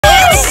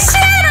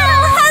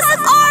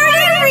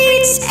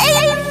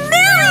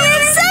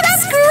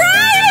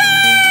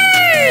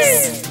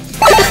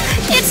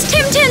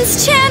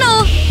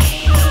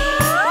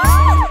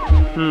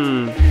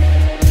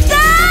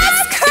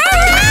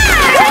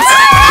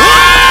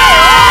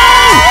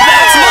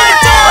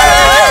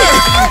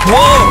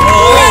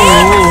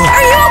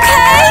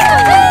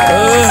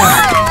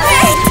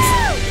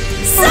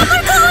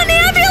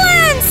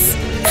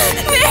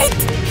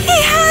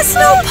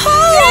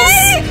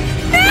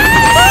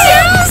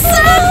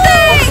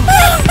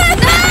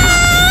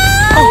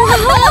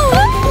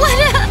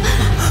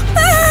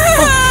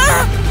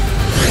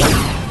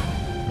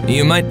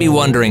might be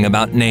wondering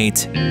about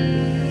Nate.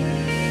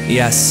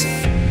 Yes,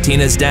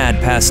 Tina's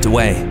dad passed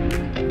away,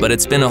 but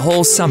it's been a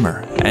whole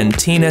summer, and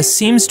Tina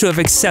seems to have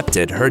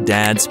accepted her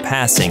dad's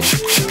passing.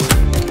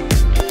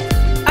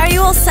 Are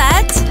you all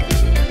set?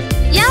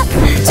 Yep.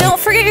 Don't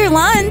forget your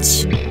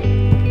lunch.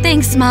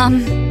 Thanks,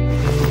 Mom.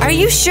 Are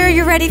you sure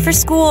you're ready for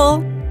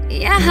school?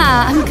 Yeah,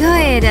 I'm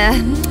good.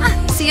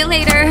 See you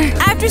later.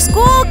 After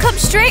school, come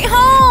straight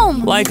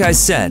home. Like I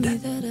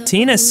said,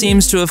 Tina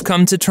seems to have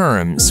come to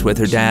terms with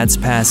her dad's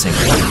passing.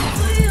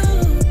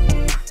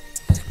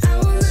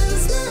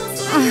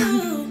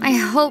 I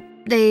hope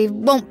they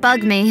won't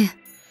bug me.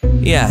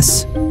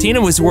 Yes,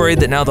 Tina was worried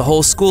that now the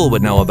whole school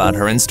would know about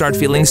her and start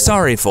feeling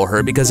sorry for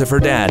her because of her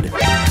dad.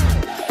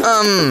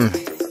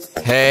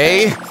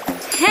 Hey?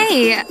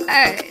 Hey,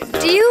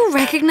 do you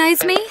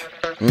recognize me?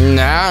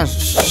 Nah,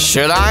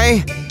 should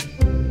I?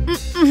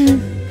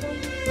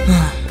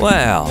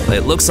 Well,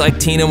 it looks like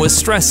Tina was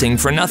stressing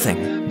for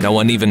nothing. No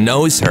one even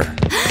knows her.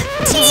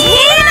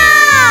 Tina!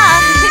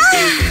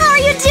 How are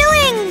you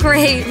doing?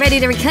 Great, ready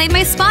to reclaim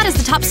my spot as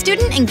the top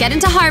student and get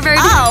into Harvard.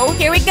 Oh,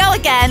 here we go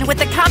again with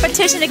the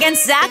competition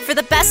against Zach for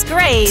the best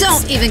grades.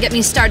 Don't even get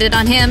me started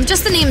on him.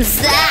 Just the name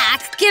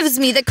Zach gives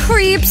me the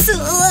creeps.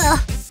 Ugh.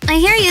 I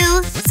hear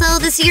you. So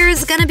this year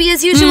is gonna be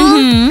as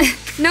usual?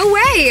 No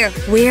way!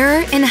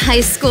 We're in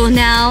high school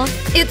now.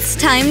 It's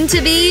time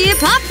to be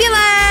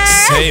popular!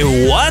 Say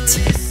what?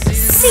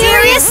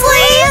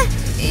 Seriously?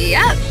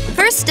 Yep.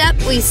 First step,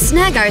 we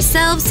snag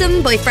ourselves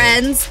some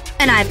boyfriends.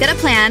 And I've got a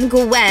plan.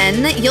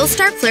 Gwen, you'll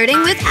start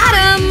flirting with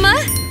Adam.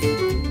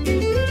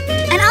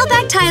 And I'll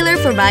back Tyler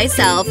for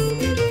myself.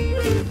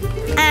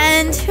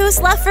 And who's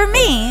left for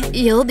me?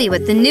 You'll be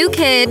with the new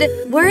kid.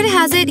 Word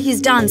has it he's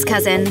Don's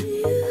cousin.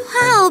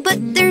 Wow, but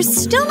they're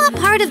still not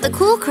part of the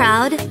cool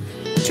crowd.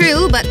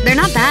 True, but they're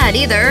not bad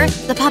either.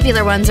 The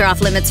popular ones are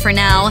off limits for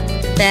now.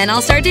 Then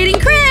I'll start dating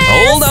Chris!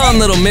 Hold on,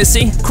 little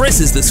missy. Chris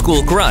is the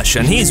school crush,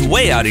 and he's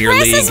way out of your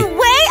league. Chris is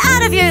way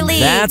out of your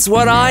league! That's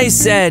what I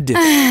said.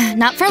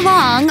 Not for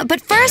long, but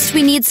first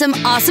we need some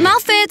awesome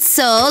outfits,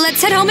 so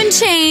let's head home and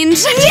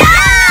change.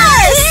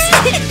 Yes!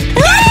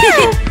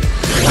 Woo!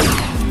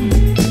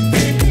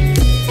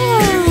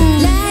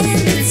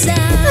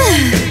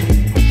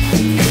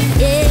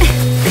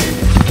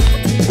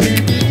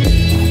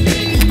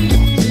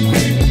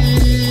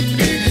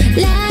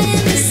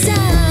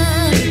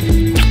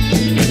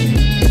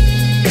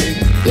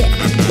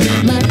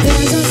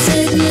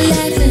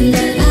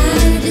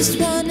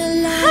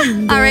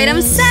 Alright,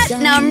 I'm set.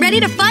 Now I'm ready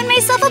to find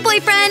myself a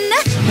boyfriend.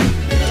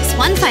 Just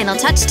one final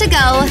touch to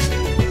go.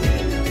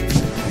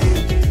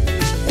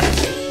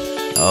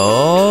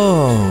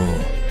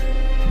 Oh,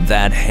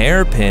 that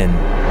hairpin.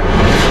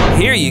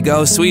 Here you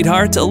go,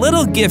 sweetheart. A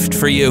little gift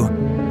for you.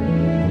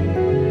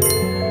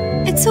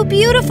 It's so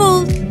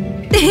beautiful.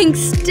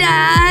 Thanks,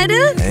 Dad.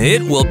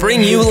 It will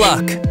bring you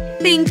luck.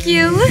 Thank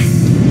you.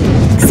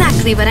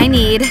 Exactly what I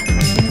need.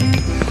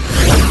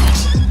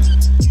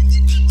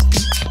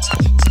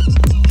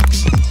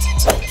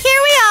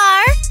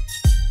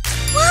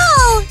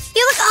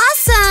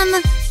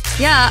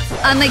 Yeah,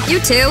 unlike you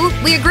two,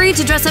 we agreed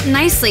to dress up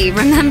nicely,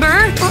 remember?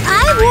 Well,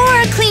 I wore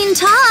a clean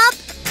top.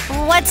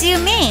 What do you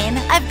mean?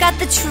 I've got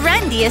the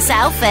trendiest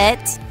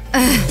outfit.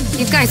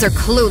 You guys are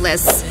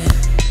clueless.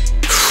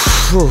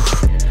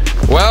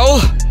 Well,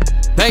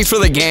 thanks for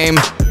the game.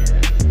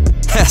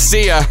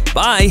 See ya.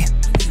 Bye.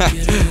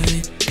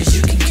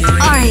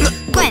 Alright,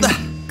 Gwen,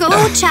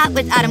 go chat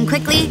with Adam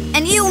quickly,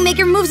 and you make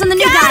your moves on the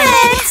new guy.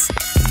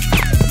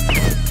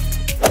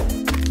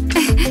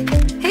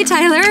 Hey,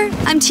 Tyler.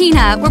 I'm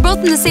Tina. We're both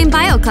in the same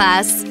bio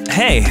class.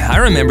 Hey, I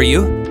remember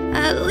you.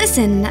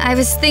 Listen, I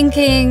was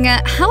thinking,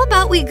 how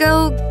about we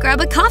go grab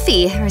a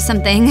coffee or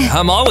something?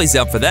 I'm always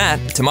up for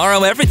that.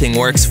 Tomorrow everything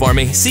works for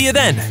me. See you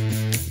then.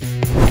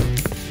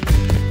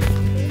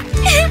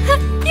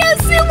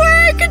 Yes, it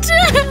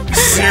worked!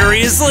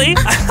 Seriously?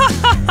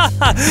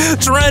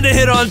 Trying to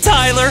hit on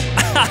Tyler?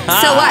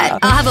 So what?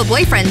 I'll have a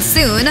boyfriend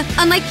soon,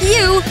 unlike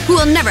you, who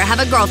will never have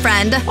a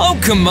girlfriend. Oh,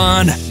 come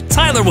on.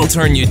 Tyler will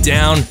turn you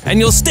down, and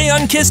you'll stay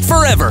unkissed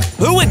forever.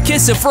 Who would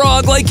kiss a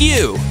frog like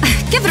you?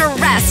 Give it a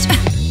rest.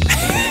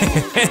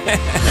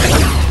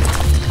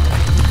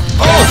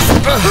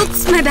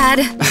 Oops, my bad.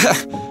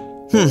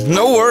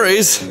 No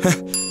worries.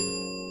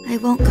 I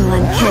won't go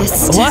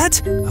unkissed.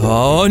 What?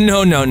 Oh,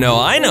 no, no, no.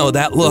 I know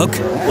that look.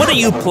 What are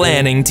you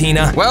planning,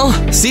 Tina? Well,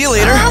 see you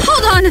later.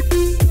 Hold on.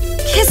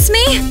 Kiss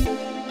me?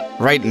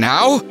 Right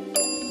now?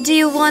 Do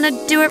you want to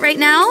do it right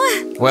now?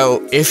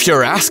 Well, if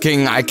you're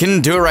asking, I can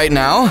do it right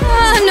now.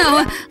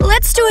 No.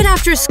 Let's do it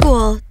after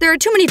school. There are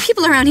too many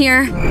people around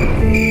here.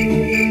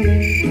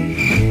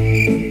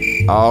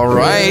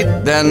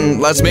 Alright,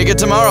 then let's make it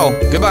tomorrow.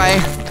 Goodbye.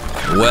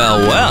 Well,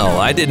 well,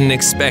 I didn't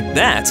expect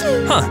that.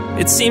 Huh,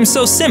 it seems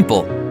so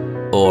simple.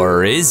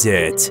 Or is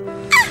it?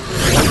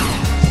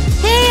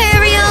 Hey,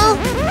 Ariel.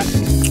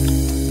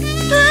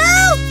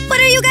 Oh, what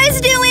are you guys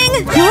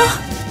doing?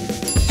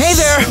 Hey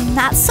there!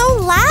 Not so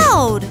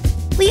loud.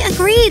 we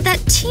agreed that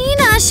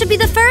Tina should be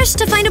the first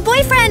to find a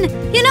boyfriend.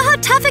 You know how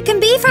tough it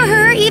can be for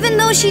her, even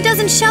though she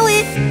doesn't show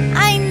it.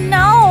 I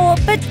know,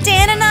 but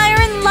Dan and I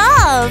are in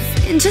love.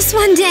 In just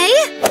one day?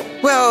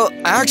 Well,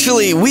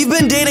 actually, we've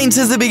been dating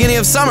since the beginning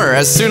of summer,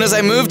 as soon as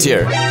I moved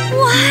here.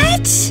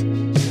 What?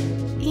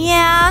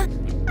 Yeah,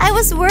 I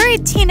was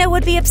worried Tina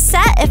would be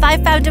upset if I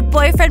found a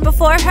boyfriend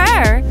before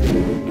her.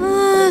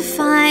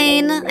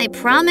 Fine. I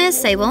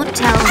promise I won't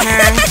tell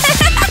her.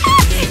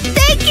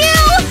 Thank you!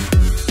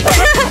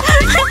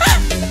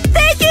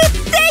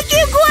 Thank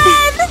you,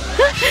 Gwen!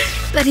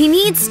 But he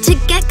needs to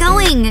get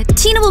going.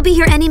 Tina will be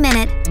here any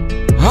minute.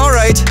 All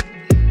right.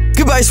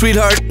 Goodbye,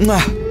 sweetheart.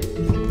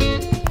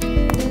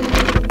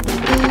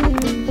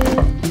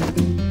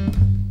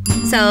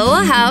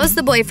 So, how's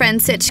the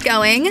boyfriend sitch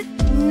going?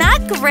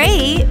 Not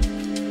great.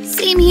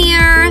 Same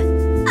here.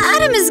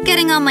 Adam is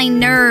getting on my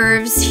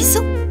nerves. He's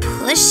so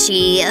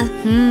pushy.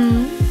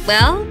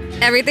 Well,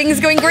 everyth's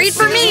going great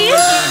for me.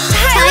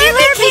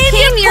 Tyler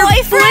became your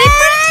boyfriend?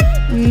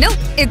 Nope,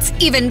 it's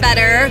even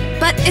better.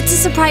 But it's a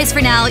surprise for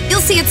now. You'll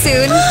see it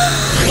soon.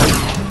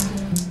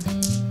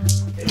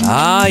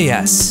 Ah,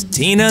 yes,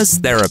 Tina's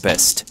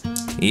therapist.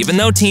 Even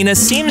though Tina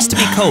seems to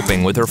be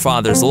coping with her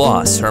father's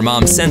loss, her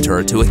mom sent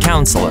her to a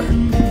counselor.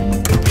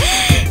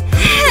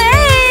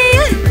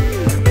 Hey!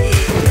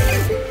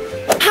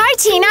 Hi,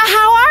 Tina.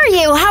 How are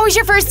you? How was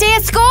your first day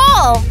at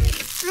school?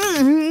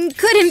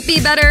 Couldn't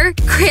be better.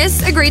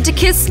 Chris agreed to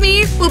kiss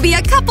me. We'll be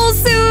a couple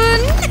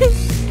soon.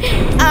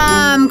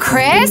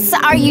 Chris?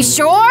 Are you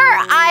sure?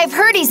 I've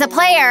heard he's a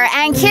player,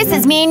 and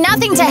kisses mean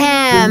nothing to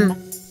him.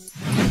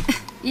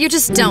 You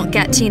just don't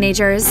get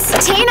teenagers.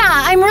 Tina,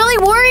 I'm really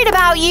worried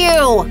about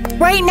you.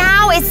 Right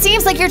now, it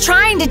seems like you're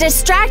trying to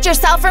distract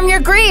yourself from your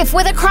grief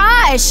with a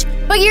crush.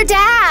 But your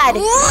dad…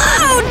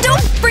 Whoa!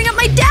 Don't bring up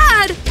my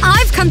dad!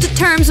 I've come to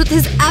terms with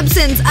his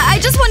absence. I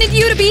just wanted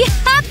you to be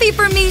happy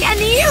for me, and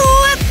you…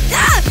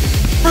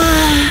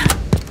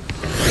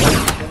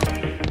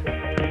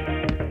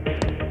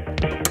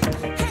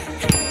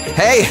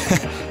 Hey,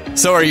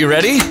 so are you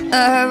ready?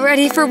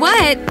 Ready for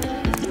what?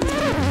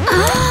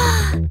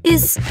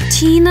 Is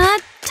Tina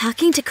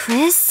talking to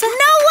Chris? No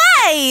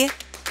way!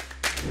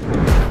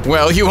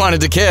 Well, you wanted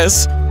to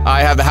kiss.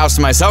 I have the house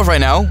to myself right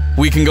now.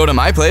 We can go to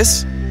my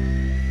place.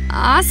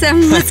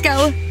 Awesome, let's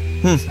go.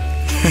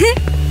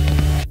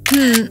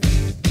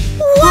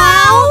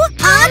 Wow!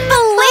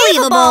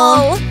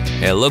 Unbelievable!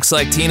 It looks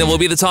like Tina will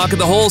be the talk of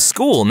the whole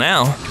school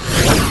now.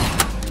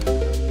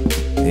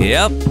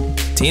 Yep,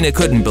 Tina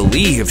couldn't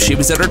believe she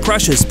was at her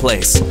crush's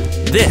place.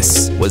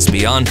 This was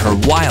beyond her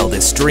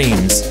wildest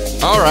dreams.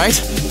 All right,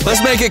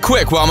 let's make it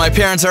quick while my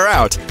parents are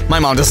out. My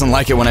mom doesn't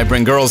like it when I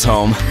bring girls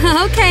home.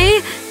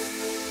 Okay.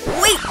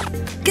 Wait,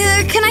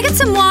 can I get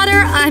some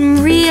water?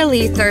 I'm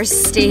really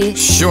thirsty.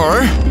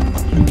 Sure.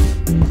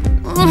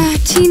 Oh,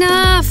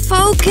 Tina,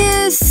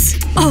 focus.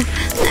 Oh.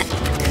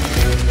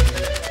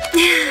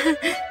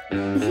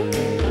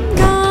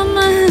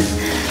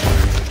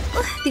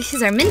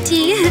 These are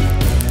minty.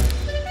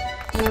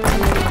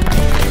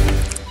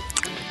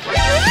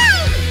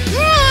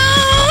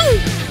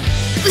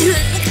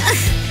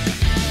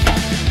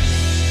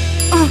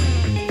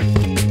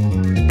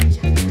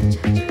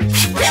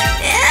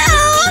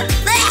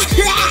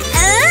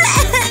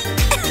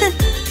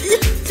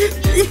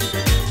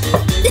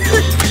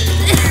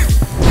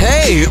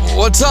 Hey,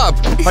 what's up?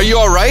 Are you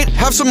all right?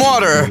 Have some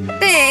water.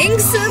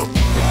 Thanks.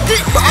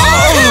 It's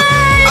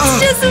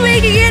just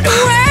making it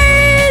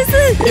worse.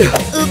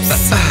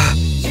 Oops.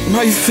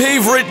 My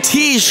favorite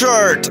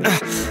t-shirt.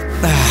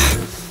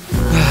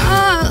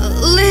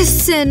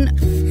 Listen,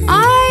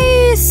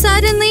 I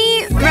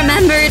suddenly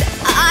remembered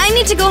I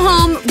need to go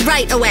home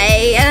right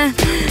away.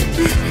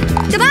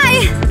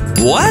 Goodbye.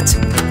 What?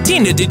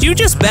 Tina, did you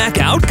just back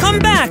out? Come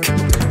back.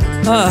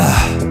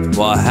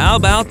 Well, how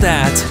about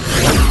that?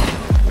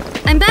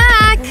 I'm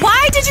back.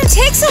 Why did you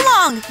take so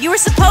long? You were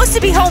supposed to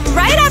be home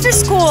right after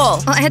school.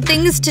 Well, I had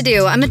things to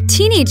do. I'm a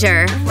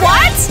teenager.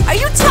 What? Are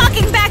you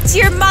talking back to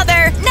your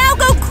mother? Now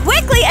go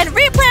quickly and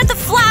replant the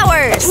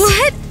flowers.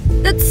 What?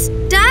 That's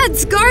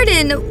Dad's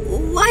garden.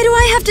 Why do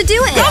I have to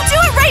do it? Go do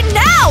it right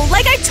now,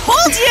 like I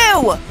told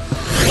you!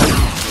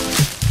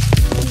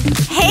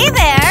 Hey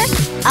there!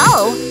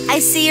 Oh, I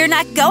see you're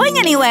not going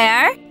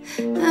anywhere.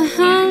 Spill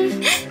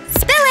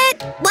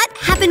it! What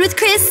happened with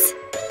Chris?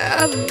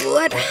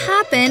 What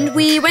happened?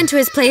 We went to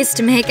his place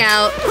to make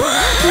out.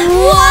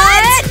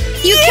 What?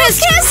 You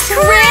kissed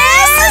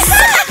Chris?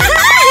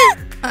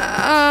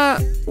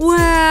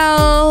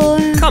 Well…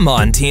 Come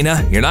on,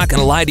 Tina. You're not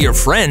gonna lie to your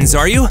friends,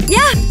 are you?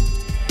 Yeah.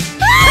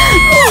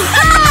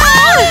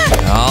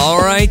 All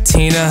right,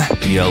 Tina,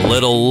 you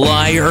little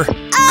liar.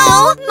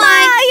 Oh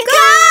my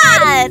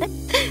God!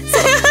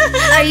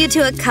 Are you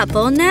two a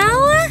couple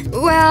now?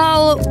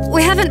 Well,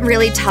 we haven't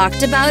really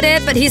talked about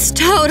it, but he's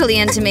totally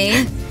into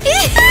me.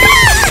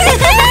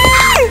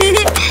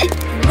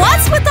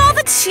 What's with all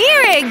the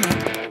cheering?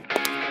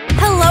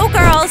 Hello,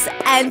 girls,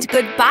 and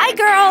goodbye,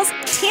 girls.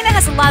 Tina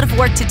has a lot of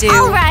work to do.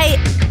 All right.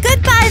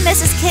 Goodbye,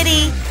 Mrs.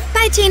 Kitty.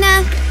 Bye,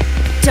 Tina.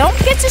 Don't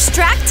get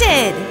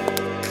distracted.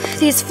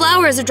 These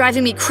flowers are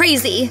driving me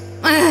crazy.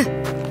 Ugh.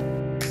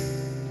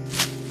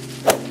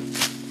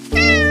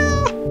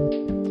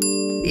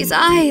 These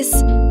eyes.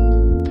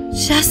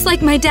 Just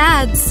like my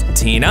dad's.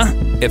 Tina,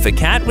 if a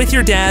cat with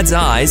your dad's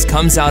eyes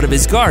comes out of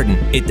his garden,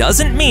 it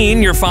doesn't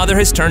mean your father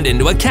has turned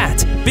into a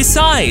cat.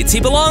 Besides,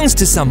 he belongs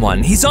to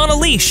someone. He's on a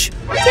leash.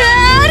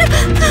 Dad!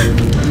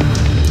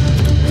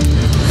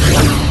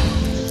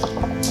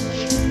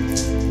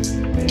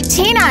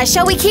 Tina,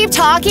 shall we keep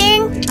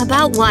talking?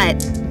 About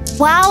what?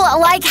 Well,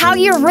 like how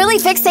you're really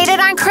fixated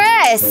on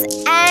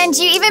Chris. And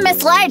you even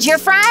misled your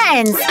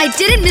friends. I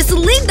didn't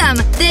mislead them.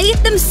 They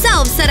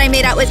themselves said I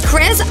made out with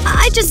Chris.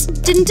 I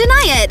just didn't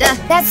deny it.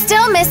 That's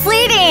still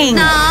misleading.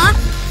 Nah,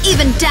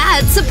 even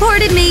Dad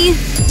supported me.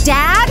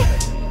 Dad?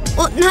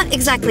 Well, not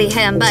exactly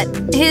him, but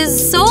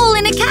his soul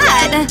in a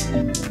cat.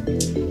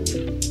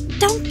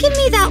 Don't give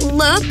me that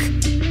look.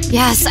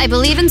 Yes, I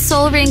believe in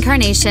soul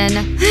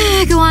reincarnation.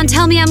 Go on,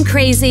 tell me I'm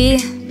crazy.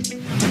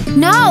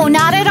 No,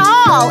 not at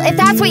all. If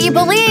that's what you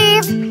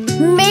believe,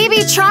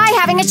 maybe try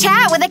having a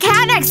chat with a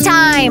cat next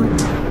time.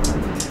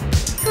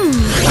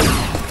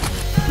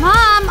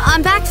 Mom,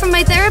 I'm back from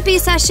my therapy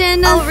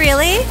session. Oh,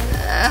 really?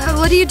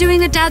 What are you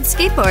doing to Dad's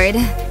skateboard?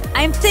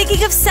 I'm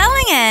thinking of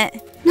selling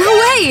it. No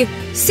way!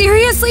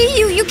 Seriously?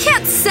 You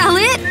can't sell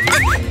it?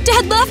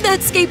 Dad loved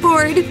that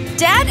skateboard.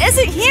 Dad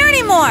isn't here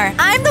anymore.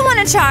 I'm the one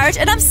in charge,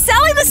 and I'm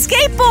selling the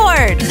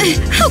skateboard.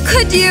 How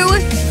could you?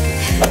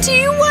 Do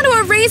you want to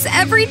erase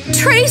every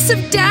trace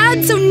of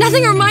Dad so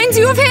nothing reminds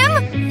you of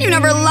him? You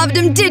never loved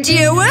him, did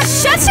you?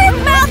 Shut your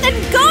mouth and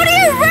go to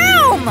your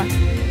room!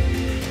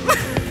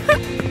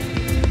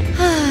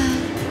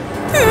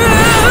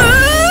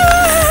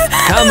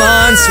 Come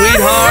on,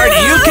 sweetheart,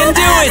 you can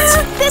do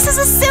it! This is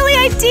a silly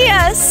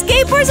idea.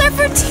 Skateboards are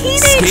for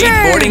teenagers.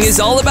 Skateboarding is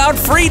all about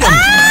freedom.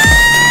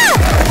 Ah!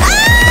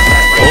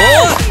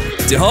 Oh,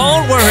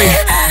 don't worry.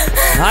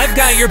 I've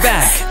got your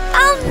back.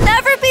 I'll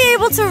never be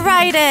able to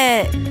ride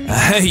it.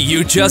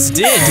 You just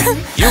did.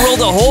 You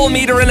rolled a whole 1.5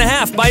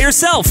 meters by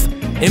yourself.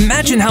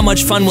 Imagine how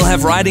much fun we'll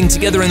have riding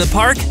together in the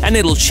park, and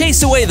it'll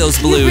chase away those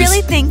blues. You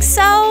really think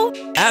so?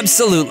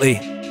 Absolutely.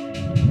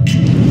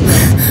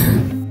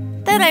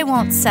 Then I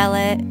won't sell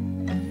it.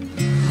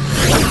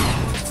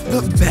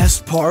 The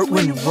best part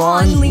when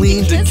Ron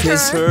leaned to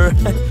kiss her.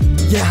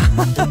 Yeah.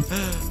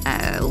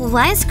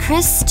 Why is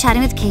Chris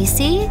chatting with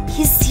Casey?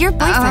 He's your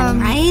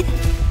boyfriend, right?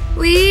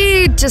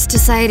 We just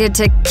decided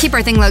to keep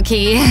our thing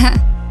low-key.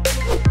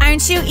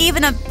 Aren't you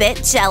even a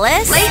bit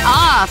jealous? Lay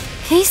off!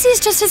 Casey's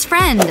just his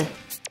friend.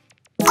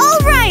 All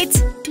right!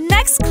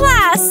 Next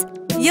class,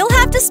 you'll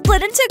have to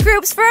split into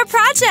groups for a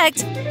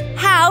project.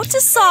 How to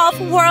solve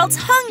world's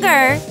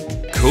hunger.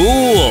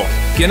 Cool.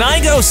 Can I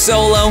go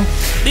solo?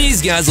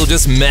 These guys will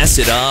just mess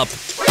it up.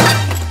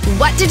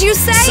 What did you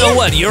say? So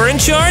what, you're in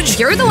charge?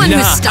 You're the one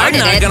who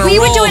started I'm not it. gonna We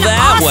would do roll an that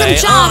awesome way.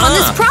 job on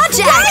this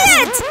project.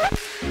 Quiet!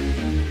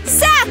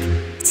 Zach!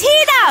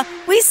 Tina!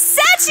 We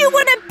said you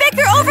wouldn't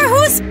bicker over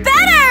who's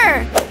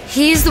better!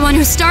 He's the one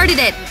who started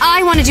it.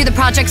 I want to do the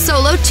project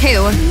solo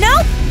too.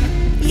 Nope!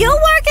 You'll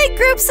work in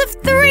groups of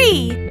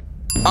 3.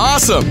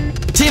 Awesome!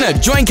 Tina,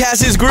 join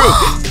Cassie's group!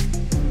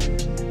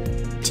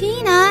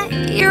 Tina,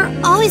 you're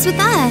always with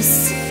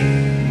us.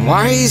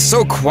 Why are you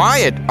so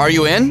quiet? Are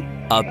you in?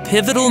 A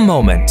pivotal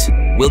moment.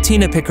 Will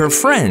Tina pick her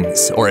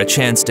friends or a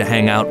chance to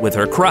hang out with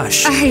her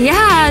crush?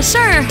 Yeah,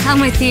 sure. I'm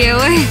with you.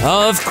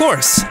 Of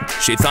course.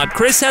 She thought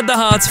Chris had the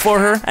hots for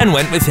her and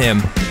went with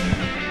him.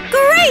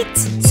 Great!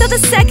 So the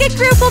second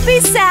group will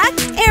be Zach,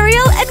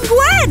 Ariel, and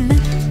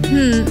Gwen.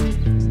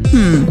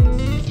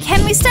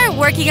 Can we start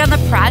working on the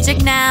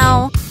project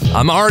now?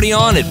 I'm already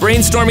on it,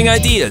 brainstorming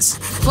ideas.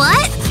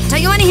 What?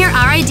 Don't you want to hear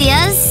our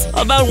ideas?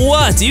 About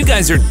what? You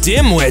guys are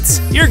dimwits.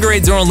 Your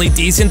grades are only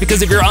decent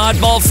because of your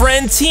oddball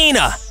friend,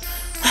 Tina.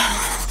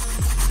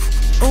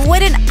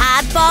 Would an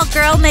oddball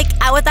girl make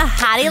out with a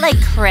hottie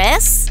like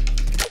Chris?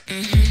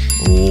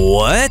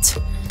 What?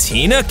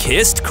 Tina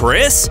kissed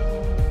Chris?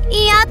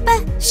 Yep.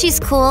 She's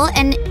cool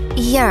and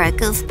you're a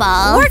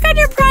goofball. Work on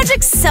your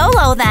project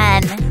solo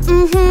then.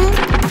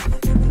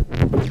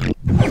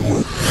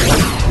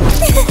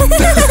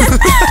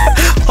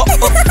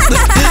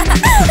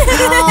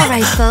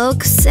 Alright,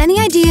 folks. Any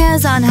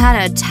ideas on how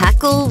to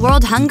tackle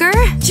world hunger?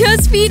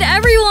 Just feed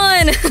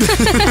everyone!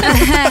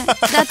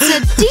 That's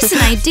a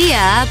decent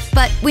idea,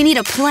 but we need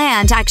a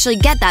plan to actually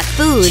get that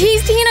food.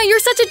 Jeez, Tina, you're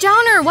such a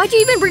downer. Why'd you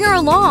even bring her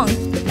along?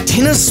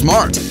 Tina's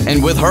smart,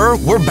 and with her,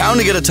 we're bound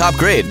to get a top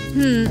grade.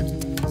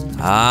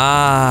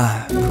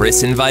 Ah,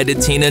 Chris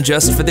invited Tina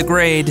just for the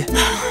grade.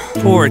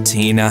 Poor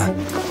Tina.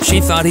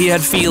 She thought he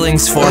had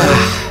feelings for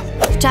her.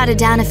 Jotted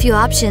down a few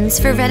options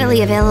for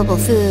readily available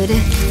food.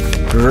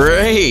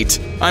 Great!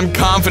 I'm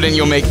confident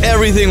you'll make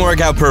everything work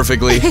out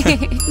perfectly.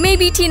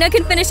 Maybe Tina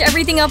can finish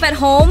everything up at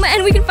home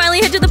and we can finally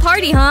head to the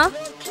party, huh?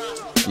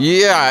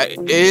 Yeah,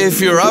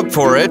 if you're up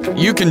for it,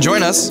 you can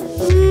join us.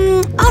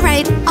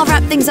 Alright, I'll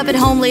wrap things up at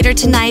home later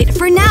tonight.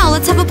 For now,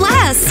 let's have a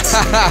blast!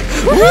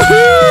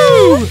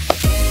 Woohoo!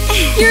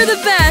 You're the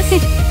best!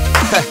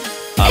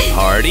 A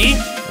party?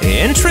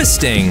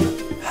 Interesting.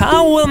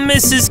 How will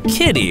Mrs.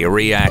 Kitty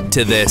react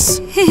to this?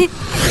 Woo!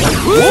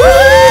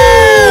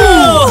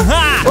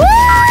 Ha!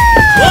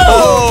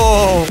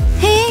 Oh!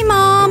 Hey,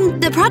 Mom.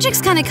 The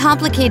project's kind of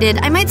complicated.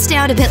 I might stay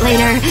out a bit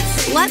later.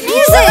 What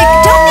music?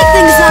 Don't make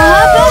things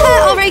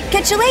up. All right,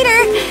 catch you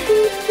later.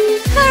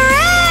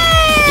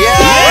 Hooray!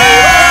 Yeah!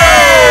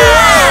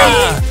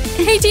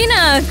 Hey,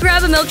 Tina,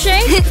 grab a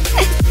milkshake.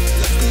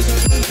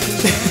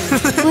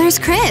 Where's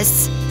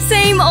Chris?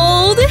 Same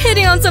old,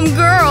 hitting on some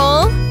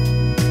girl.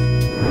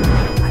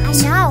 I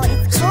know,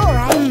 it's cool,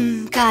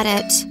 right? Got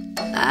it.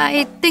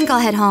 I think I'll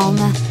head home.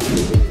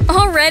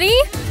 Already?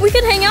 We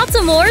could hang out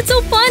some more. It's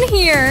so fun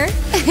here.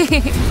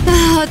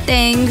 Oh,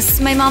 thanks.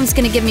 My mom's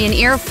gonna give me an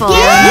earful.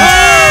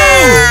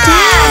 Yeah!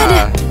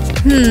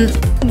 Dad!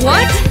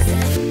 What?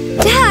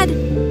 Dad!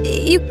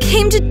 You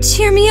came to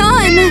cheer me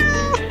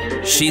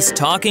on. She's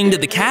talking to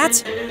the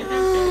cat?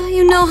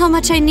 You know how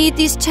much I need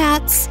these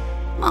chats.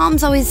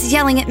 Mom's always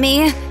yelling at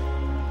me.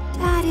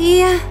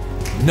 Daddy.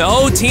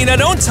 No, Tina,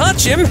 don't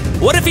touch him!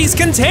 What if he's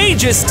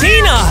contagious,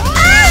 Tina?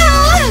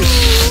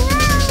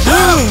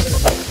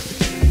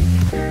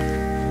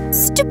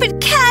 Stupid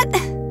cat!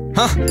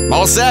 Huh,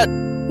 all set.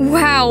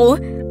 Wow.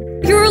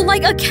 You're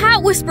like a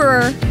cat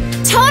whisperer.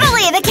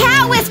 Totally, the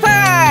cat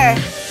whisperer!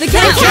 The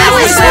cat whisperer! The cat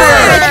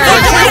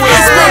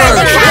whisperer!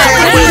 The cat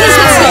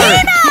whisperer!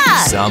 Tina!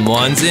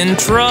 Someone's in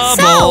So,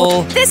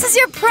 trouble. this is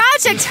your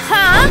project,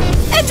 huh?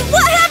 And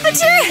what happened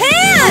to your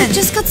hand?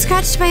 Just got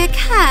scratched by a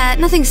cat.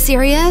 Nothing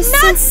serious.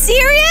 Not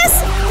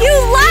serious? You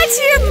lied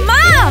to your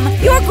mom!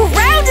 You're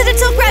grounded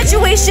until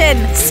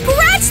graduation!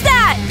 Scratch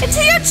that!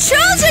 Until your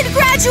children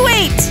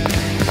graduate!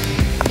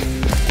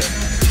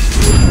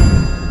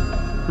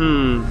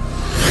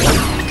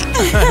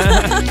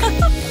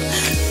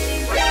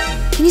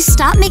 Can you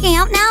stop making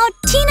out now?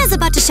 Tina's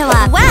about to show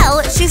up.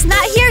 Well, she's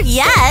not here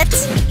yet.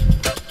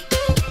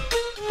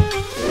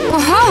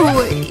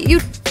 Oh,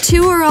 you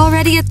two are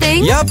already a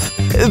thing? Yup,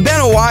 it's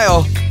been a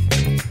while.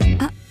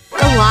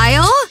 A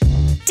while?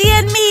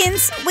 Dian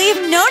means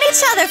we've known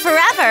each other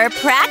forever,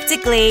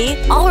 practically.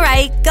 All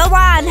right, go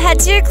on, head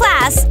to your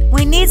class.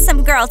 We need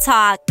some girl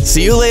talk.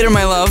 See you later,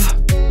 my love.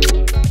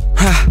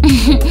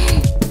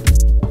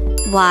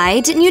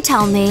 Why didn't you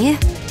tell me?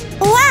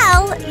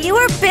 Well, you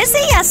were busy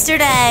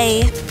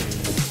yesterday.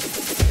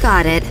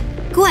 Got it.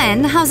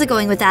 Gwen, how's it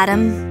going with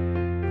Adam?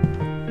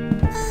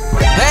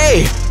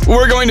 Hey,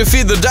 we're going to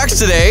feed the ducks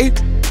today.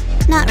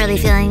 Not really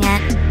feeling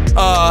it.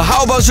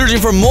 How about searching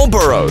for mole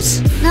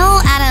burrows? No,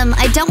 Adam,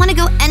 I don't want to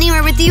go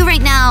anywhere with you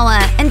right now.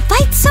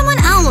 Invite someone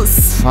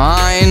else.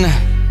 Fine.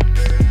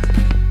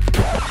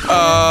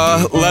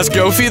 Let's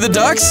go feed the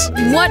ducks?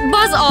 What?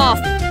 Buzz off.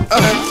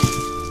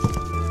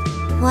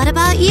 What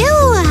about you?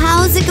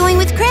 How's it going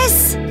with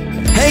Chris?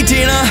 Hey,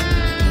 Tina.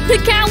 The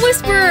cat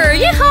whisperer.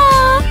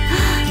 Yeehaw!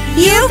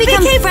 You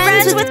became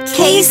friends with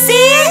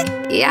Casey?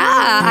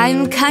 Yeah,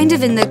 I'm kind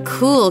of in the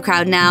cool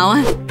crowd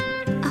now.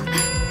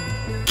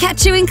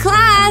 Catch you in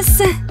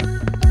class.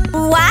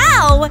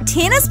 Wow,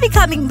 Tina's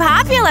becoming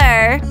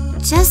popular.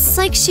 Just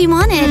like she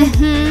wanted.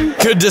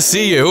 Good to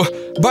see you.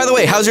 By the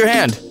way, how's your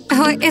hand?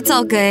 Oh, it's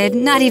all good.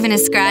 Not even a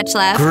scratch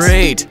left.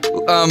 Great.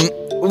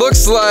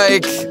 Looks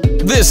like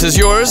this is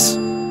yours.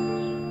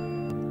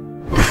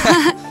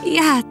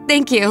 Yeah,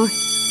 thank you.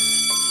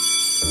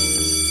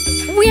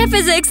 We have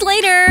physics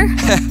later.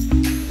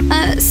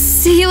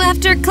 See you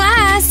after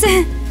class.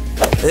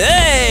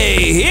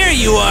 Hey, here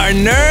you are,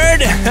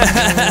 nerd!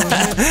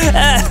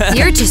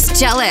 You're just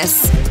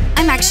jealous.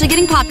 I'm actually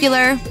getting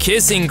popular.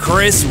 Kissing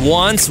Chris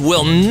once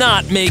will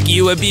not make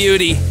you a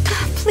beauty.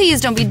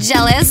 Please don't be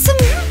jealous.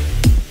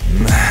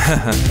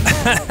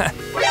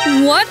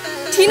 What?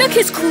 Tina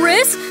kissed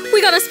Chris?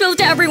 We gotta spill it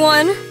to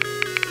everyone.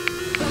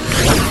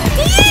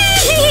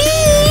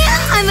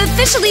 I'm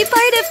officially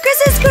part of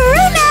Chris's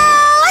crew now!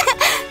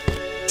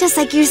 Just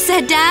like you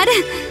said, Dad.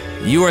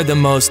 You are the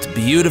most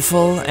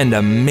beautiful and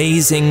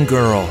amazing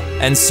girl,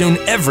 and soon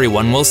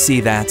everyone will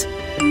see that.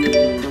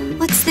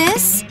 What's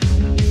this?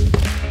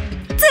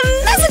 It's a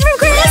message from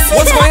Chris!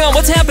 What's going on?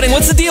 What's happening?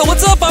 What's the deal?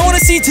 What's up? I want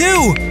to see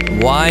too!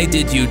 Why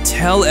did you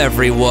tell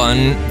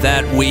everyone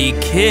that we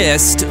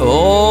kissed?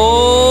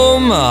 Oh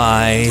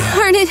my.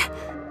 Darn it.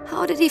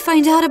 How did he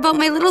find out about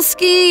my little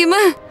scheme?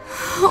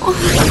 Oh.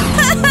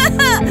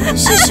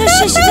 Shush,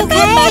 it's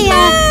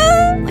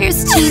okay.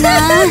 Where's Tina?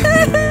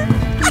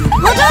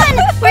 Hold on!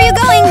 Where are you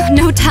going?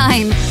 No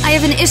time. I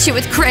have an issue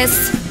with Chris.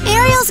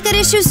 Ariel's got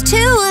issues too.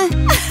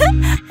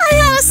 I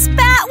had a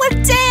spat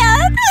with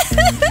Dan.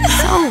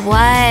 So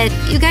what?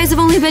 You guys have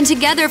only been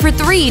together for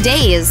 3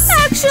 days.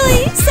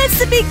 Actually, since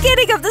the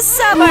beginning of the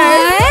summer.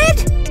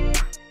 What?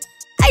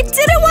 I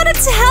didn't want to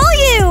tell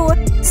you,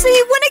 so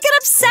you wouldn't get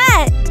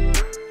upset.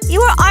 You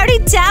were already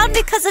down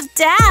because of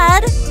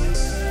Dad.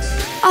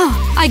 Oh,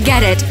 I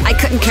get it. I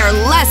couldn't care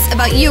less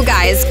about you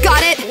guys.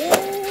 Got it?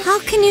 How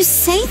can you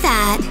say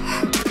that?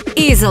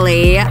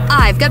 Easily.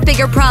 I've got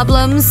bigger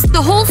problems.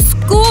 The whole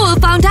school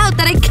found out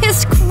that I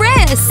kissed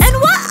Chris. And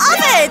what of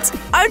it?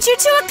 Aren't you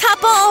two a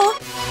couple?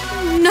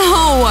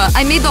 No,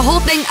 I made the whole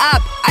thing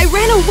up. I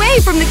ran away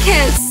from the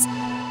kiss.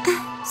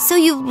 So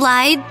you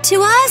lied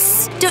to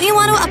us? Don't you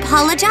want to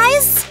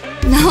apologize?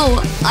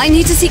 No, I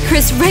need to see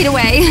Chris right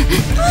away.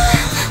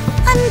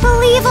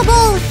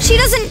 Unbelievable! She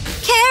doesn't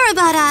care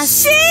about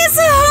us. She's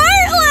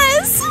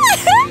heartless!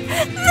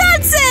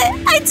 That's it!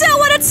 I don't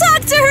want to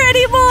talk to her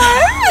anymore!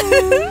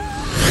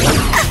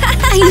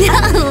 I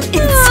know,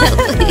 it's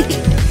silly.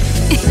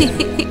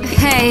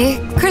 Hey,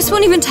 Chris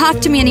won't even talk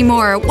to me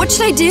anymore. What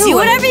should I do? Do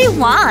whatever you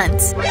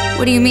want.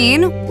 What do you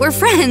mean? We're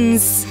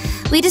friends.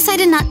 We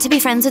decided not to be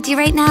friends with you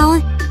right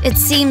now. It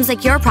seems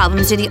like your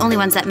problems are the only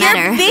ones that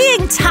matter. You're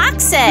being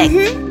toxic!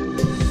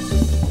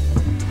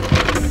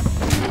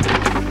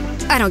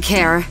 I don't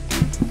care.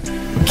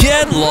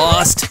 Get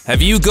lost!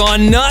 Have you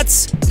gone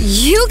nuts?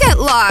 You get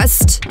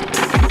lost!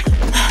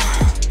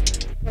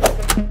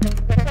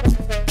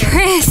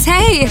 Chris,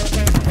 hey!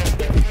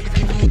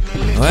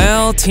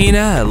 Well,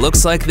 Tina, it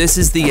looks like this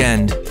is the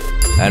end.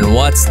 And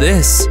what's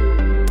this?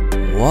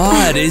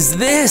 What is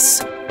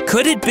this?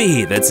 Could it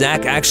be that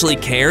Zach actually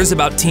cares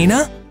about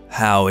Tina?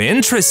 How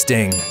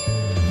interesting.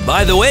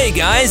 By the way,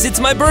 guys, it's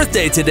my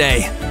birthday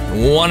today.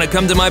 Wanna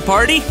come to my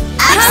party?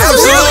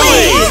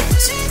 Absolutely!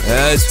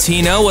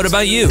 Tina, what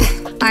about you?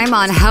 I'm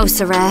on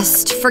house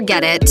arrest.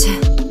 Forget it.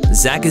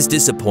 Zach is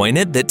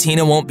disappointed that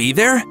Tina won't be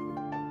there?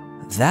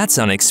 That's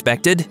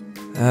unexpected.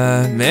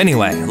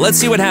 Anyway, let's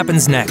see what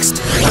happens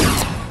next.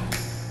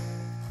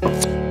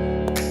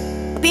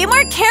 Be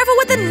more careful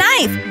with the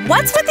knife!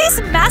 What's with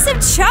these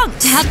massive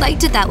chunks? Dad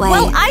liked it that way.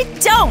 Well, I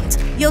don't!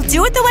 You'll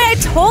do it the way I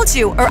told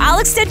you, or I'll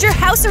extend your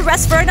house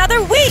arrest for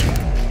another week!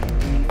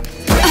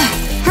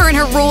 Her and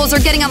her rules are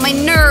getting on my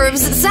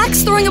nerves.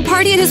 Zach's throwing a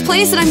party at his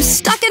place and I'm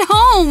stuck at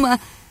home.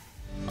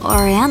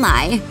 Or am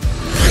I?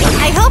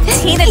 I hope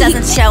Tina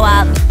doesn't show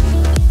up.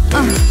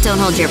 Don't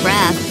hold your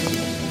breath.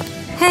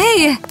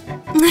 Hey!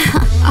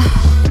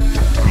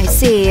 I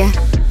see.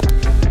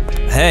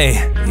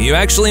 Hey, you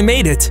actually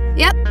made it.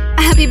 Yep,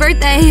 happy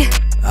birthday.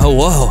 Oh,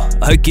 whoa,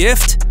 a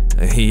gift?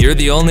 You're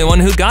the only one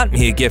who got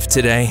me a gift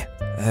today.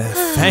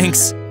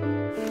 Thanks.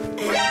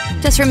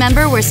 Just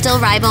remember, we're still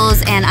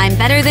rivals and I'm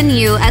better than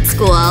you at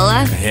school.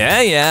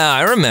 Yeah,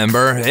 I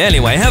remember.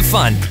 Anyway, have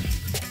fun.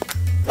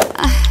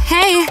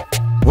 Hey.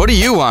 What do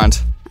you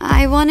want?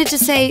 I wanted to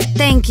say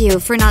thank you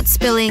for not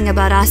spilling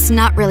about us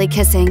not really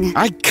kissing.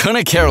 I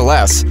couldn't care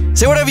less.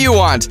 Say whatever you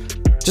want.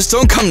 Just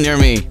don't come near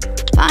me.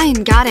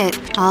 Fine, got it.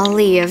 I'll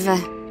leave. Are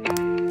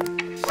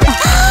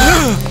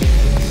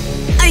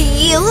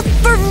you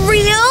for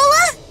real?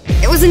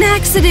 It was an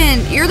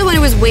accident. You're the one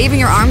who was waving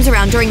your arms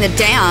around during the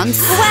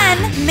dance.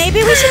 Gwen,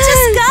 maybe we should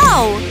just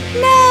go.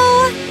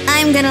 No,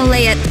 I'm gonna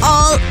lay it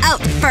all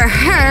out for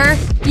her.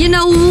 You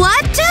know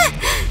what?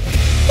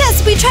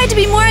 Yes, we tried to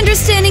be more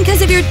understanding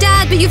because of your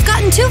dad, but you've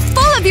gotten too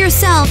full of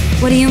yourself.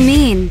 What do you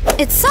mean?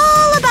 It's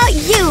all about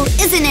you,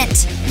 isn't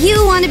it?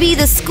 You want to be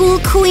the school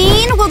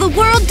queen? Well, the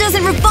world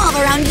doesn't revolve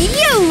around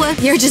you.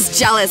 You're just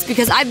jealous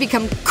because I've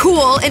become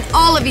cool and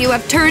all of you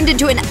have turned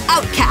into an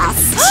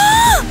outcast.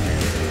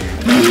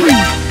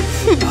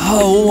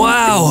 Oh,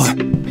 wow.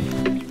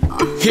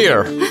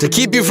 Here, to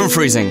keep you from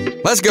freezing.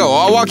 Let's go,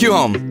 I'll walk you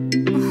home.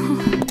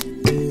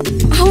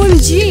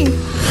 OMG.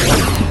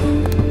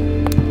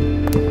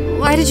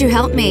 Why did you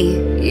help me?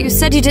 You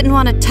said you didn't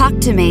want to talk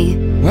to me.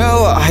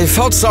 Well, I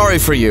felt sorry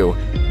for you.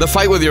 The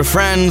fight with your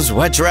friends,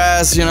 wet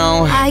dress, you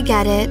know. I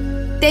get it.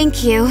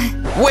 Thank you.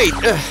 Wait,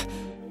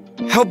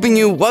 helping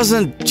you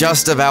wasn't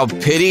just about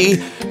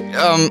pity.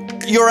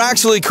 You're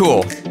actually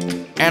cool.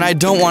 And I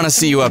don't want to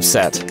see you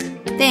upset.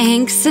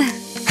 Thanks.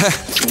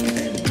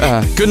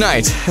 Good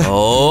night.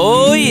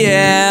 Oh,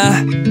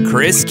 yeah.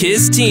 Chris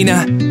kissed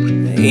Tina.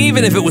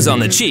 Even if it was on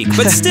the cheek,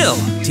 but still,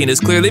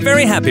 Tina's clearly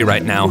very happy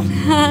right now.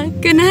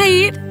 Good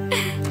night.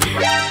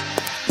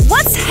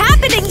 What's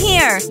happening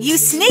here? You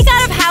sneak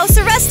out of house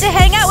arrest to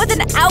hang out with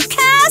an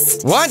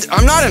outcast? What?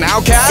 I'm not an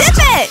outcast. Zip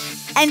it!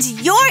 And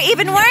you're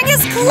even wearing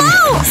his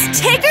clothes!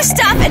 Take your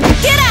stuff and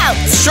get out!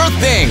 Sure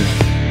thing.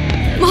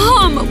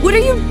 Mom, what are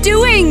you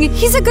doing?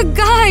 He's a good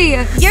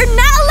guy. You're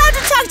not allowed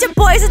to talk to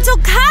boys until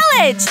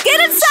college! Get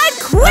inside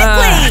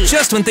quickly!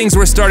 Just when things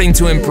were starting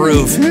to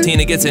improve,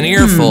 Tina gets an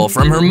earful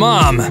from her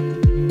mom.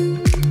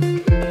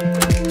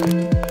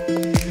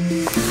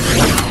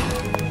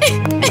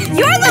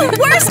 You're the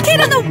worst kid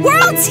in the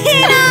world,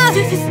 Tina!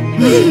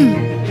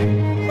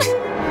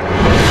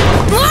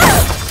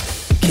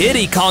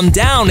 Kitty, calm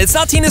down. It's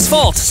not Tina's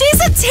fault. She's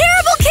a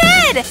terrible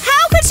kid!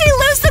 How could she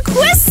lose the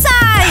quiz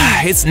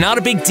side? It's not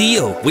a big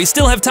deal. We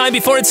still have time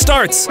before it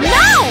starts.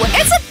 No!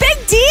 It's a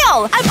big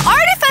deal! I'm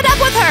already fed up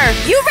with her!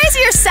 You raise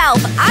it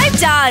yourself! I'm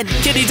done!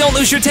 Kitty, don't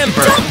lose your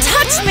temper. Don't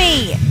touch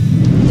me!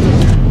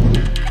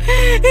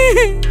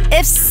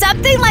 If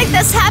something like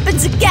this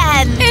happens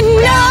again…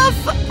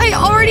 Enough! I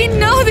already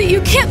know that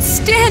you can't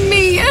stand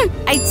me.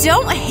 I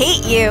don't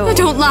hate you.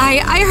 Don't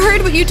lie. I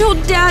heard what you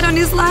told Dad on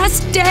his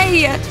last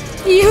day.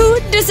 You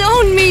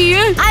disowned me.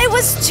 I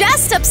was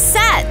just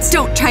upset.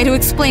 Don't try to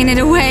explain it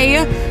away.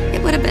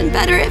 It would have been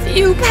better if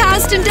you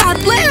passed and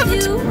Dad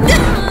lived.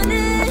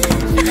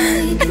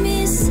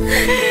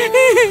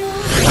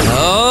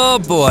 Oh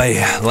boy,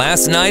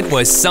 last night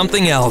was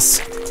something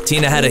else.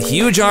 Tina had a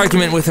huge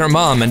argument with her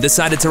mom and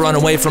decided to run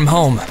away from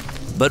home.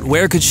 But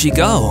where could she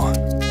go?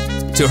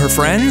 To her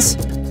friends?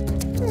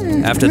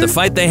 After the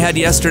fight they had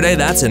yesterday,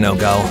 that's a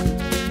no-go.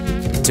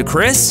 To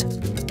Chris?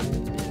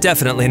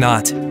 Definitely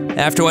not.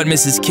 After what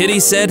Mrs. Kitty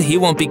said, he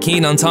won't be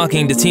keen on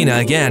talking to Tina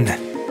again.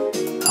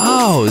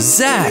 Oh,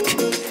 Zach!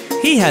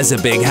 He has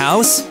a big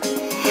house.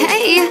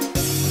 Hey,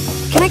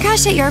 can I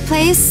crash at your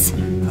place?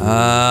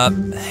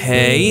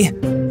 Hey?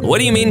 What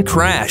do you mean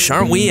crash?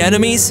 Aren't we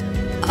enemies?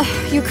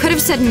 You could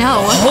have said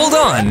no. Hold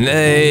on,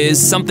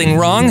 is something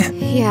wrong?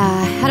 Yeah,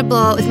 I had a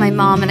blowout with my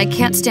mom and I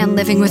can't stand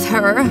living with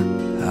her.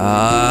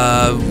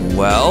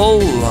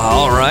 Well,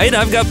 all right,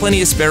 I've got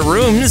plenty of spare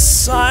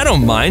rooms. I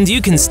don't mind,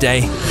 you can stay.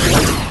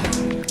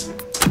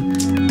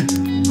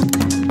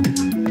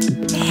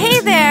 Hey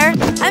there,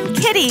 I'm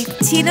Kitty,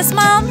 Tina's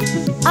mom.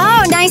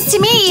 Oh, nice to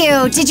meet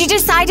you. Did you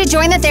decide to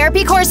join the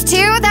therapy course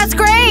too? That's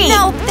great.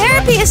 No,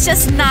 therapy is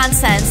just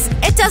nonsense.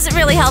 It doesn't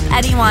really help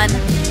anyone.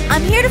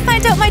 I'm here to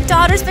find out what my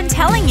daughter's been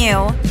telling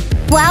you.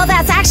 Well,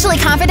 that's actually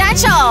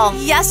confidential.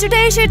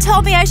 Yesterday, she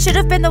told me I should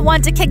have been the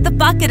one to kick the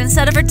bucket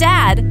instead of her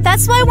dad.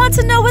 That's why I want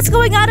to know what's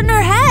going on in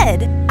her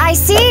head. I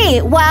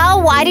see.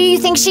 Well, why do you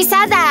think she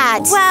said that?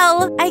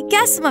 Well, I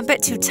guess I'm a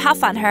bit too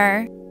tough on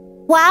her.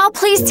 Well,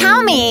 please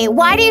tell me.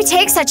 Why do you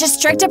take such a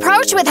strict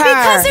approach with her?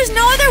 Because there's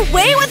no other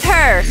way with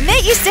her.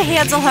 Nate used to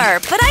handle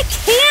her, but I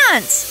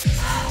can't.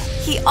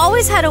 He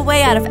always had a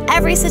way out of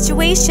every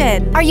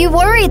situation. Are you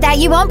worried that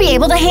you won't be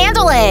able to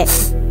handle it?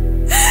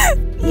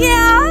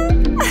 Yeah,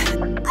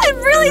 I'm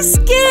really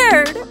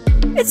scared.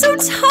 It's so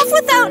tough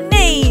without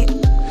Nate.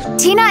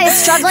 Tina is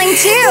struggling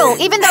too,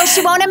 even though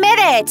she won't admit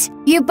it.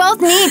 You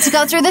both need to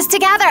go through this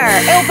together.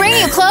 It'll bring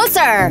you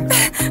closer.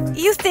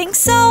 You think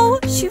so?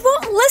 She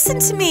won't listen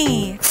to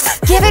me.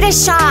 Give it a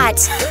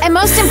shot. And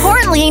most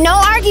importantly, no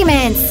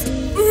arguments.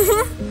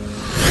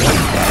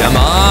 Come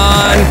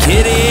on,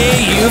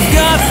 Kitty, you've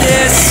got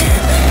this!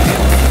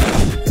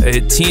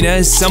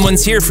 Tina,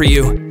 someone's here for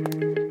you.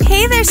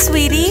 Hey there,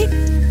 sweetie.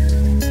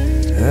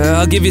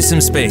 I'll give you some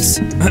space.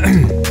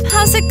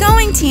 How's it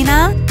going,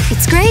 Tina?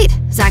 It's great.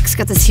 Zach's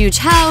got this huge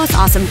house,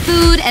 awesome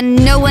food, and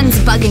no one's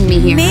bugging me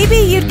here. Maybe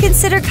you'd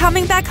consider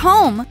coming back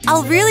home.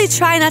 I'll really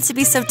try not to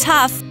be so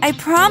tough, I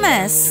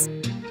promise.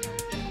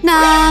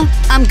 Nah,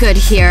 I'm good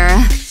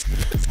here.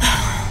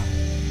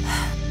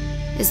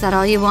 Is that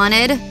all you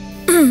wanted?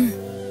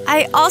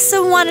 I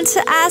also wanted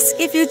to ask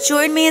if you'd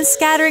join me in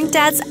scattering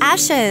Dad's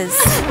ashes.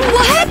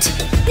 What?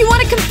 You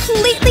want to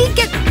completely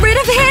get rid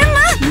of him?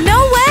 No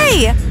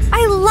way!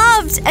 I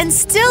loved and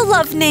still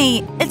love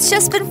Nate. It's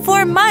just been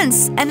 4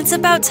 months, and it's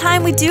about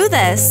time we do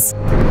this.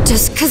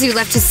 Just because you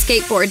left his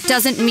skateboard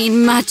doesn't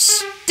mean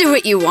much. Do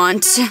what you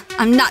want.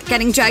 I'm not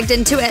getting dragged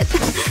into it.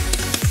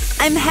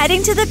 I'm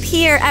heading to the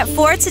pier at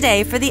 4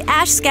 today for the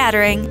ash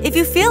scattering. If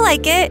you feel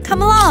like it,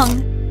 come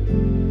along.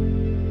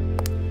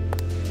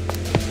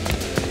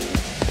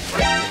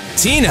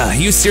 Tina,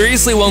 you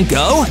seriously won't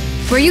go?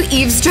 Were you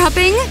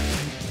eavesdropping?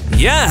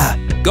 Yeah,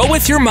 go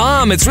with your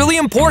mom, it's really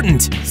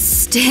important.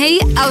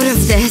 Stay out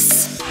of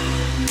this.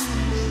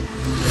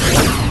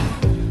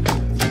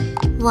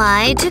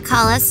 Why'd you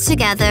call us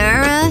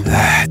together?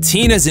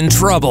 Tina's in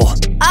trouble.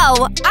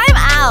 Oh, I'm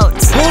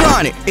out. Hold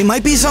on, it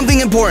might be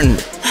something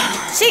important.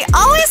 She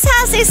always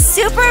has these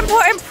super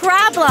important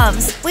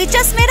problems. We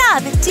just made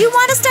up. Do you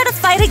want to start a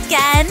fight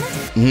again?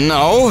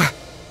 No.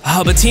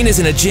 Oh, but Tina's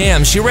in a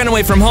jam. She ran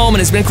away from home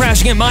and has been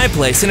crashing at my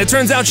place, and it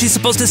turns out she's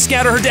supposed to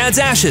scatter her dad's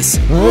ashes.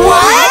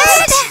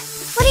 What?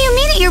 What do you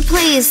mean at your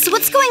place?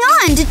 What's going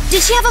on?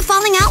 Did she have a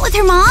falling out with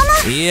her mom?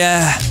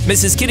 Yeah,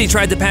 Mrs. Kitty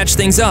tried to patch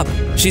things up.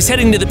 She's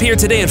heading to the pier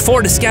today at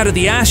 4 to scatter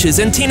the ashes,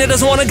 and Tina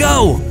doesn't want to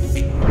go.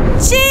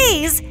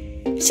 Jeez,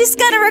 she's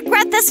gonna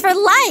regret this for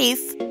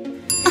life.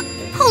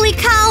 Holy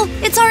cow,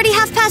 it's already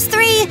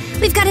 3:30.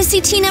 We've got to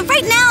see Tina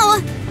right now.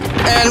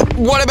 And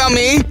what about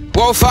me?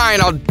 Well,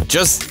 fine, I'll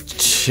just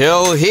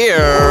chill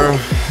here.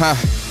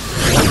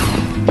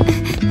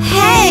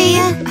 Hey!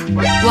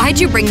 Why'd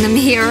you bring them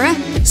here?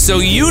 So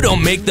you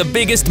don't make the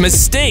biggest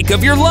mistake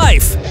of your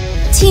life.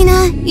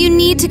 Tina, you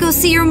need to go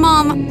see your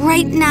mom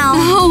right now.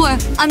 No,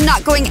 I'm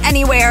not going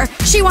anywhere.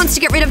 She wants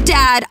to get rid of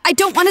Dad. I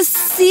don't want to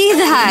see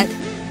that.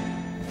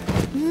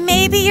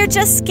 Maybe you're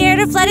just scared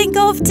of letting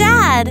go of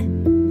Dad.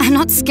 I'm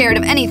not scared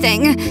of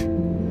anything.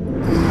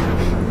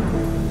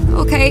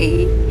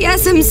 Okay,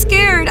 yes, I'm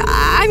scared.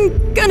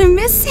 I'm gonna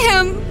miss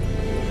him.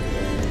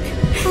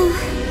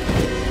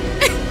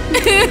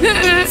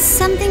 It's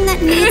something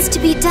that needs to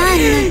be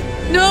done.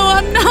 No,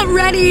 I'm not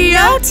ready.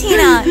 No,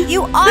 Tina,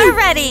 you are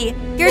ready.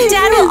 Your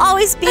dad will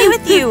always be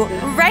with you,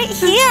 right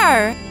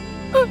here.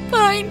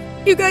 Fine,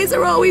 you guys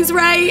are always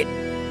right.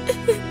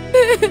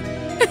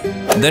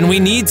 Then we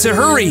need to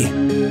hurry.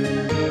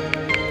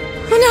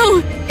 Oh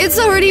no, it's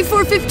already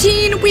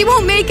 4:15. We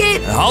won't make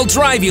it. I'll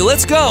drive you,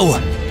 let's go.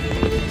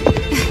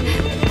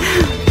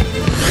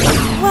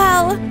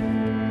 Well,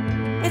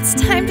 it's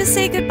time to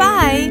say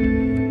goodbye.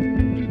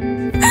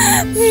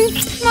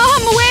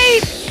 Mom,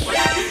 wait!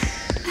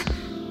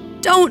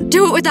 Don't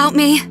do it without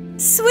me.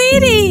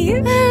 Sweetie!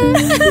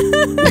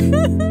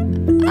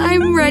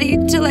 I'm ready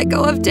to let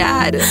go of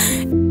Dad.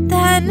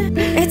 Then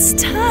it's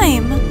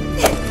time.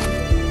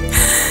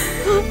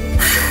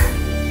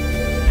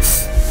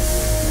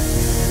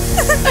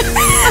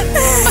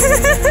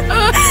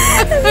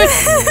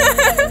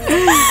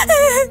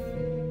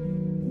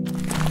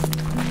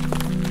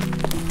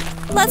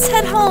 Let's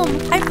head home.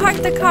 I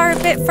parked the car a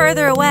bit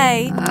further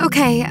away.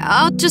 Okay,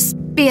 I'll just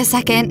be a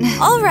second.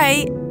 All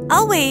right,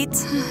 I'll wait.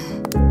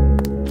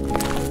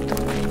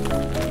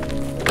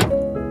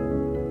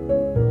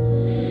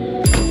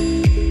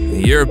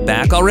 You're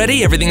back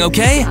already? Everything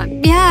okay?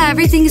 Yeah,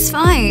 everything's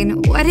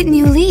fine. Why didn't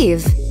you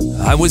leave?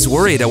 I was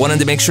worried. I wanted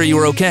to make sure you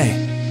were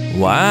okay.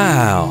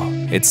 Wow.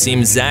 It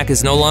seems Zach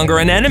is no longer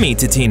an enemy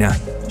to Tina.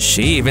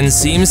 She even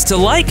seems to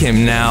like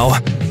him now.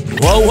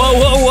 Whoa, whoa,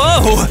 whoa,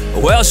 whoa!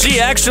 Well,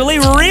 she actually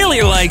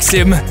really likes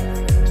him.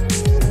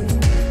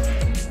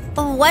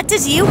 What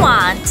did you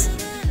want?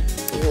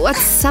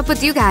 What's up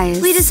with you guys?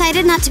 We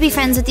decided not to be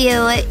friends with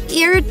you.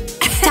 You're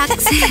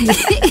toxic.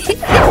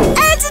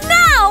 And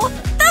now,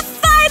 the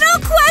final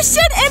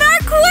question in our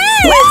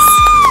quiz!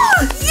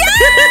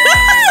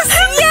 Yes!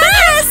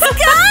 Yes!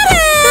 Got it!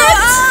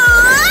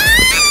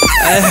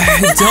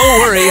 Don't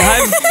worry,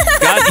 I've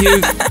got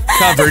you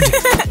covered.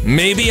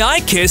 Maybe I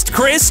kissed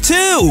Chris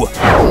too!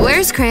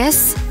 Where's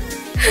Chris?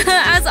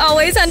 As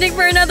always, hunting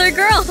for another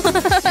girl.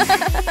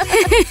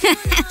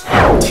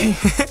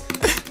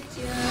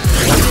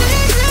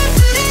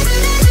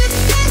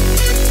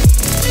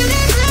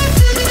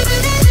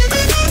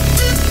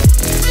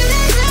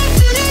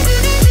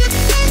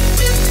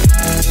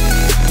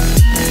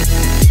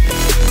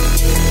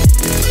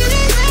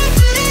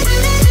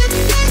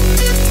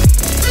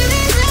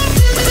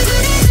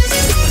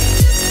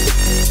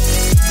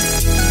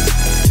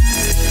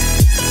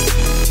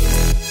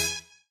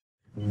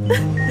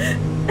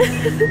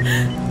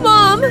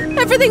 Mom,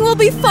 everything will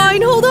be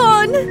fine. Hold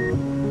on.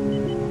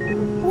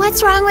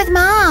 What's wrong with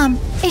Mom?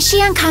 Is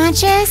she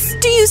unconscious?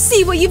 Do you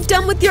see what you've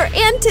done with your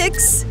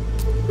antics?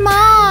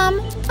 Mom,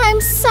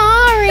 I'm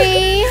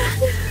sorry.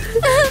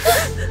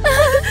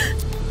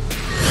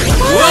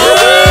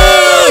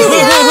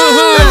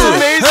 That's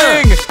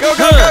amazing! Go,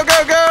 go, go,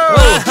 go, go!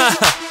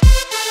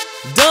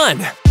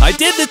 Done! I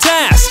did the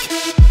task!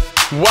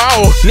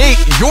 Wow, Nate,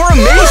 you're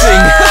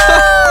amazing!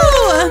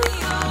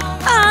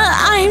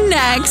 I'm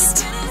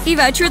next.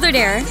 Eva, truth or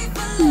dare?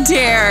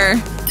 Dare.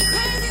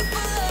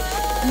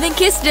 Then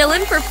kiss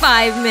Dylan for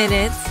 5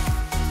 minutes.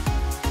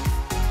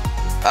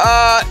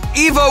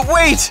 Eva,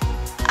 wait!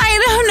 I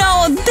don't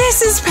know.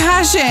 This is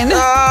passion.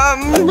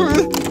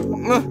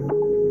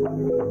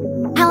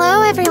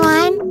 Hello,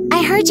 everyone.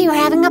 I heard you were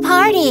having a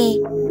party.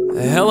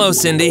 Hello,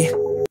 Cindy.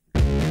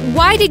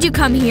 Why did you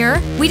come here?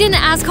 We didn't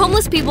ask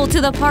homeless people to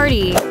the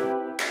party.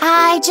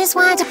 I just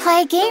wanted to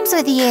play games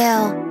with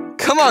you.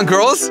 Come on,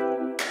 girls.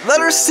 Let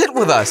her sit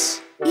with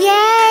us.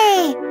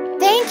 Yay!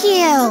 Thank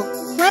you.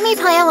 Let me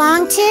play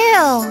along,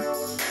 too.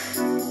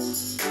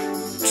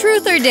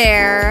 Truth or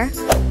dare?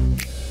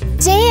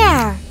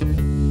 Dare.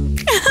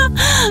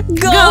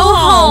 Go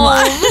home.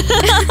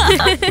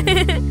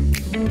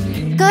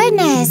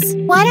 Goodness,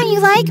 why don't you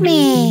like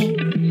me?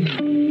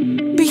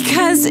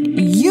 Because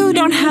you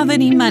don't have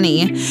any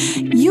money.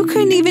 You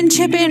couldn't even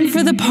chip in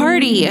for the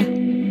party.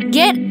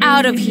 Get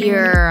out of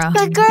here.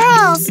 But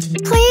girls,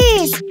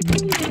 please,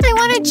 I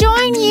want to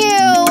join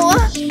you.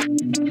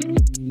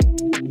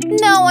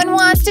 No one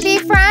wants to be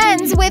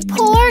friends with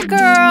poor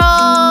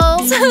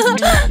girls.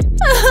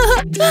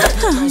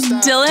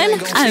 Dylan,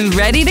 I'm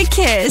ready to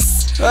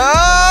kiss.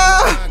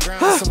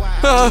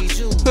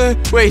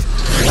 Wait.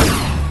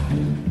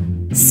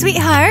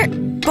 Sweetheart,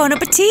 bon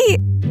appetit.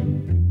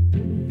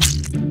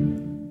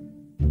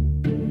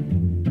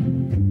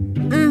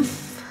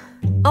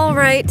 All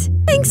right.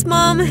 Thanks,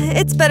 Mom.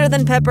 It's better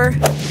than pepper.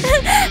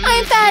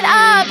 I'm fed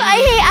up.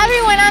 I hate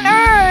everyone on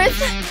Earth.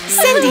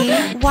 Cindy,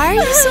 why are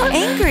you so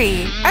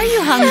angry? Are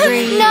you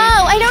hungry?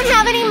 No, I don't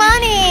have any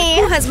money.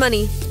 Who has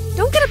money?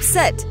 Don't get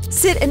upset.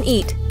 Sit and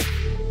eat.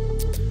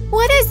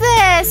 What is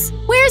this?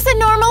 Where's the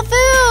normal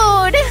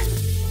food?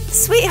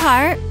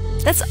 Sweetheart,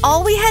 that's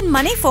all we had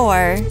money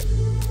for.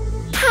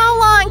 How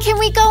long can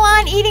we go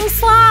on eating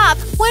slop?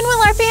 When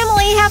will our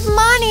family have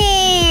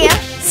money?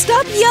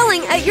 Stop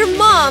yelling at your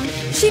mom.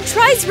 She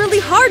tries really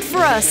hard for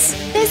us.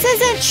 This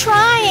isn't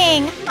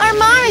trying. Our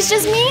mom is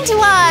just mean to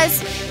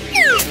us.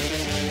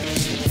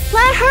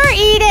 Let her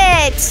eat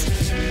it.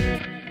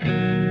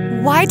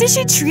 Why does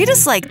she treat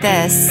us like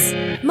this?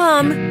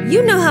 Mom,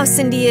 you know how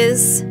Cindy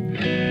is.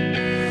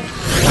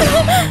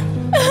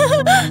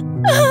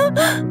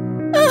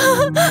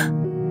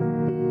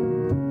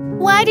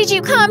 Why did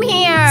you come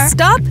here?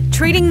 Stop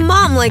treating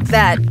Mom like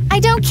that. I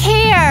don't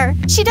care.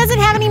 She doesn't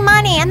have any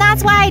money, and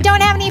that's why I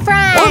don't have any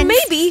friends. Or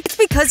maybe it's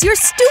because you're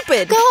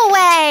stupid. Go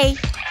away.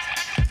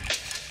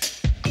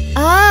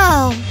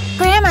 Oh,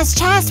 Grandma's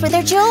chest with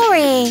her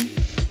jewelry.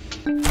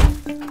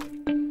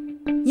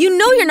 You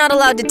know you're not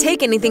allowed to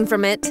take anything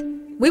from it.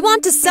 We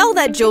want to sell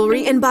that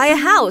jewelry and buy a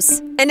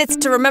house, and it's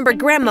to remember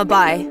Grandma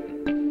by.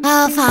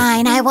 Oh,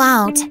 fine, I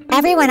won't.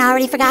 Everyone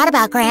already forgot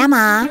about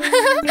Grandma.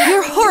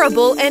 You're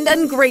horrible and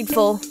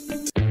ungrateful.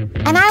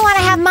 And I want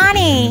to have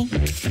money.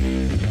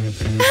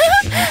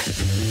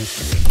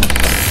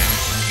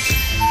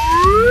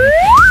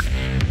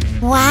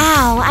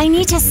 Wow, I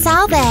need to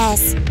sell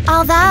this.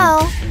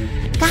 Although,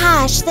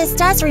 gosh, this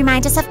does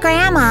remind us of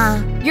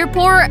Grandma. You're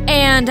poor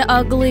and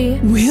ugly.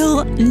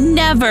 We'll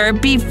never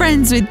be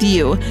friends with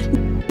you.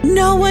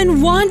 No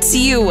one wants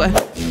you.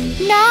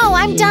 No,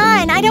 I'm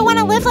done. I don't want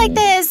to live like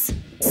this.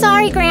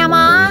 Sorry,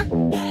 Grandma.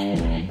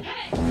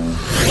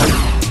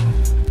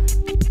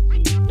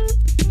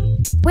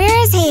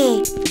 Where is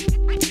he?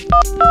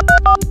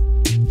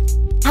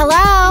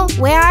 Hello?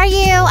 Where are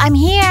you? I'm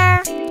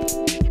here.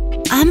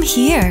 I'm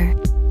here.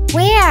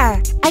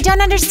 Where? I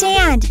don't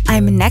understand.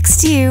 I'm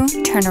next to you.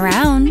 Turn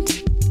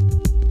around.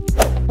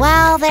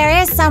 Well, there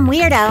is some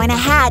weirdo in a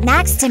hat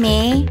next to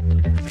me.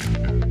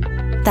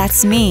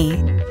 That's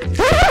me.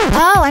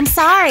 Oh, I'm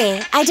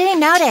sorry. I didn't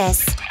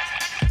notice.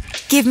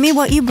 Give me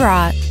what you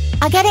brought.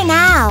 I'll get it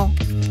now.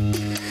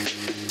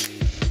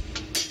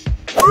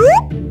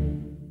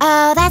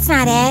 Oh, that's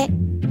not it.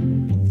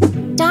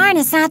 Darn,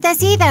 it's not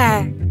this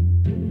either.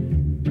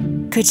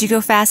 Could you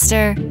go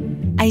faster?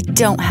 I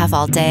don't have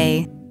all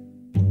day.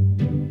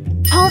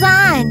 Hold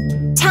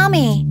on. Tell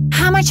me,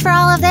 how much for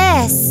all of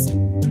this?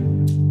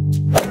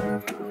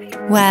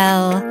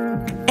 Well,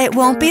 it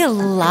won't be a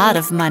lot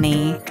of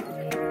money.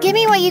 Give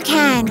me what you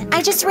can.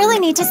 I just really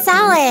need to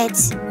sell it.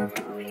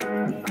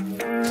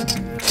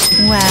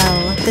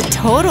 Well, the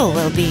total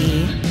will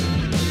be…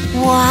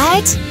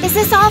 What? Is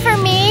this all for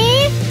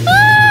me?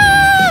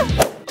 Ah!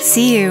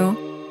 See you.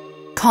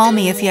 Call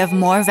me if you have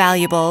more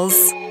valuables.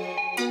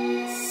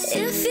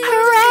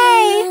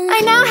 Hooray!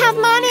 I now have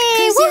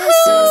money!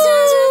 Woohoo!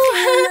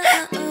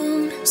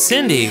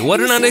 Cindy,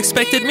 what an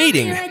unexpected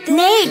meeting.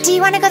 Nate, do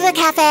you want to go to the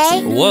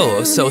cafe?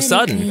 Whoa, so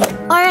sudden.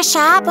 Or a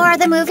shop or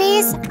the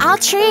movies? I'll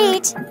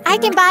treat. I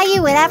can buy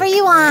you whatever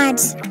you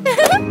want.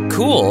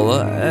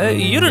 Cool.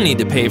 You don't need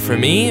to pay for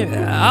me.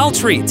 I'll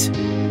treat.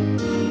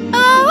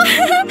 Oh!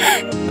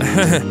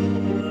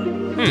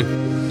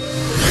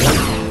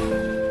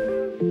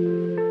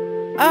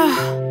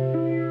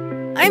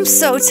 Oh, I'm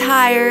so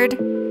tired.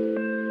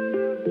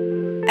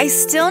 I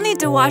still need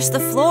to wash the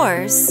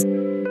floors.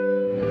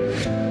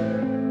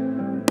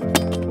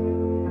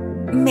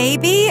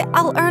 Maybe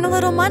I'll earn a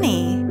little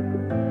money.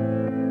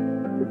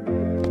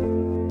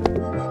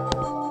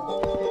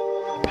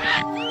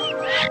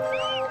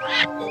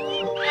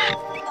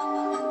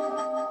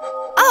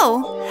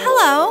 Oh,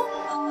 hello.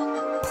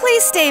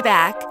 Please stay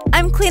back.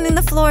 I'm cleaning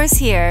the floors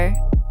here.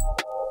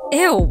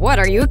 Ew, what,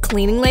 are you a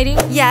cleaning lady?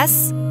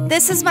 Yes,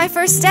 this is my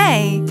first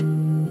day.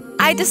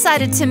 I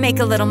decided to make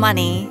a little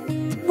money.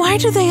 Why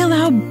do they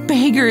allow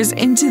beggars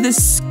into the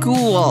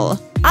school?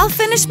 I'll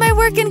finish my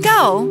work and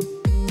go.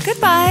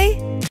 Goodbye.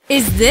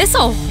 Is this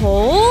a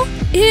hole?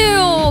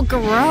 Ew,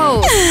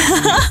 gross.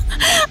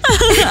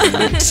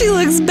 She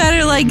looks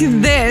better like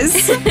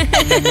this.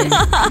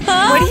 What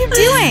are you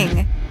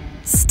doing?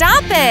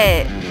 Stop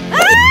it!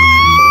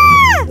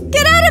 Ah!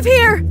 Get out of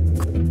here!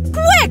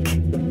 Quick!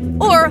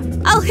 Or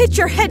I'll hit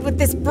your head with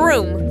this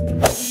broom.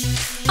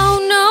 Oh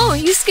no,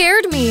 you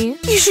scared me.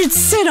 You should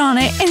sit on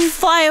it and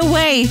fly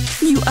away,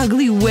 you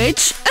ugly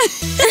witch.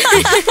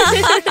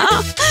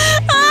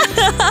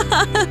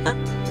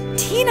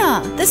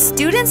 Tina, the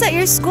students at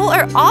your school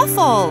are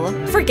awful.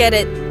 Forget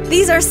it.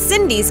 These are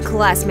Cindy's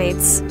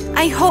classmates.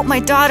 I hope my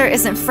daughter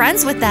isn't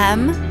friends with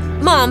them.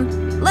 Mom,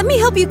 let me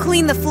help you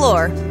clean the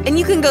floor, and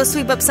you can go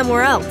sweep up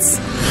somewhere else.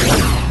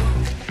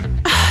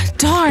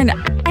 Darn,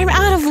 I'm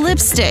out of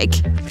lipstick.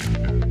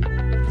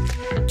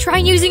 Try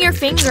using your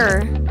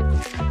finger.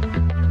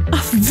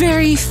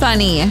 Very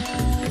funny.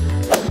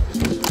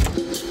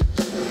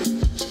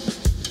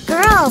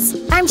 Girls,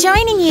 I'm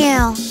joining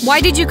you. Why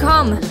did you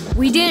come?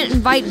 We didn't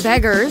invite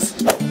beggars.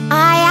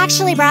 I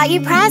actually brought you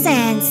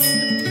presents.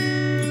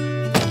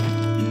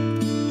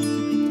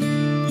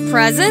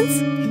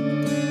 Presents?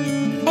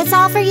 It's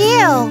all for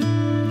you.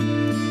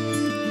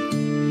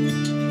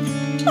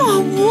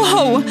 Oh,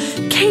 whoa!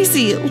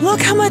 Casey,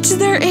 look how much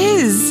there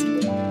is!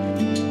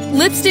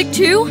 Lipstick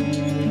too?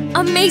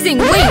 Amazing!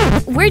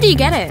 Wait, where do you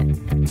get it?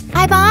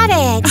 I bought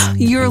it.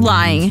 You're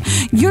lying.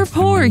 You're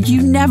poor. You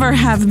never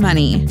have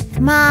money.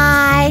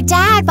 My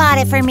dad bought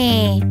it for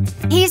me.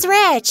 He's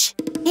rich.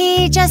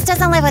 He just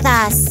doesn't live with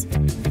us.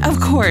 Of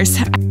course.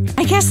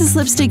 I guess this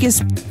lipstick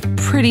is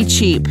pretty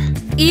cheap.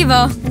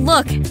 Eva,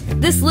 look.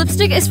 This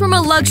lipstick is from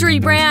a luxury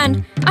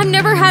brand. I've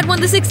never had one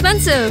this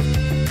expensive.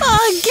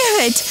 Oh, give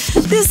it!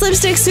 This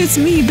lipstick suits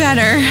me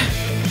better.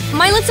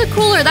 My lips are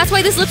cooler. That's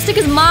why this lipstick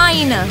is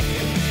mine.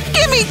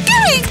 Gimme!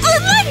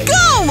 Let go!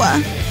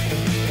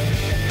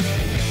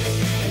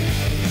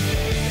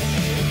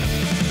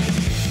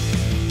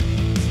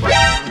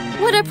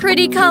 What a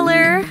pretty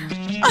color.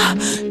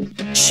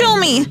 Show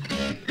me!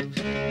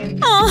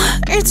 Oh,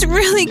 it's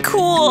really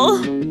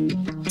cool.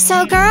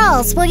 So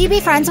girls, will you be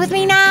friends with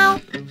me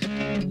now?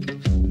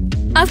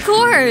 Of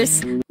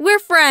course. We're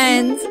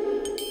friends.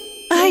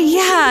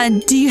 Yeah.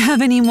 Do you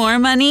have any more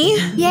money?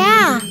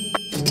 Yeah.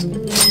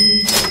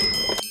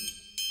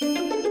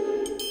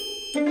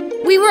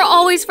 We were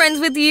always friends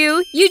with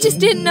you. You just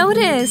didn't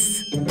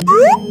notice.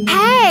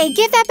 Hey,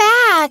 give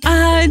that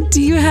back.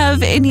 Do you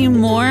have any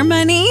more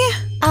money?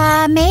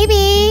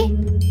 Maybe.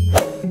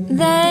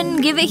 Then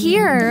give it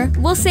here.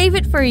 We'll save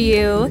it for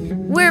you.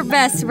 We're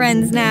best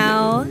friends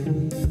now.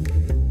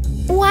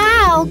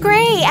 Wow,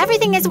 great.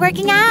 Everything is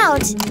working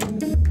out.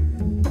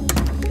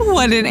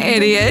 What an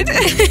idiot.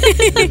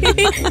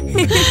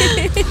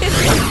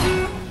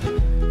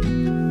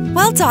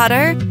 Well,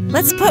 daughter,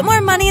 let's put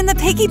more money in the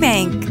piggy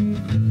bank.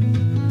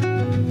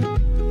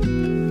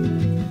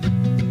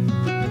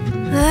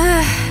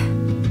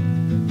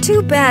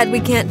 Too bad we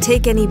can't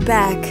take any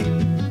back.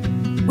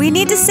 We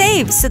need to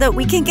save so that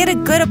we can get a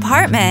good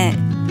apartment.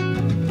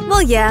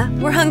 Well, yeah,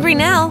 we're hungry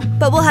now,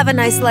 but we'll have a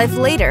nice life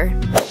later.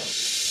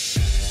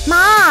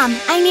 Mom,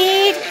 I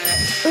need…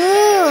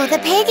 Ooh, the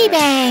piggy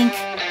bank.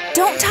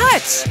 Don't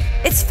touch.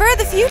 It's for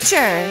the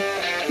future.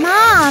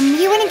 Mom,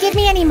 you wouldn't give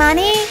me any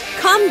money?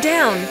 Calm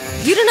down.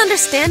 You don't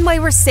understand why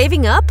we're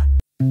saving up?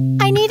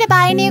 I need to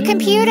buy a new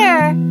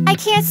computer. I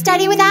can't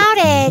study without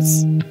it.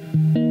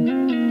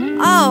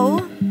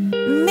 Oh,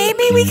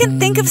 maybe we can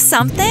think of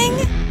something?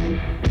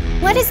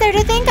 What is there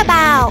to think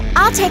about?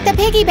 I'll take the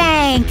piggy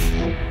bank.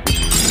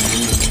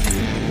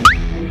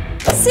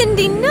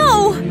 Cindy,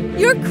 no!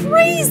 You're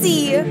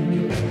crazy!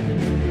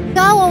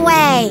 Go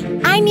away.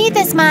 I need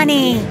this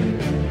money.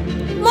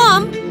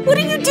 Mom, what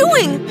are you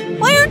doing?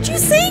 Why aren't you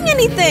saying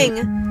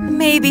anything?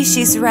 Maybe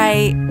she's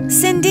right.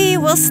 Cindy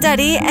will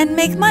study and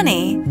make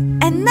money,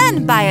 and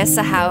then buy us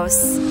a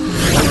house.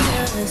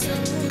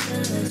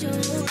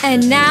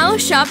 And now,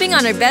 shopping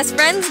on her best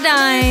friend's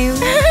dime.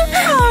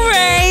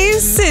 Hooray,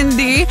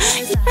 Cindy.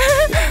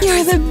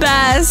 You're the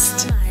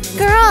best.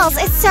 Girls,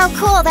 it's so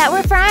cool that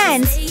we're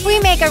friends. We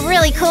make a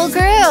really cool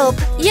group.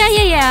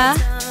 Yeah.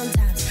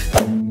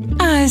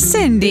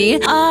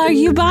 Cindy, are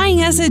you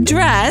buying us a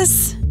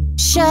dress?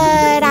 Should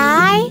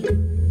I?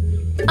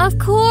 Of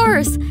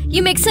course!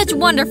 You make such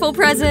wonderful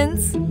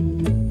presents.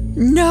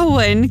 No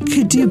one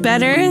could do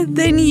better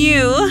than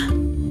you.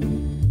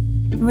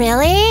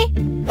 Really?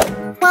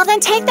 Well, then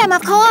take them,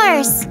 of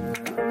course.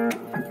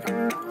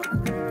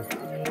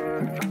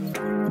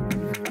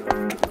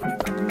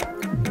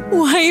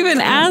 Why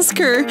even ask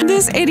her?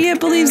 This idiot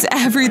believes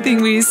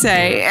everything we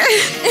say.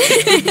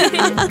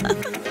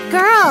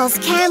 Girls,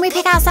 can we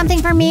pick out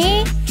something for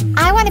me?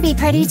 I want to be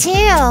pretty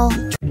too.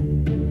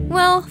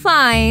 Well,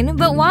 fine,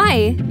 but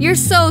why? You're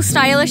so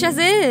stylish as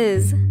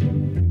is.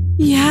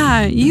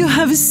 Yeah, you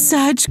have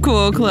such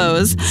cool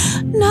clothes.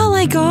 Not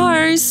like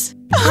ours.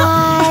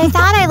 I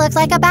thought I looked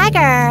like a beggar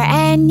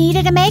and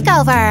needed a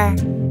makeover.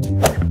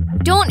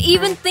 Don't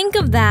even think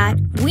of that.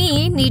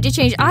 We need to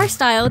change our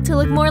style to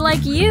look more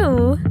like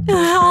you.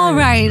 All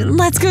right,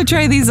 let's go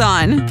try these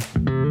on.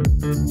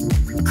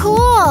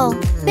 Cool.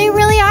 They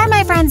really are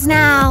my friends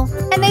now.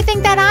 And they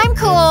think that I'm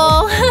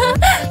cool.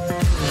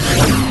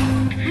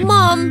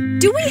 Mom,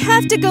 do we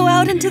have to go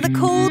out into the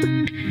cold?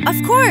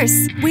 Of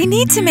course. We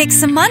need to make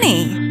some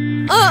money.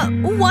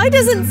 Why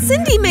doesn't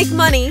Cindy make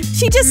money?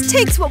 She just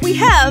takes what we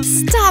have.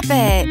 Stop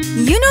it.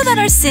 You know that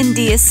our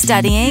Cindy is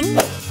studying.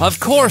 Of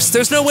course,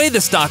 there's no way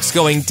the stock's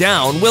going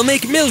down. We'll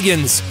make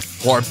millions.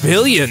 Or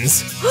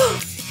billions.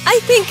 I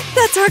think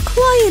that's our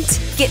client.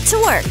 Get to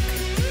work.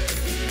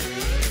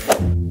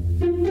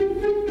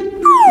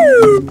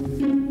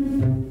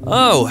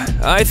 Oh,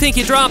 I think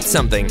you dropped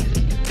something.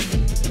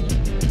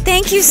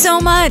 Thank you so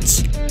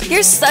much.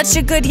 You're such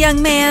a good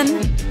young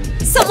man.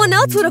 Someone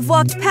else would have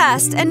walked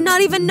past and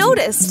not even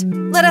noticed.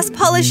 Let us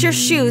polish your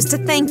shoes to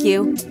thank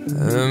you.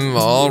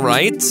 All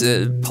right.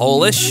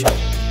 Polish.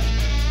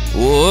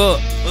 Whoa.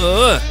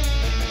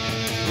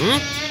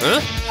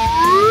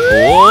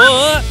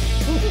 Whoa.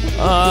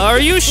 Are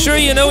you sure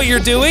you know what you're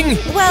doing?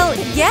 Well,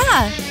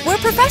 yeah. We're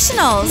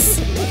professionals.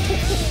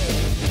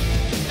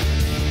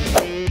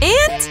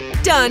 And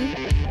done.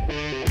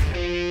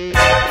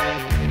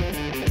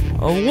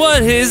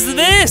 What is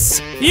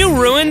this? You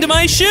ruined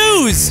my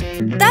shoes!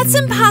 That's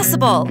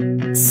impossible.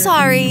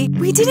 Sorry,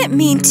 we didn't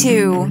mean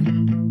to.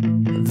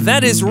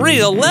 That is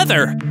real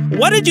leather.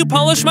 What did you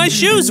polish my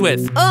shoes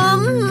with?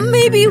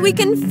 Maybe we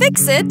can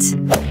fix it.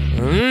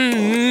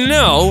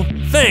 No,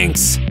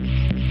 thanks.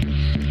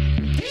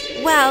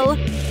 Well,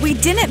 we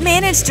didn't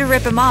manage to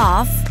rip him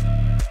off.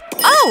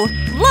 Oh,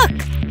 look,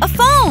 a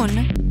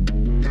phone.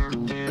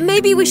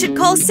 Maybe we should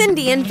call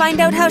Cindy and find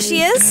out how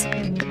she is?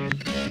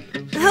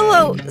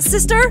 Hello,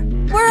 sister?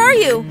 Where are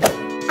you?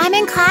 I'm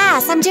in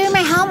class. I'm doing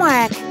my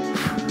homework.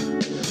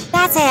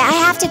 That's it. I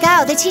have to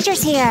go. The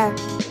teacher's here.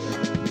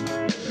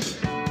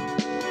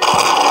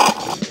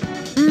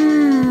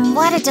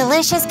 What a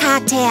delicious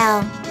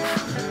cocktail.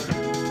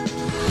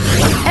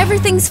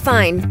 Everything's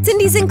fine.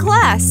 Cindy's in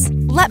class.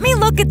 Let me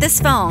look at this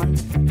phone.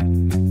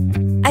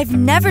 I've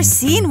never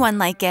seen one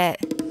like it.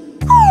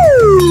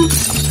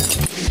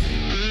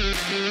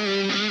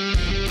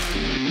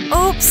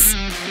 Oops.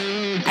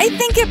 I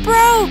think it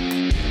broke.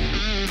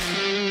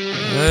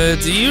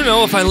 Do you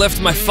know if I left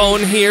my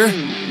phone here?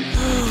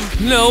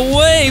 No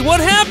way! What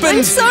happened?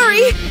 I'm sorry!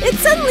 It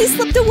suddenly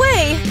slipped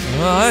away!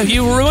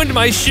 You ruined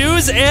my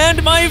shoes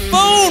and my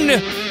phone!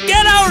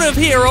 Get out of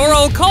here or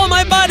I'll call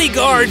my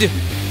bodyguard!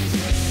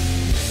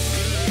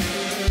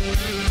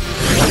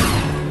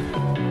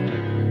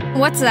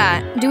 What's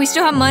that? Do we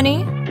still have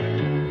money?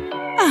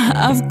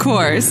 Of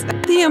course.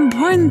 The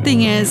important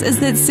thing is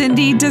that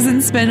Cindy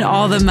doesn't spend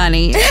all the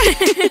money.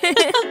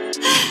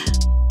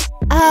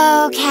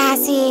 Oh,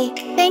 Cassie,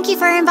 thank you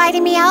for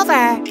inviting me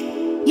over.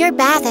 Your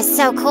bath is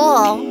so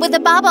cool, with the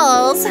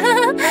bubbles.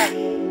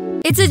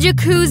 It's a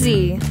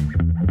jacuzzi.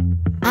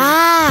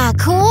 Ah,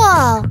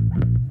 cool.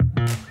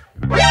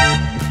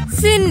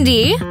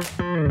 Cindy,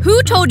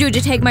 who told you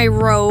to take my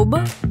robe?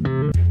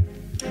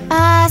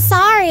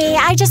 Sorry,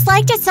 I just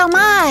liked it so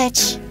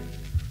much.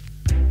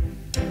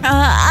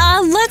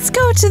 Let's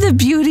go to the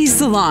beauty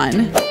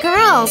salon.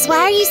 Girls, why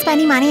are you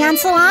spending money on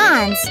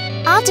salons?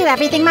 I'll do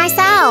everything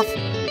myself.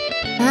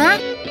 Huh?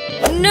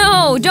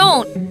 No,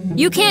 don't.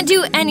 You can't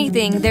do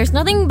anything. There's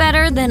nothing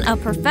better than a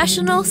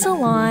professional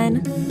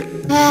salon.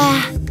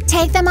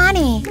 Take the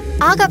money.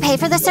 I'll go pay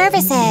for the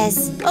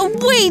services.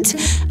 Wait!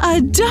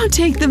 Don't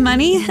take the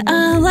money.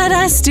 Let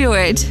us do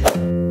it.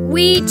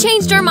 We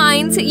changed our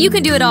minds. You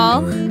can do it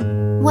all.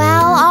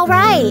 Well, all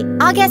right.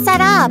 I'll get set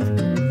up.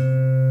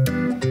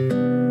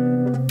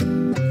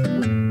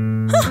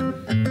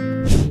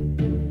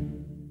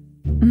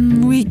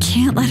 We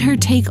can't let her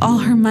take all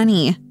her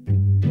money.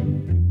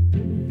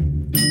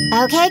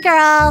 Okay,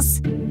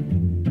 girls.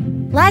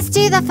 Let's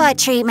do the foot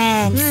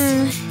treatments.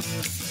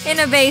 In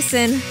a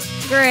basin.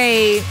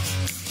 Great.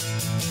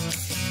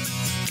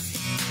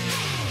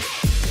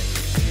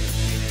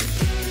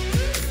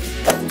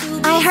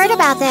 I heard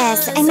about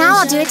this, and now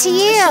I'll do it to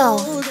you.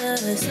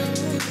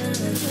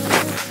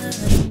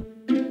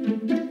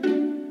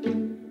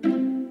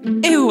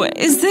 Ew,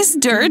 is this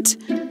dirt?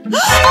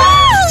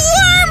 Oh,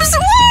 worms!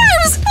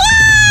 Worms!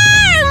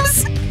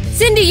 Worms!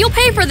 Cindy, you'll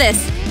pay for this.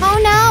 Oh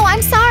no,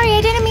 I'm sorry,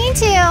 I didn't mean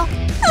to.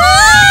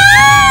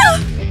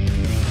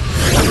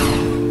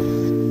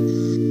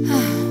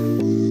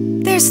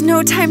 There's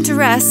no time to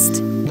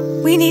rest.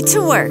 We need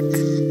to work.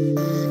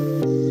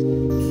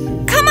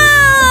 Come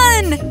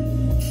on!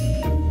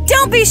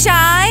 Don't be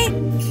shy!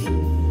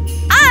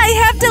 I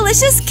have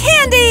delicious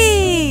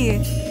candy!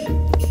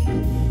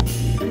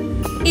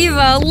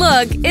 Eva,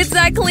 look, it's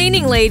that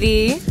cleaning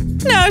lady.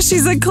 Now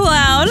she's a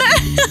clown.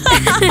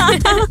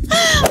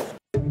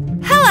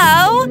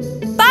 Hello!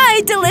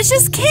 Buy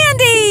delicious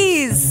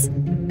candies!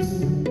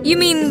 You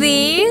mean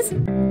these?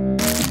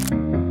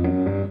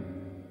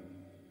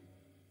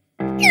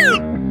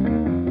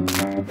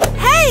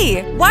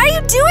 Hey! Why are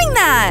you doing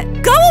that?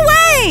 Go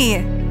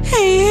away!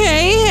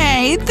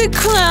 Hey, the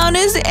clown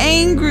is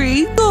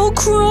angry. Go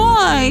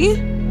cry.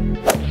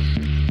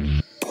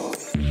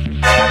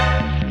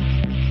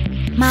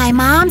 My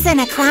mom's in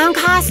a clown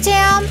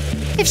costume.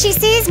 If she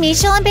sees me,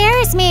 she'll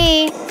embarrass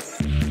me.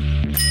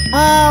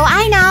 Oh,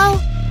 I know.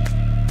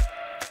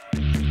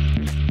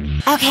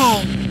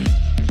 Okay.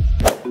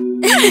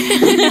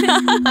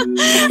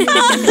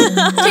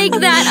 Take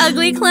that,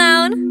 ugly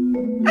clown.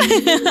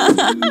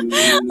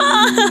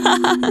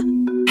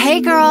 Hey,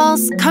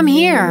 girls, come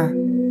here.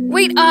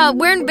 Wait,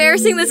 we're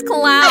embarrassing this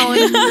clown.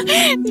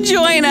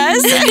 Join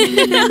us.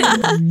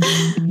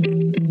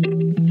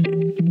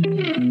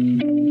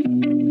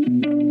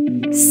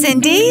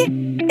 Cindy?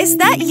 Is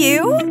that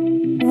you?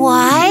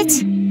 What?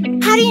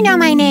 How do you know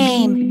my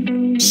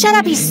name? Shut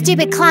up, you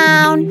stupid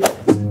clown.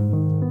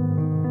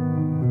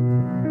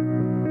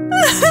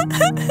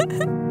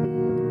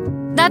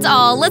 That's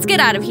all. Let's get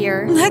out of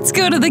here. Let's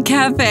go to the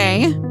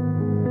cafe.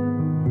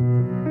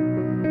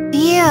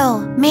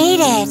 You made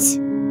it.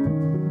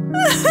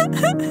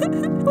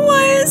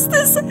 Why is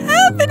this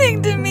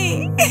happening to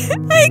me?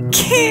 I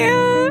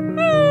can't.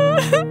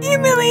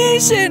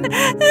 Humiliation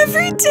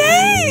every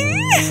day.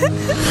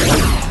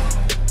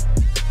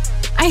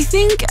 I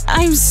think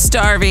I'm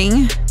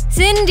starving.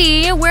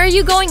 Cindy, where are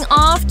you going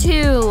off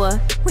to?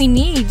 We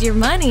need your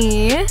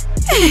money.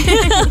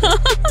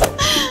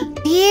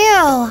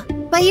 You.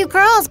 But you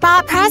girls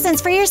bought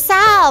presents for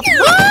yourself.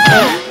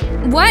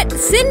 What?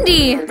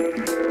 Cindy!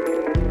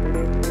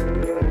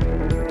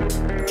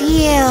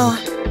 Phew.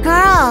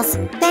 Girls,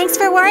 thanks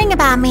for worrying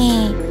about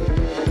me.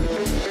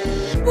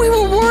 We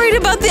were worried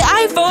about the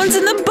iPhones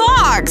in the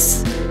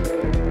box.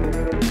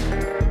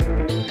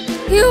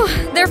 Phew,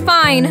 they're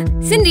fine.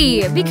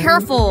 Cindy, be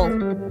careful.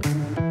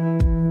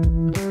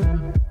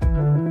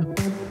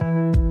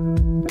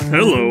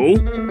 Hello.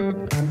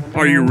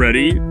 Are you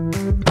ready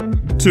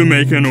to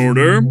make an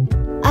order?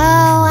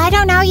 Oh, I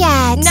don't know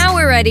yet. Now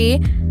we're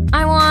ready.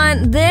 I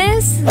want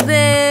this,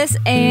 this,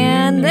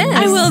 and this.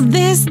 I will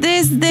this,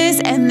 and this,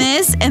 and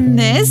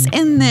this,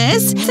 and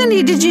this.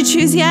 Cindy, did you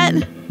choose yet?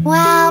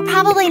 Well,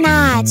 probably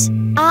not.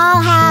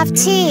 I'll have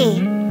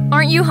tea.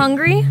 Aren't you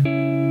hungry?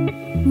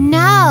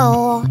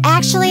 No,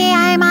 actually,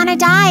 I'm on a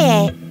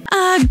diet.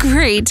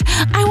 Great.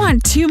 I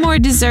want 2 more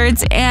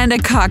desserts and a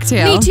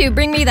cocktail. Me too.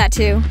 Bring me that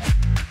too.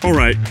 All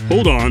right,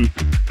 hold on.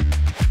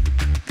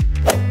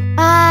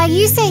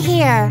 You sit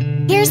here.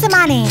 Here's the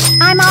money.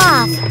 I'm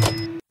off.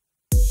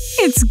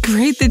 It's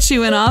great that she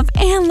went off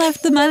and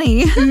left the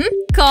money.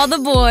 Call the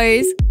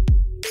boys.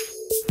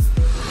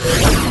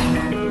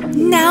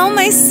 Now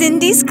my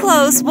Cindy's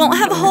clothes won't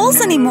have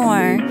holes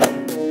anymore.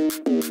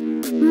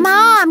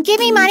 Mom, give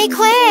me money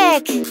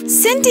quick.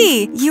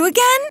 Cindy, you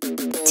again?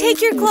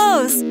 Take your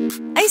clothes.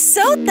 I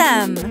sewed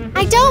them.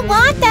 I don't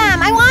want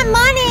them. I want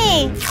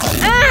money.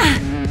 Ah!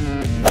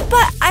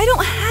 But I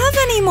don't have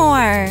any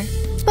more.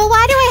 But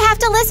why do I have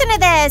to listen to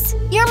this?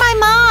 You're my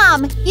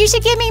mom. You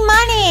should give me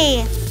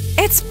money.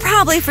 It's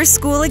probably for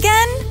school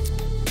again.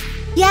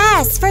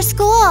 Yes, for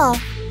school.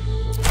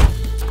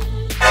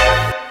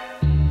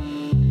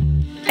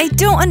 I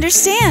don't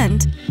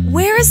understand.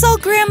 Where is all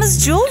Grandma's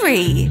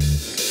jewelry?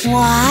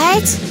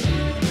 What?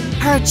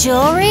 Her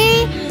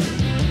jewelry?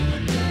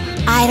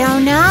 I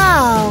don't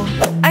know.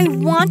 I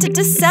wanted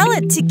to sell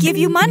it to give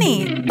you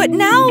money, but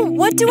now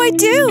what do I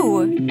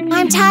do?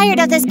 I'm tired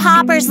of this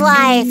pauper's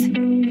life,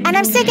 and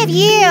I'm sick of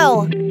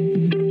you.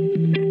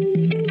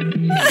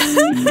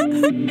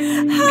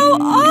 How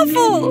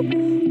awful!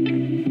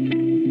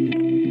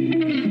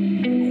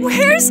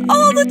 Where's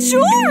all the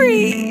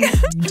jewelry?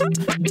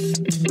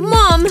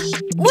 Mom,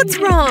 what's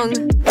wrong?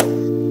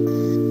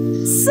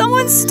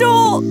 Someone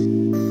stole…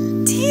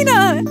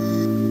 Tina!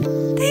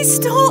 They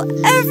stole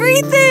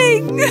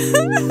everything!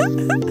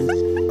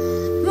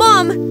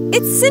 Mom,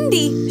 it's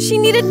Cindy. She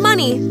needed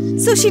money,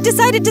 so she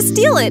decided to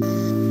steal it.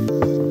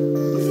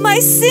 My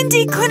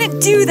Cindy couldn't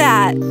do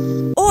that.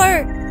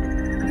 Or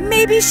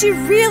maybe she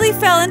really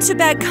fell into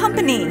bad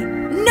company.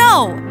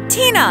 No!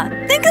 Tina,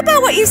 think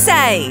about what you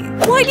say.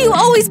 Why do you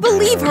always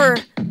believe her?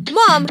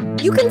 Mom,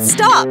 you can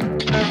stop.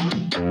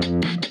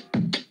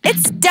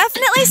 It's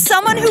definitely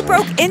someone who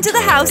broke into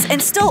the house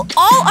and stole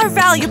all our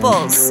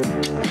valuables.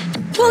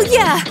 Well,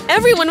 yeah,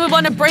 everyone would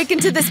want to break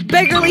into this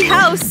beggarly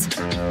house.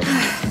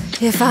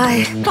 If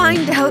I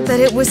find out that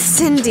it was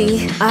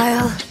Cindy,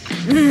 I'll…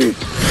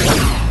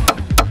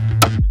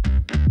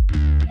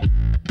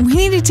 We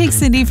need to take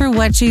Cindy for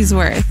what she's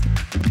worth.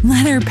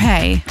 Let her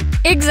pay.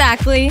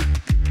 Exactly.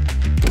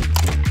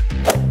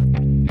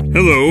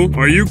 Hello,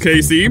 are you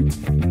Casey?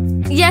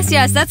 Yes,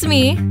 that's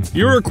me.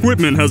 Your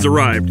equipment has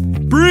arrived.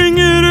 Bring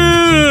it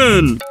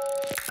in!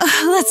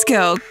 Let's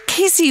go.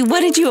 Casey,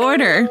 what did you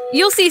order?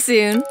 You'll see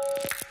soon.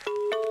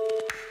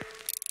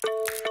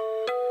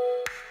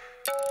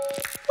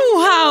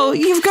 Wow,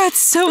 you've got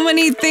so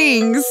many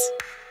things.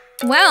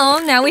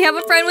 Well, now we have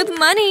a friend with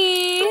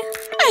money.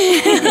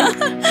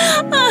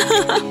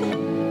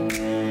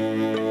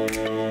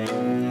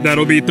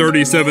 That'll be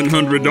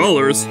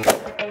 $3,700.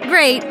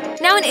 Great.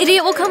 Now an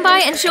idiot will come by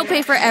and she'll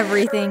pay for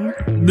everything.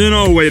 Then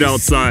I'll wait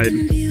outside.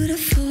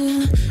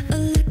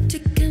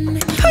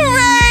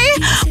 Hooray!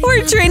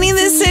 We're training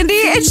this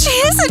Cindy and she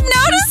isn't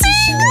noticing!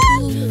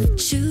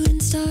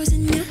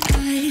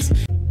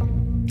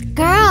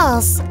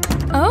 Girls.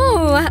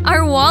 Oh,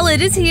 our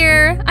wallet is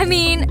here. I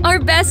mean, our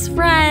best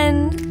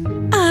friend.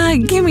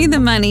 Give me the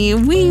money.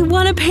 We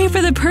want to pay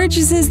for the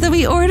purchases that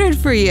we ordered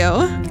for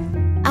you.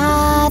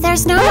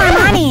 There's no more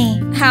money.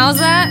 How's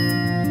that?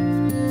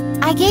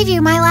 I gave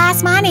you my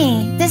last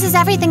money. This is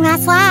everything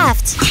that's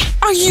left.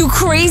 Are you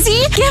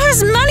crazy? Give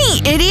us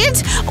money,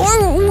 idiot!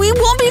 Or we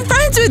won't be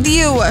friends with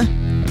you!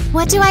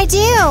 What do I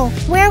do?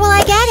 Where will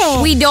I get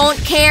it? We don't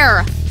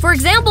care. For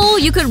example,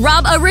 you could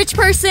rob a rich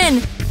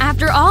person.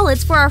 After all,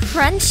 it's for our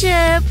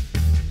friendship.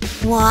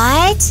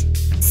 What?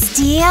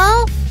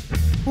 Steal?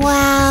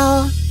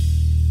 Well…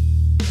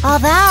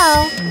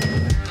 Although…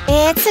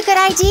 It's a good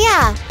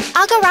idea.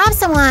 I'll go rob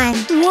someone.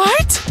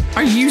 What?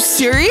 Are you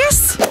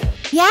serious?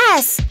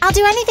 Yes, I'll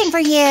do anything for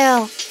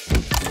you.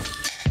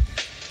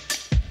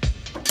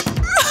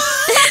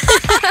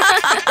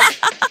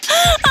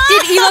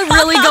 Did Eva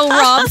really go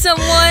rob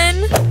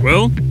someone?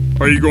 Well,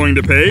 are you going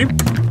to pay?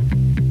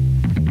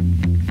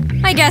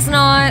 I guess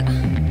not.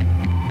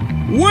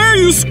 Why are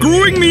you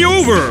screwing me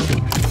over?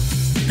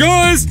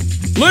 Guys,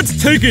 let's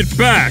take it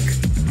back.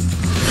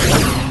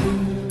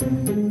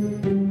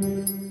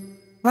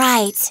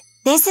 Right.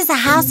 This is a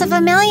house of a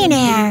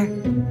millionaire.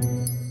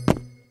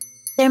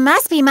 There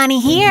must be money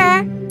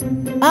here.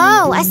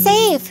 Oh, a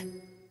safe.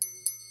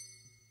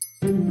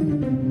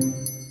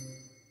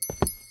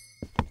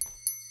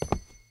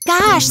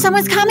 Gosh,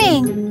 someone's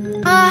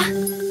coming. Oh.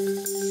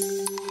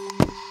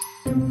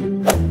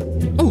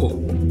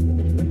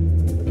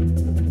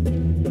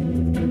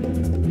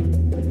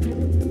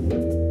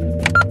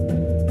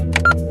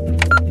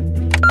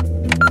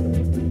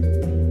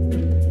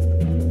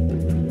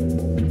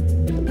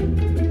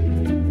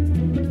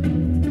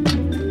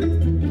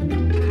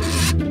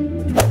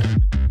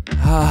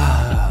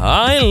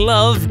 I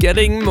love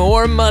getting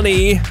more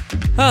money.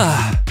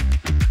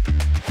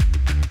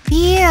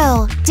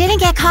 Phew, didn't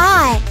get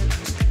caught.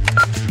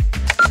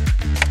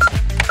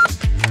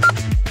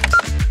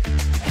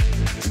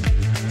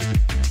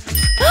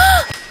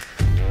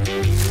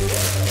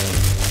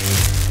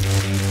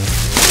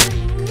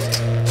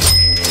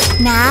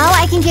 Now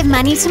I can give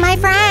money to my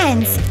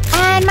friends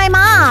and my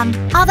mom.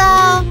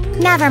 Although,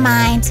 never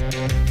mind.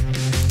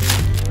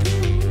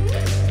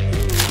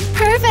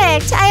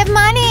 Perfect! I have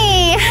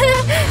money!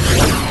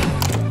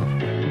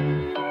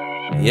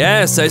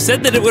 Yes, I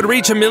said that it would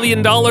reach $1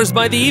 million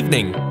by the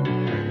evening.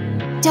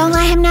 Don't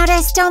let him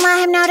notice! Don't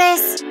let him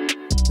notice!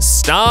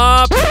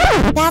 Stop!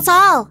 That's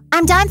all!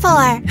 I'm done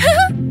for!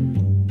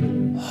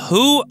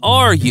 Who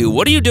are you?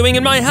 What are you doing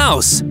in my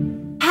house?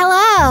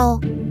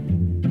 Hello!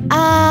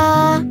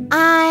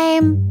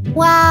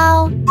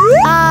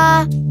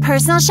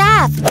 Personal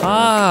chef.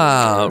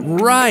 Ah,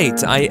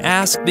 right. I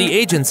asked the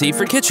agency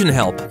for kitchen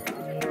help.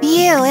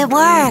 It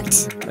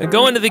worked.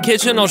 Go into the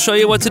kitchen, I'll show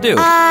you what to do.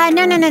 No.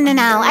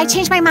 I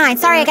changed my mind.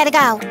 Sorry, I gotta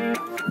go.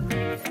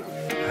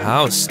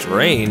 How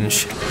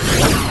strange.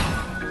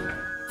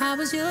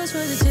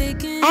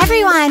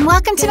 Everyone,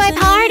 welcome to my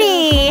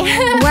party.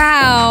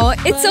 Wow,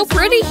 it's so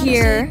pretty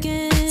here.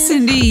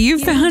 Cindy, you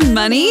found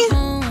money?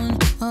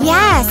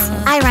 Yes,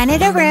 I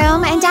rented a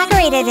room and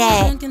decorated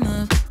it.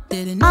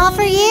 All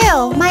for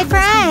you, my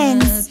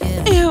friends.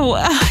 Ew,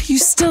 you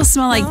still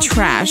smell like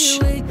trash.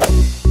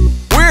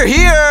 We're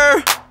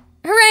here!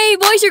 Hooray,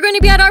 boys, you're going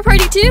to be at our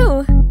party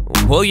too.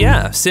 Well,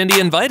 yeah, Cindy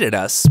invited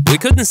us. We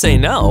couldn't say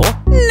no.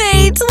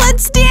 Nate,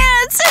 let's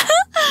dance!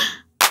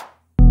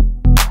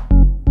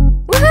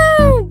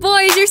 Woohoo!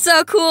 Boys, you're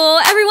so cool.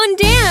 Everyone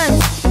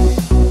dance.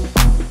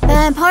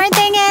 The important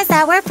thing is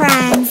that we're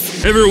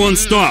friends. Everyone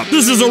stop.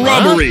 This is a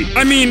robbery.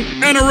 I mean,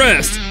 an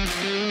arrest.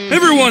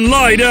 Everyone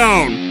lie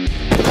down.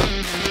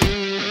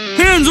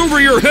 Hands over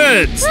your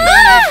heads.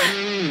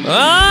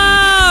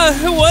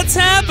 What's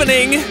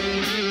happening?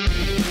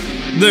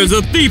 There's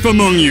a thief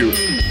among you.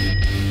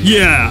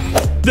 Yeah,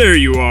 there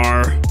you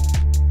are.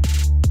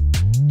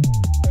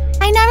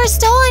 I never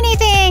stole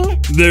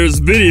anything. There's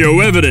video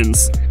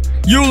evidence.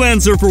 You'll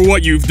answer for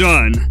what you've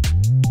done.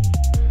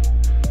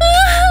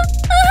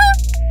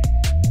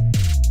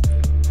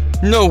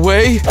 No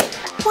way!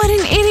 What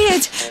an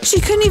idiot! She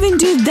couldn't even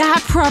do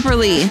that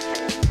properly.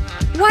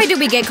 Why did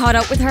we get caught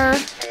up with her?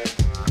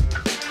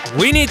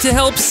 We need to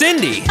help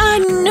Cindy.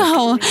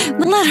 No.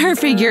 Let her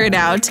figure it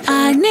out.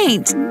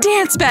 Nate,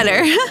 dance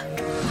better.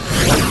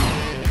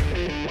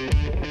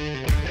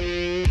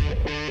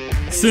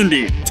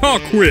 Cindy,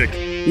 talk quick.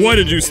 Why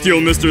did you steal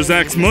Mr.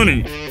 Zach's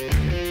money?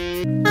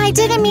 I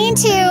didn't mean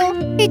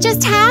to. It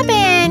just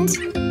happened.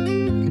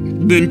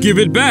 Then give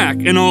it back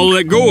and I'll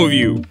let go of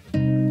you.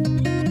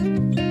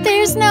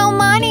 There's no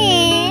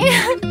money.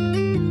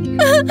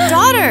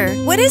 Daughter,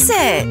 what is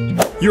it?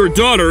 Your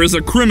daughter is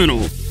a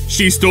criminal.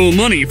 She stole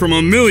money from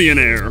a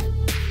millionaire.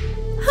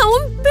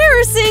 How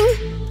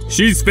embarrassing!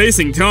 She's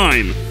facing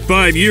time.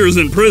 5 years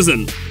in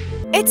prison.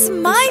 It's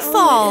my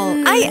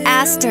fault. I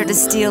asked her to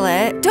steal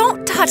it.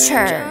 Don't touch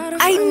her.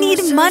 I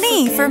need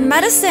money for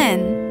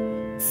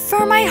medicine.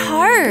 For my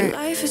heart.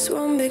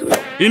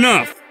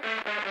 Enough.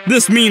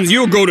 This means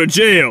you'll go to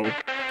jail.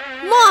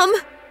 Mom,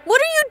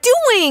 what are you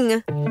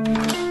doing?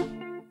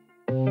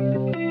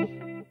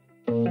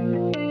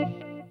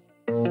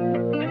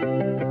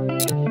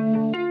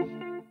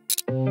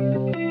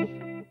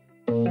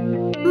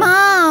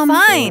 Mom!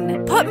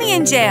 Fine, put me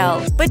in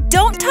jail, but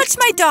don't touch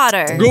my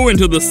daughter. Go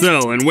into the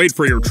cell and wait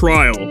for your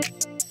trial.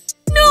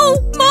 No,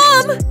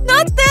 Mom!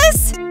 Not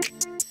this!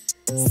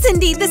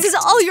 Cindy, this is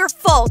all your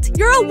fault.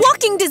 You're a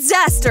walking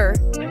disaster.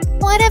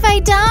 What have I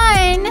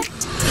done?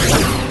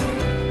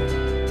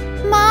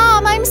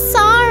 Mom, I'm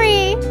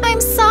sorry.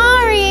 I'm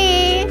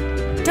sorry.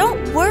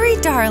 Don't worry,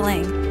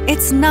 darling.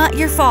 It's not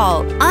your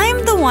fault.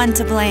 I'm the one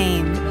to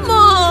blame.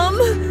 Mom!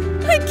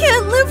 I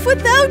can't live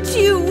without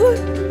you!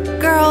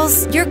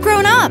 Girls, you're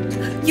grown up.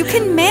 You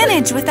can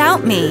manage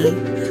without me.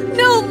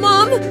 No,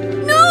 Mom!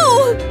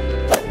 No!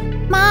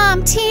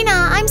 Mom, Tina,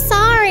 I'm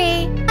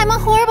sorry. I'm a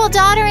horrible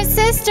daughter and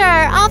sister.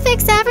 I'll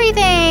fix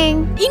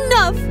everything.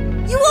 Enough!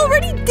 You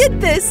already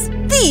did this!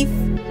 Thief!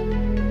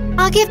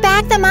 I'll give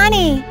back the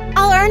money.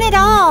 I'll earn it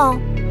all.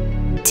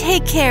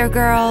 Take care,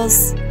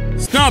 girls.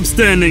 Stop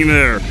standing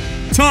there.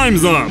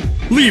 Time's up.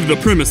 Leave the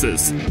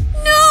premises.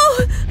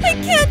 No! I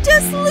can't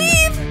just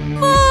leave!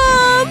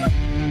 Mom!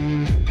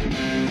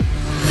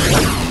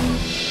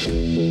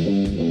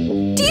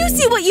 Do you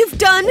see what you've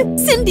done?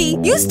 Cindy,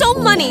 you stole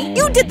money.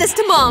 You did this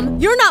to Mom.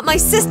 You're not my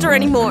sister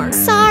anymore.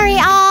 Sorry,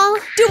 all.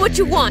 Do what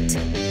you want.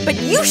 But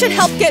you should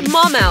help get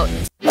Mom out.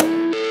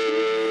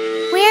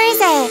 Where is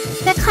it?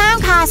 The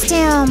clown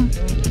costume.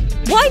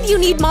 Why do you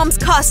need Mom's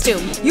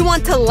costume? You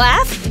want to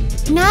laugh?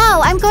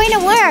 No, I'm going to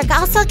work.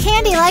 I'll sell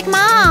candy like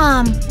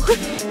Mom.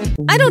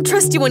 I don't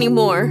trust you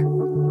anymore.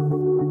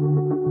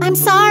 I'm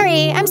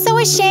sorry. I'm so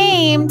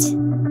ashamed.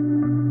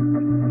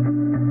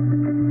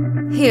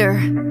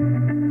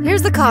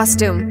 Here's the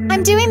costume.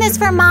 I'm doing this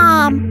for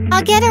Mom.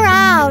 I'll get her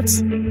out.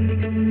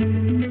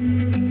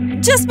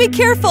 Just be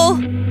careful.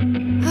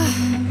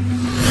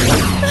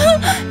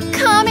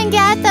 Come and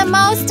get the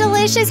most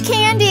delicious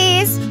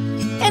candies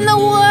in the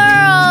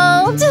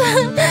world.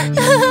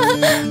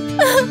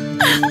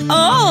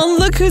 Oh,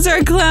 look who's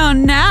our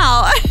clown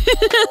now.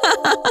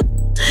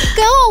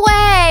 Go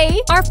away.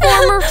 Our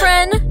former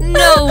friend?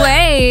 No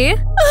way.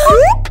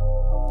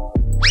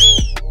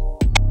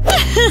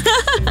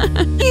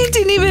 You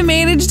didn't even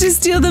manage to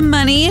steal the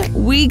money,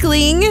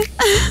 weakling.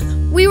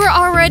 We were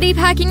already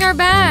packing our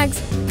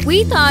bags.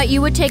 We thought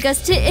you would take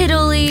us to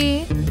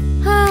Italy.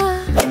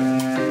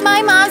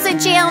 My mom's in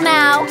jail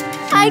now.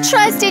 I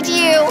trusted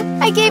you.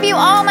 I gave you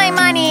all my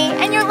money,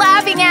 and you're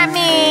laughing at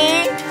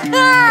me.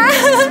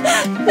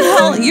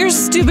 Well, you're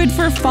stupid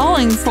for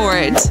falling for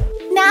it.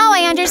 Now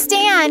I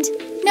understand.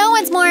 No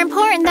one's more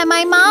important than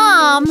my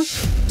mom.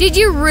 Did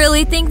you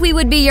really think we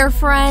would be your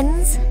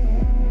friends?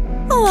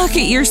 Look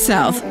at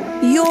yourself.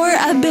 You're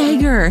a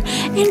beggar,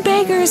 and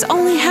beggars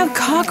only have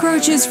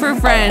cockroaches for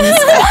friends.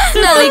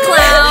 Smelly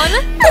clown.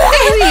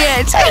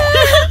 Idiot.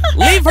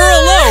 Leave her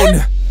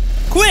alone!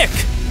 Quick!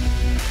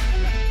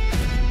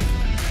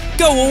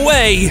 Go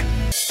away!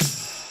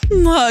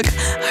 Look,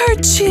 our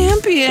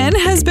champion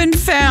has been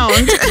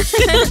found.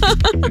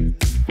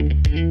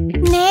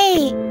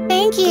 Nate,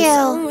 thank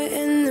you.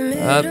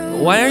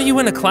 Why are you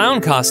in a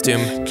clown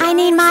costume? I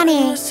need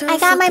money. I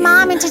got my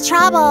mom into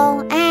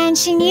trouble, and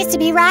she needs to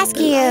be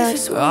rescued.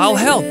 I'll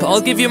help.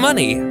 I'll give you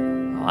money.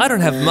 I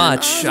don't have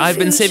much. I've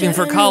been saving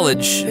for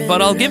college,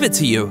 but I'll give it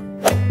to you.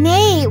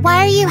 Nate, why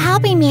are you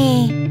helping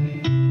me?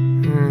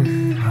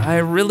 I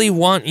really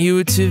want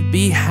you to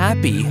be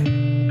happy.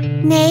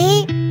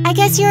 Nate, I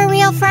guess you're a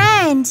real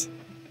friend.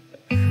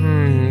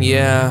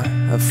 Yeah,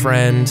 a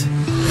friend.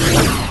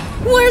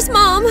 Where's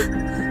Mom?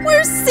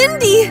 Where's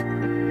Cindy?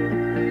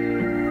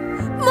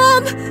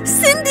 Mom!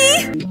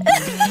 Cindy!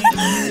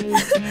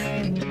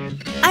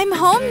 I'm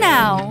home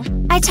now.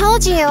 I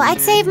told you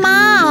I'd save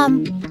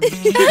Mom.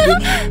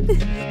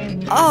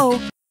 Oh,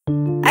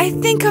 I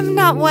think I'm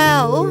not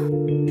well.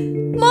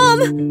 Mom!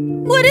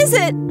 What is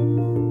it?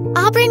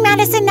 I'll bring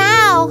medicine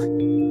now.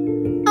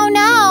 Oh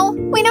no,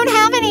 we don't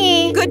have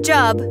any. Good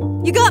job.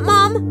 You got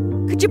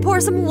Mom? Could you pour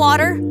some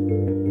water?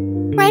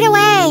 Right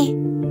away.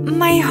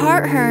 My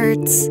heart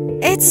hurts.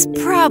 It's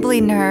probably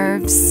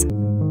nerves.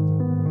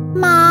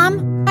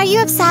 Mom, are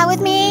you upset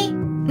with me?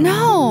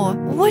 No,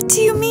 what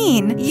do you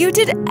mean? You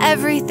did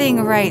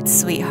everything right,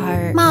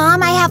 sweetheart.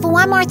 Mom, I have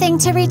one more thing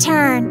to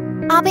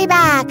return. I'll be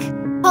back.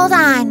 Hold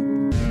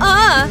on.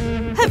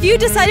 Have you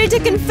decided to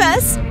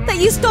confess that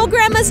you stole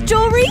Grandma's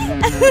jewelry?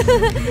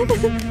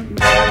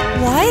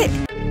 What?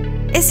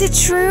 Is it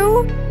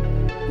true?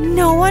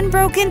 No one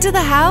broke into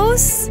the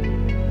house?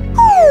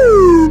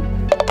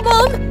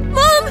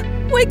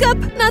 Mom! Wake up!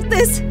 Not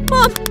this!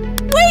 Mom!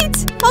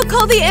 Wait! I'll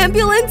call the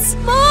ambulance!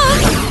 Mom!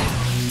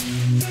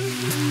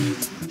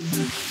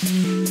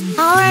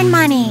 I'll earn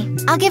money.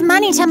 I'll give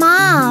money to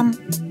Mom.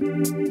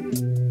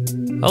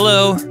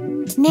 Hello.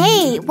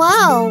 Nate,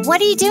 whoa, what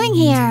are you doing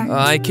here?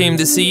 I came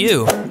to see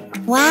you.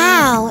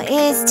 Wow,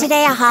 is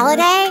today a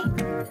holiday?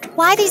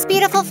 Why these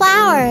beautiful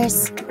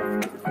flowers?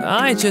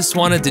 I just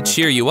wanted to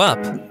cheer you up.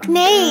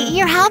 Nate,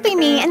 you're helping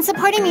me and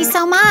supporting me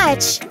so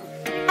much.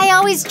 I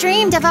always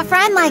dreamed of a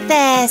friend like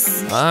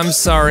this. I'm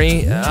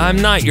sorry, I'm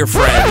not your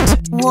friend.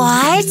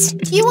 What?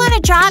 You want to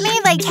drop me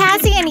like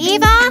Cassie and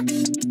Eva?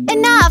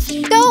 Enough!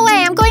 Go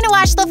away, I'm going to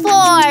wash the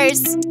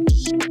floors.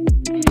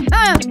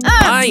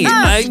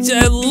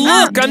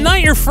 Look, I'm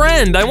not your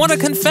friend. I want to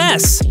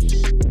confess.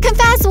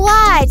 Confess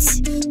what?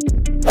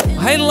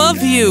 I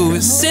love you.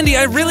 Cindy,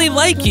 I really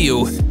like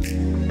you.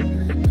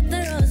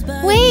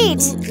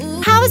 Wait,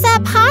 how is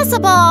that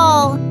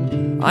possible?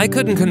 I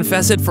couldn't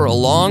confess it for a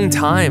long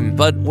time,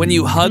 but when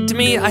you hugged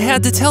me, I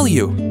had to tell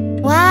you.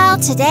 Well,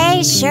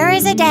 today sure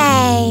is a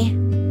day.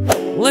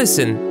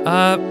 Listen,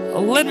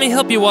 let me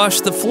help you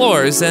wash the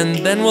floors and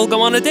then we'll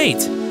go on a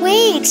date.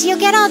 Wait, you'll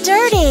get all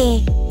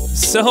dirty.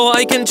 So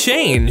I can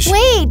change.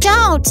 Wait,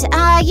 don't.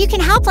 You can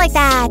help like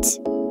that.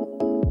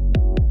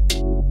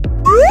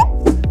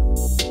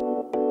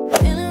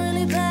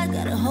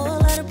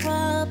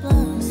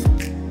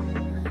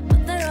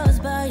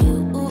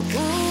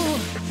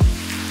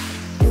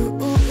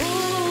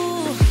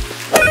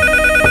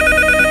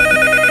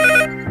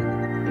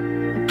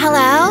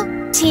 Hello?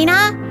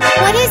 Tina?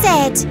 What is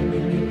it?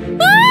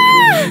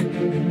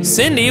 Ah!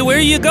 Cindy, where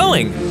are you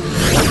going?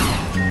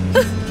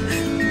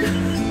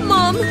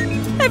 Mom,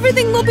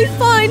 everything will be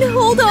fine.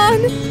 Hold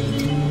on.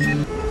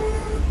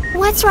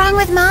 What's wrong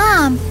with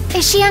Mom?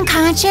 Is she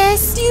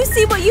unconscious? Do you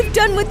see what you've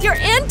done with your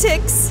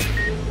antics?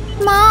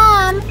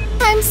 Mom,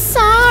 I'm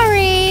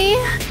sorry.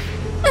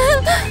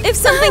 If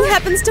something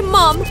happens to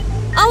Mom,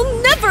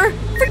 I'll never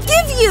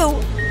forgive you.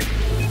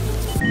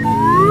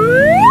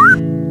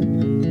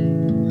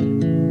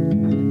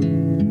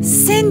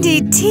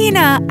 Cindy,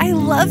 Tina, I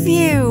love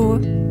you.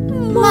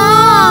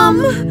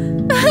 Mom!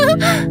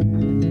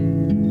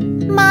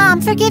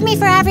 Mom, forgive me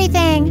for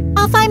everything.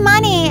 I'll find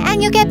money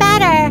and you'll get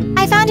better.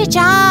 I found a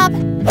job.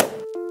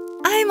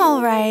 I'm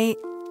all right.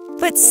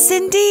 But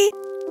Cindy,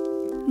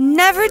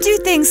 never do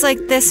things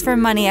like this for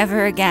money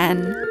ever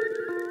again.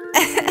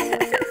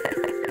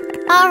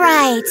 All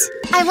right,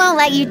 I won't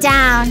let you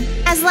down,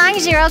 as long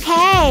as you're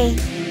okay.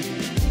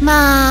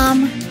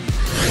 Mom.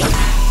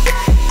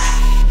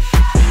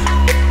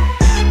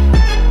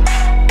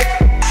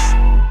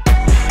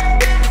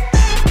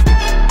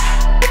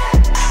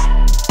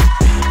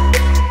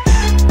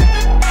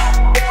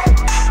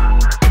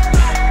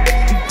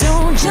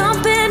 Don't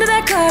jump into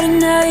that car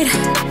tonight.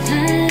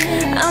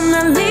 I'm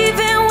not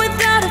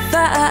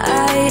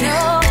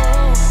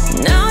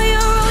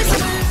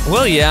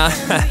yeah.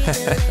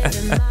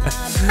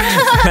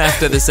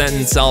 After the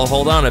sentence, I'll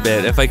hold on a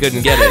bit if I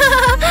couldn't get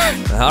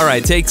it. All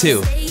right, take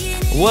 2.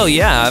 Well,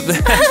 yeah.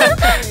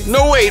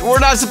 No, wait, we're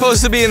not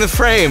supposed to be in the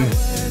frame.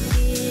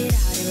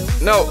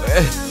 No.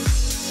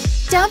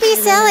 Don't be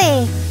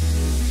silly.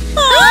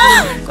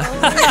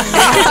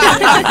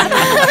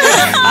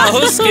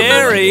 How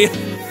scary.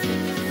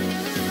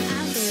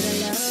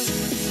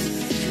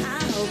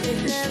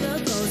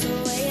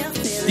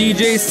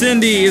 DJ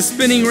Cindy is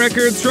spinning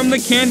records from the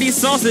Candy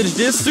Sausage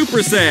Disc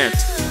Superset.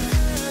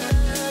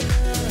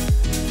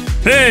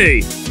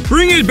 Hey,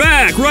 bring it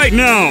back right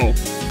now.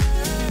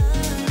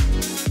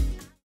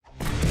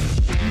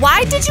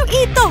 Why did you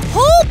eat the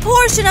whole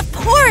portion of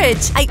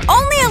porridge? I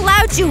only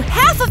allowed you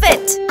half of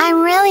it.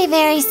 I'm really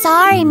very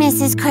sorry,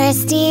 Mrs.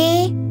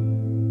 Christie.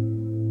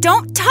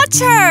 Don't touch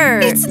her.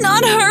 It's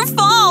not her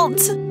fault.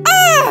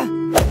 Ugh!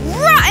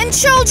 Rotten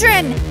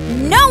children!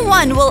 No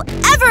one will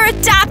ever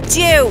adopt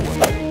you!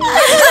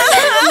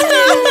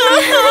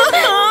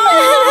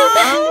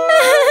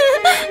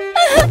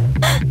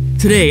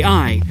 Today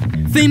I,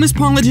 famous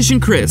politician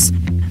Chris,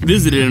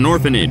 visited an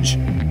orphanage.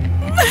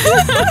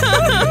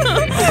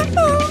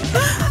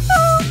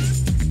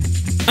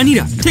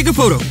 Anita, take a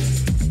photo.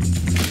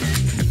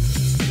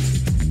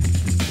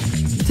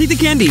 Take the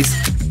candies.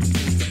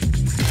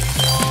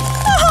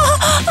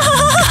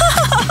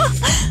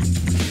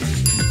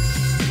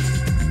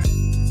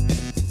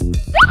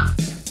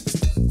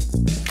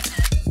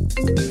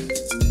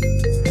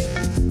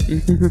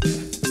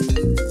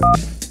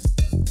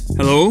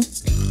 Hello?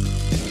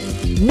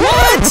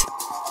 What?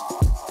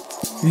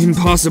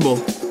 Impossible.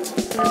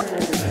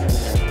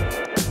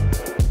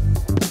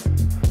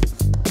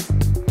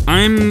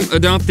 I'm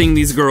adopting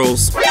these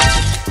girls.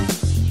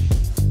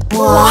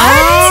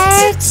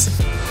 What?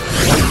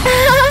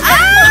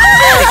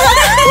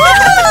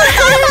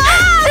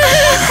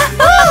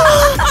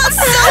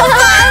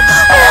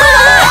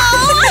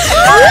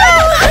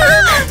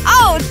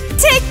 Oh,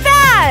 take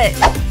that!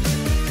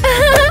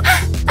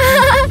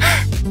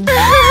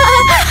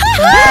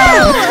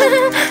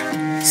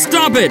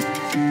 Stop it!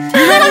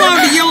 You're not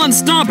allowed to yell and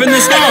stomp in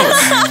this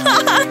house!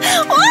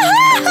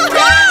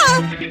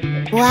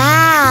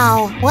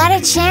 Wow, what a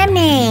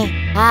chimney!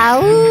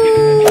 Ow!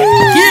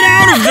 Get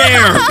out of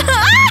there!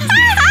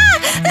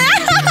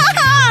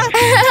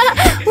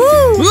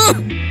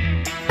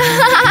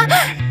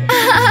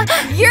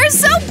 You're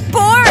so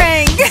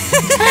boring!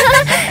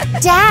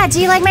 Dad, do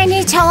you like my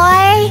new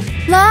toy?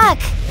 Look!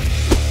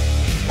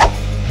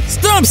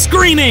 Stop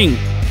screaming!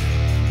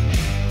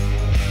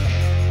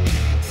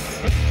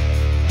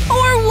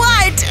 Or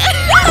what?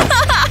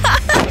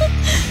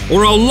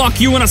 Or I'll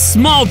lock you in a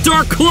small,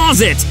 dark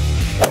closet!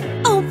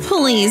 Oh,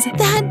 please,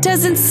 that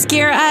doesn't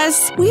scare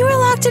us. We were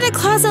locked in a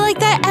closet like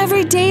that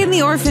every day in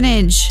the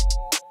orphanage.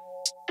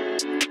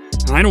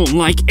 I don't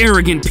like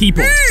arrogant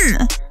people.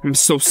 I'm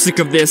so sick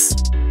of this.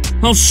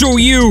 I'll show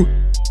you!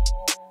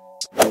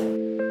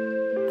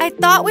 I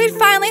thought we'd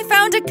finally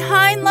found a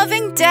kind,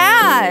 loving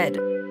dad.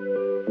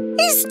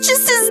 He's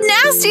just as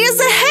nasty as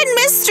the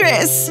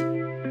headmistress.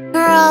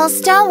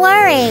 Girls, don't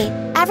worry.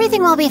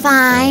 Everything will be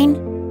fine.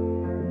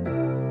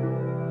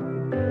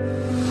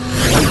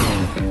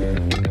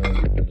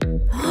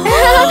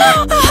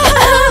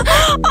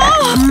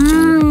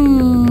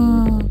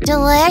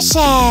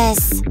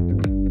 Delicious.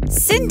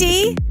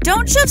 Cindy,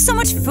 don't shove so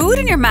much food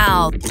in your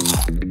mouth.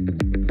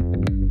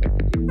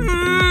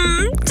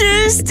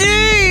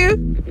 Tasty.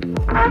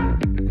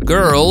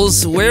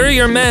 Girls, where are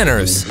your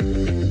manners?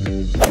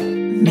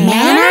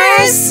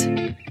 Manners?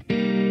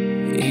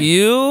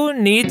 You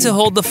need to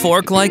hold the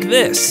fork like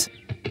this.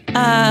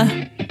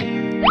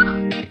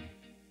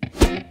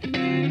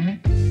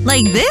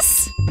 Like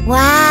this?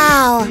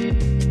 Wow.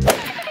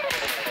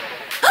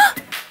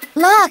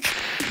 Look.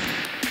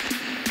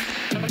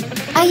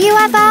 A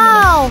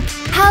UFO.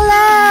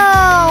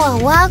 Hello.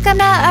 Welcome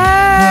to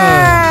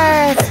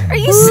Earth. Are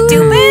you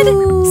stupid?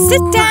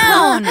 Sit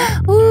down.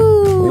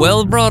 Ooh.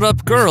 Well brought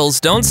up girls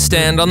don't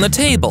stand on the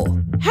table.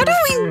 How do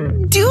we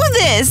do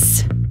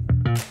this?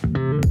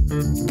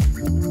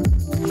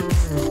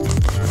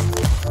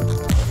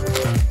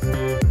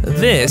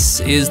 This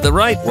is the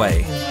right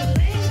way.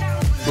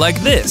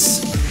 Like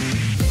this.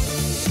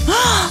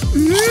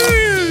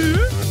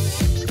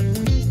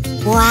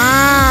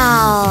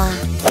 Wow.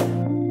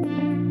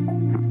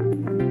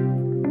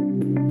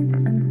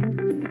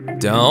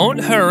 Don't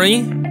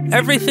hurry.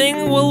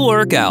 Everything will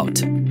work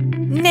out.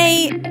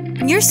 Nate,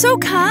 you're so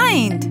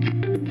kind.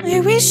 I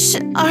wish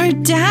our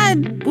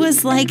dad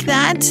was like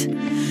that.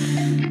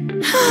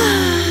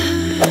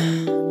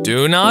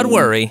 Do not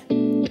worry.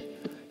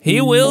 He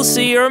will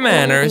see your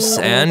manners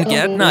and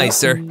get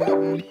nicer.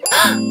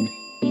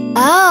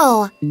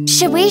 Oh,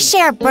 should we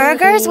share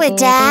burgers with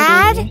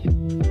Dad?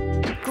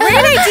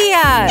 Great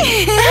idea!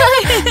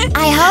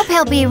 I hope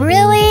he'll be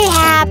really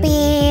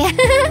happy.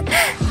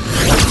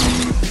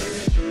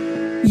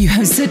 You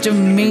have such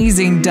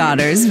amazing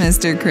daughters,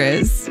 Mr.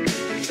 Chris.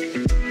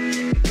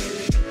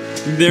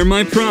 They're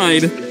my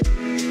pride.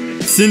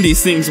 Cindy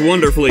sings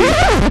wonderfully.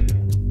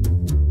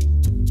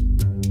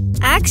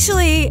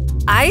 Actually,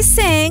 I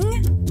sing.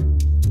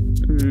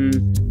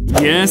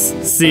 Yes,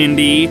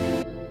 Cindy.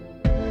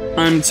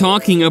 I'm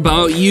talking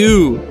about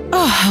you.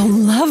 Oh, how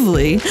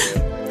lovely.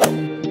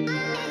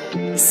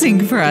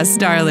 Sing for us,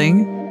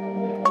 darling.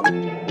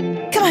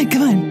 Come on,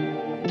 come on.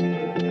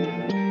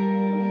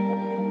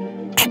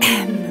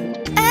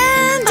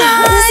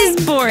 This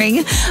is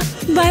boring.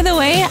 By the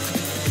way,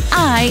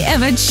 I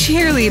am a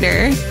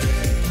cheerleader.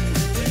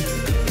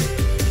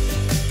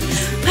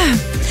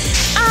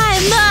 I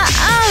love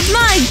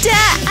my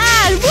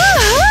dad!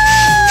 Woohoo!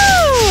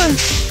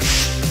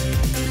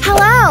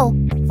 Hello.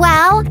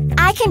 Well,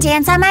 I can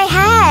dance on my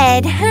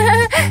head.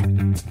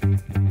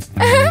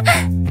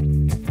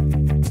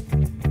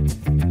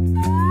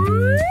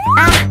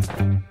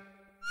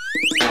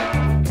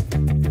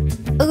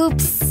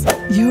 Oops.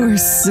 You're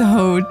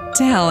so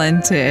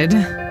talented.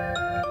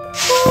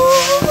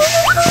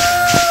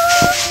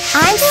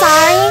 I'm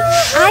sorry.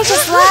 I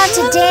just love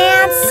to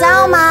dance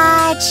so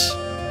much.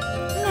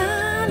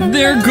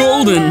 They're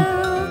golden.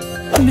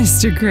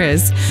 Mr.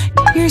 Chris,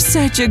 you're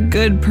such a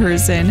good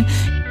person.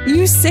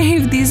 You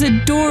saved these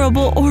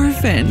adorable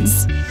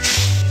orphans.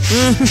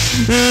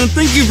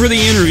 Thank you for the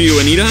interview,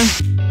 Anita.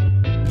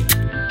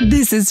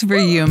 This is for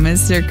you,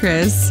 Mr.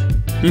 Chris.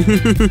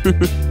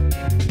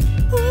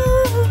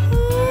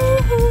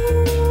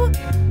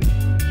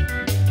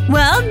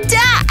 Well,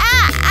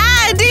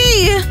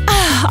 Daddy!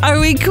 Are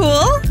we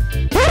cool?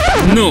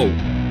 No.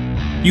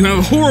 You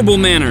have horrible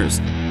manners.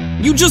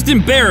 You just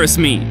embarrass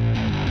me.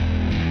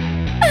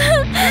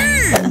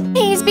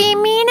 He's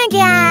being mean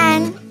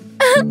again.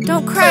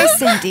 Don't cry,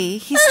 Cindy.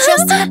 He's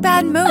just in a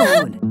bad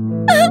mood.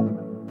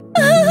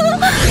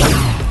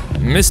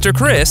 Mr.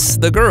 Chris,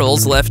 the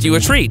girls left you a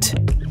treat.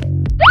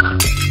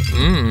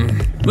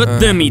 Let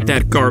them eat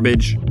that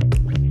garbage.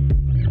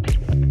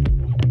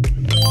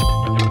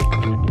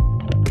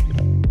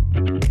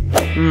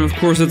 Of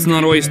course, it's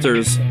not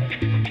oysters,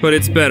 but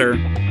it's better.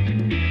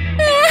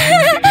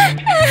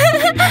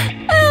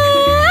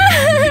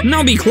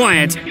 Now be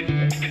quiet!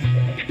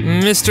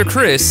 Mr.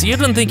 Chris, you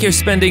don't think you're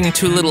spending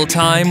too little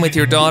time with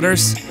your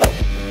daughters?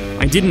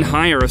 I didn't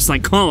hire a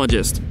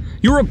psychologist.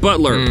 You're a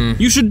butler.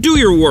 You should do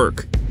your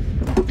work.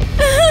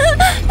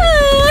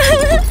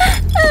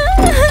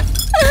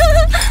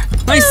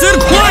 I said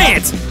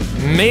quiet!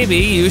 Maybe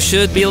you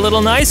should be a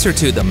little nicer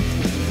to them.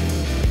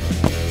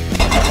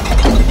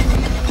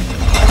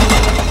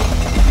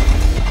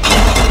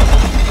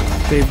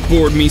 They've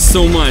bored me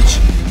so much.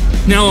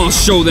 Now I'll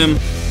show them.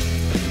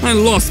 I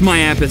lost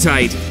my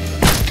appetite.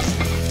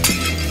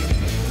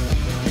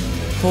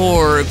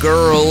 Poor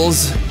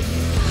girls.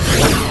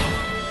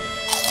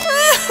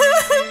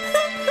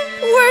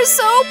 We're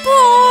so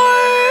poor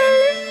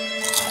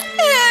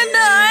And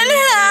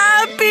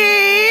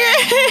unhappy.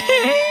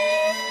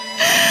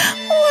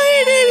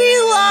 Why did he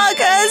lock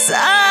us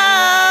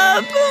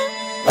up?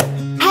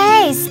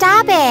 Hey,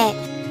 stop it.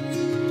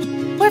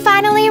 We're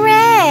finally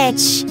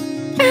rich.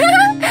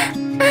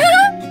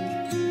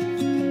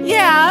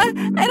 Yeah,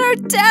 and our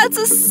dad's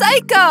a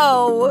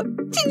psycho.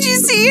 Did you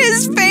see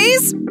his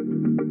face?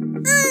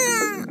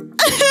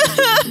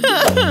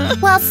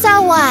 Well,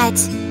 so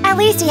what? At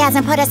least he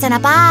hasn't put us in a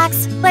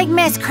box, like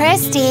Miss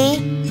Christie.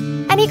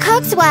 And he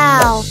cooks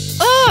well.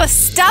 Ugh,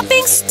 stop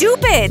being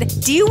stupid.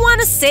 Do you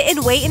want to sit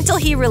and wait until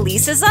he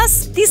releases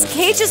us? These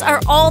cages are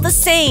all the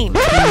same.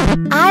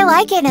 I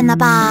like it in the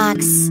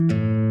box.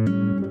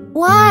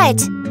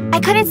 What? I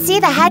couldn't see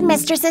the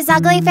headmistress's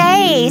ugly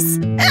face.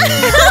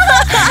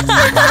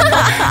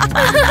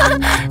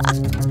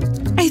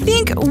 I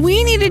think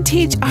we need to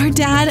teach our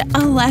dad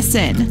a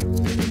lesson.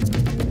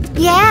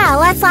 Yeah,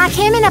 let's lock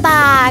him in a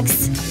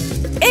box.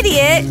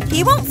 Idiot,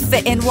 he won't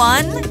fit in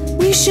one.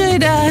 We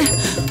should,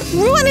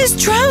 ruin his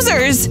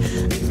trousers.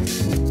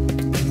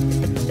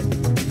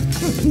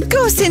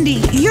 Go,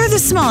 Cindy. You're the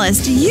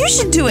smallest. You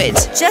should do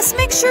it. Just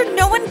make sure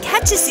no one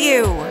catches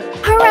you.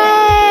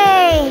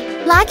 Hooray!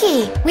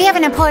 Lucky, we have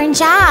an important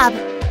job.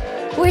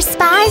 We're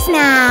spies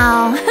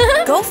now.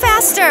 Go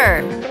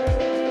faster.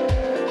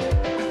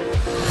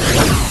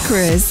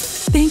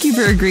 Chris, thank you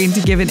for agreeing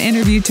to give an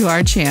interview to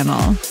our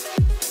channel.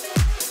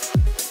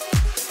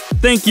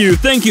 Thank you.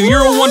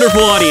 You're a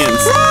wonderful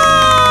audience.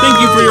 Thank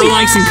you for your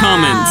likes and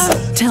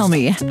comments. Tell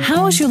me,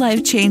 how has your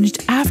life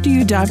changed after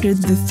you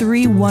adopted the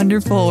 3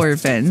 wonderful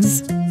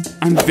orphans?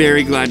 I'm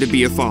very glad to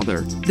be a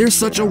father. They're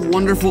such a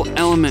wonderful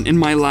element in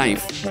my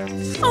life.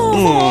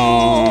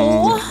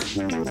 Oh,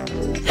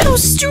 how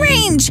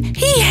strange!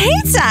 He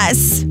hates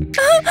us!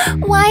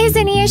 Why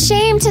isn't he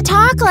ashamed to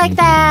talk like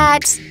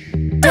that?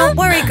 Don't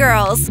worry,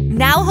 girls.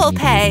 Now he'll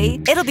pay.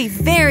 It'll be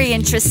very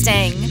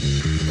interesting.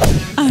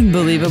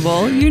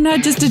 Unbelievable. You're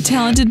not just a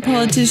talented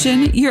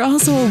politician, you're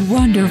also a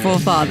wonderful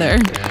father.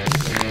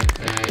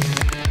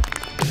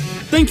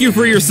 Thank you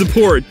for your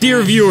support,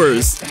 dear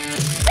viewers.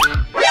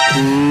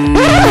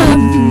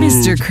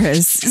 Mr.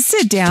 Chris,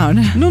 sit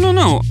down.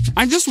 No.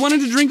 I just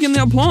wanted to drink in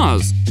the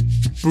applause.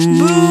 Boo!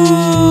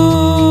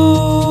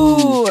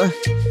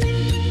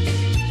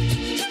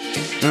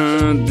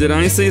 Did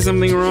I say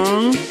something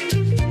wrong?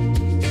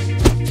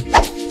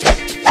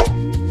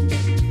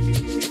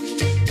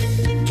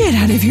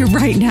 out of here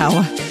right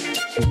now.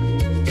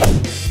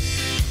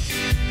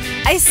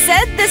 I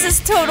said this is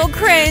total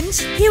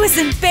cringe. He was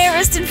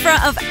embarrassed in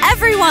front of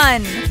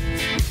everyone.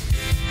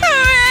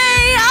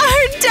 Hooray!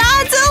 Our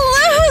dad's a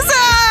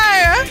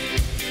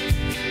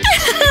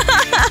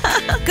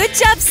loser! Good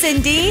job,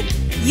 Cindy.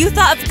 You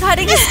thought of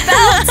cutting his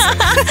belt.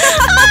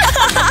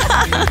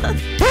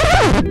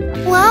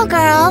 Well,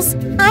 girls,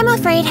 I'm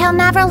afraid he'll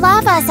never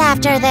love us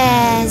after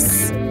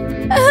this.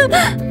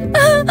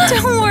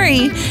 Don't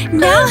worry.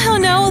 Now he'll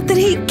know that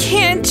he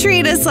can't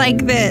treat us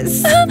like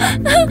this.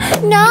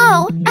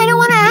 No, I don't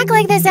want to act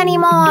like this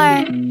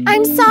anymore.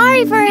 I'm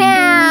sorry for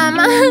him.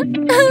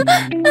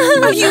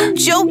 Are you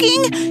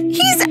joking?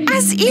 He's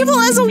as evil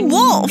as a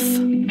wolf.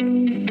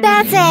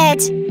 That's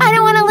it. I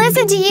don't want to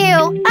listen to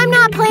you. I'm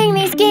not playing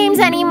these games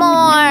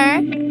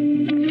anymore.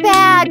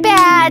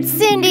 Bad,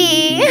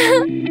 Cindy.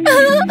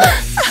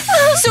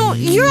 So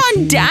you're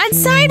on Dad's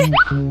side?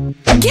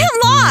 Get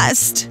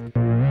lost.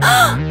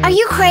 Are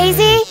you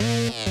crazy?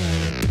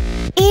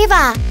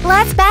 Eva,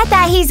 let's bet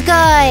that he's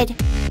good.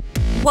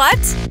 What?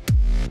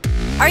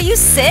 Are you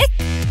sick?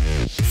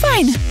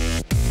 Fine.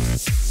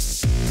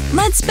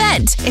 Let's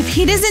bet. If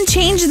he doesn't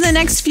change in the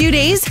next few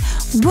days,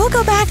 we'll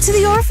go back to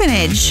the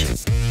orphanage.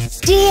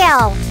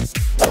 Deal.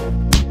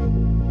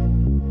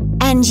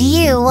 And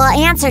you will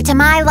answer to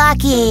my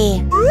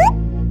Lucky.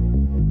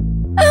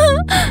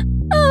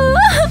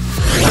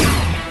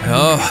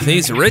 Oh,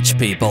 these rich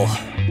people.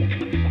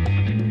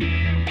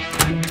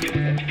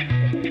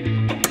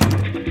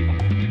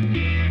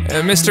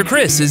 Mr.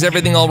 Chris, is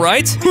everything all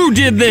right? Who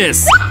did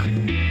this?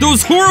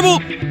 Those horrible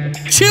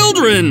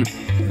children!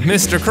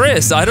 Mr.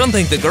 Chris, I don't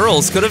think the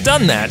girls could have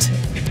done that.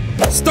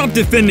 Stop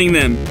defending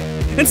them!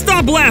 And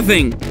stop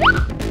laughing!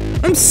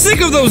 I'm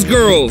sick of those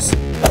girls!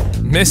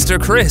 Mr.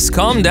 Chris,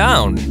 calm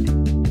down.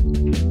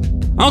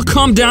 I'll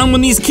calm down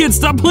when these kids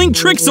stop playing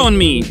tricks on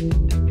me!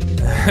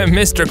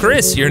 Mr.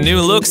 Chris, your new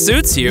look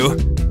suits you.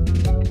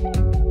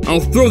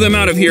 I'll throw them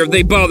out of here if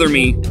they bother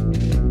me.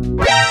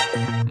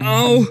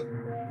 Ow.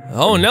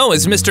 Oh no,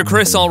 is Mr.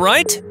 Chris all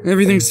right?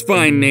 Everything's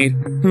fine, Nate.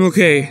 I'm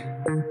okay.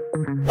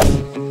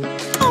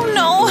 Oh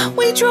no,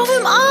 we drove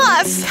him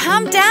off.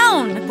 Calm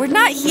down. We're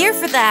not here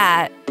for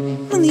that.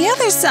 On the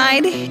other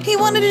side, he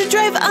wanted to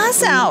drive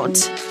us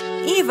out.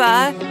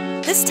 Eva,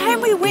 this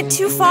time we went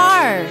too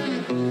far.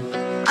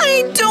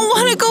 I don't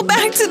want to go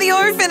back to the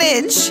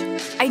orphanage.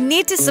 I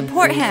need to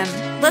support him.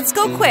 Let's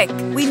go quick.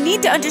 We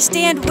need to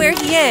understand where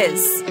he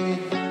is.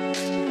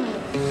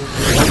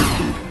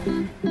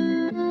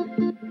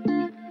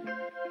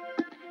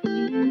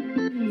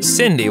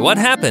 Cindy, what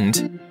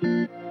happened?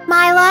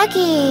 My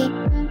Lucky.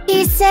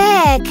 He's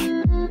sick.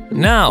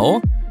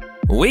 Now,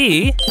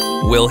 we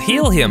will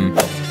heal him.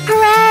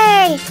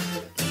 Hooray!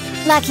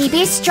 Lucky,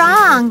 be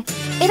strong.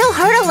 It'll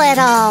hurt a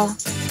little.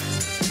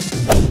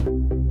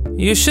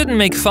 You shouldn't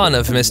make fun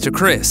of Mr.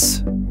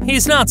 Chris.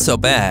 He's not so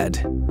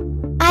bad.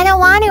 I don't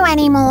want to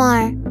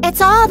anymore.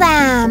 It's all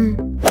them.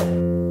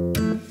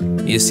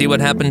 You see what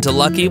happened to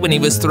Lucky when he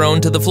was thrown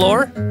to the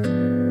floor?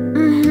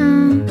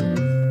 Mm-hmm.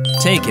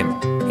 Take him.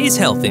 He's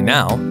healthy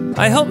now.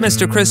 I hope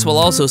Mr. Chris will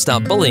also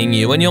stop bullying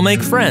you and you'll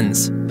make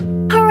friends.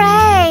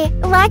 Hooray!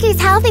 Lucky's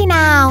healthy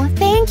now.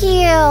 Thank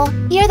you.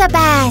 You're the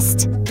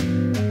best.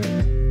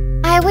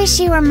 I wish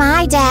you were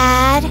my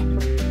dad.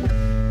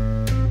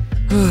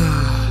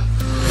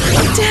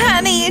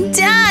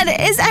 Dad,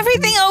 is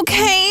everything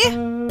okay?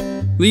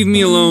 Leave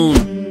me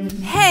alone.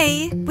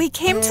 Hey, we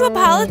came to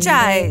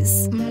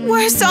apologize.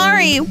 We're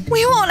sorry.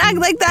 We won't act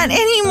like that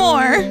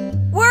anymore.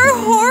 We're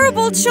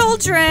horrible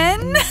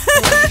children.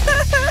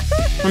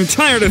 I'm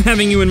tired of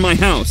having you in my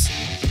house.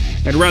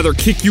 I'd rather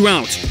kick you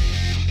out.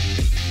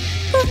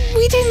 But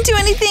we didn't do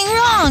anything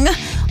wrong.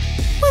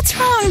 What's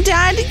wrong,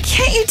 Dad?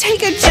 Can't you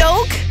take a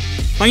joke?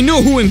 I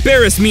know who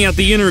embarrassed me at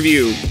the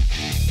interview.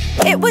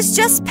 It was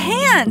just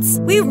pants.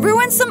 We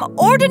ruined some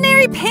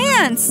ordinary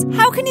pants.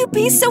 How can you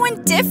be so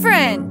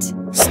indifferent?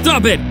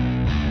 Stop it!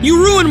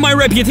 You ruined my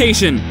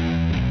reputation!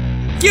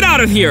 Get out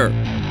of here!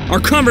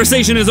 Our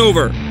conversation is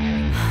over.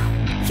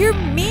 You're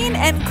mean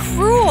and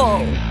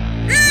cruel.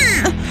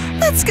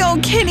 Let's go,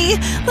 Kitty.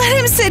 Let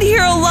him sit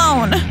here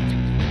alone.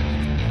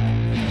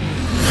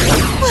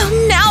 Well,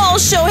 now I'll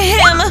show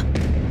him.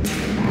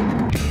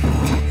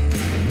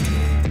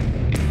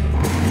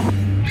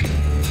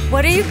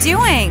 What are you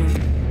doing?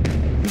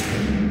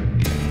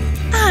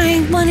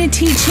 I want to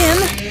teach him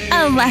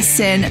a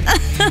lesson.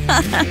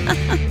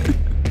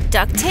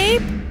 Duct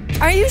tape?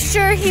 Are you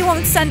sure he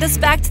won't send us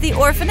back to the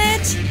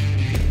orphanage?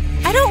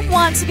 I don't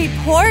want to be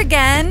poor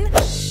again.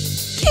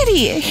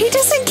 Kitty, he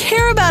doesn't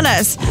care about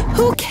us.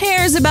 Who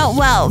cares about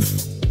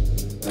wealth?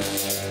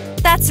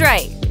 That's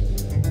right.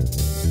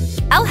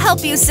 I'll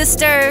help you,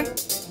 sister.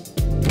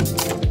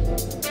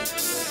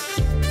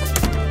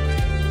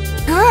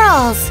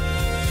 Girls,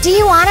 do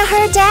you want to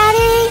hurt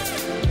Daddy?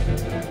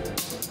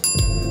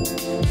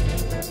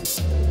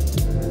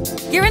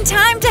 You're in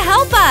time to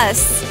help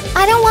us.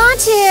 I don't want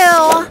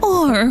to.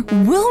 Or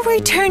we'll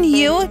return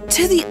you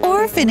to the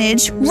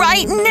orphanage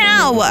right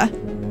now.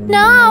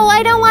 No,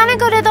 I don't want to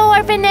go to the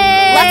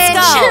orphanage. Let's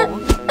go.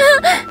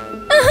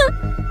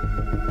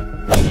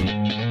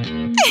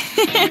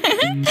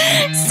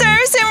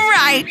 Serves him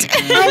right.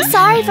 I'm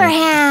sorry for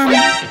him.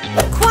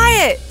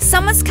 Quiet!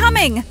 Someone's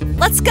coming!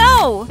 Let's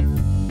go!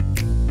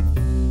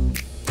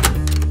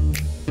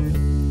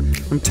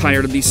 I'm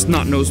tired of these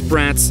snot-nosed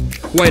brats.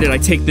 Why did I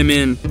take them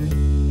in?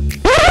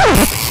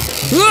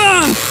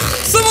 Ah!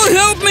 Someone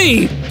help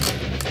me!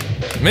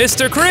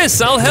 Mr.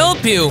 Chris, I'll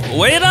help you.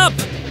 Wait up!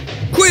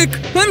 Quick,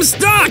 I'm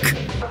stuck!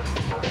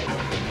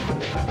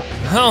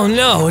 Oh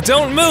no,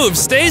 don't move,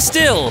 stay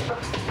still.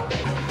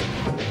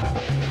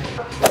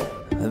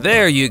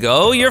 There you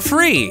go, you're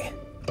free.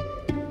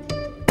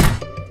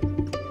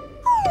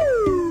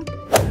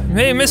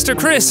 Hey, Mr.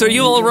 Chris, are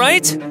you all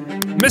right?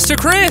 Mr.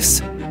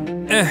 Chris!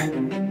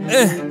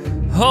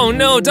 Oh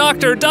no,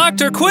 doctor,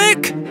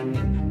 quick!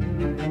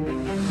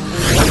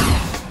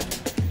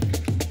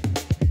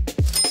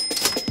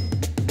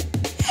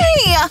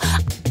 Hey,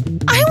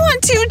 I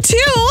want to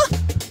too.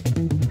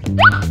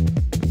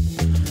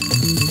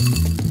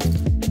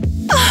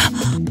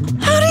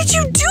 How did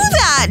you do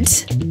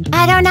that?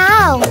 I don't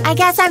know. I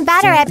guess I'm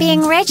better at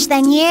being rich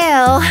than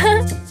you.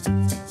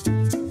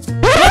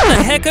 What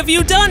the heck have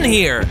you done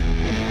here?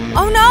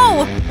 Oh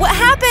no! What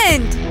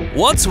happened?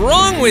 What's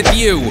wrong with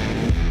you?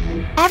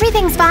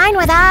 Everything's fine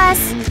with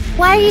us.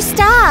 Why are you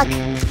stuck?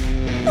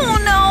 Oh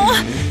no,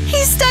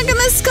 he's stuck in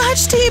the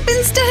scotch tape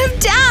instead of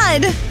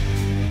Dad.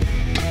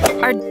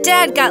 Our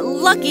dad got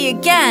lucky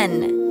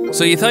again.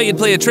 So you thought you'd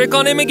play a trick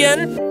on him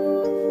again?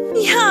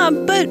 Yeah,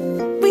 but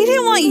we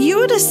didn't want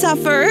you to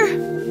suffer.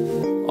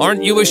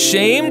 Aren't you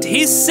ashamed?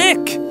 He's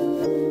sick.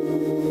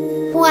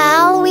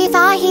 Well, we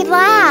thought he'd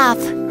laugh.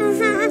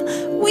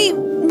 We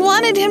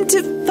wanted him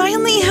to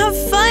finally have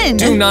fun.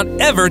 Do not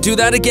ever do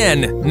that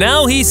again.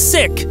 Now he's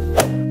sick.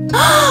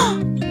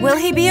 Will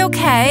he be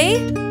okay?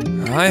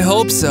 I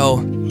hope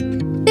so.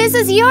 This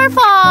is your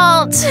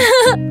fault.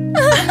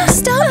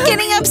 Stop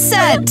getting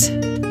upset.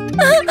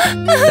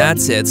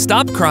 That's it.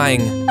 Stop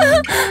crying.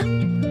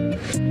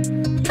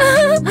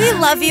 We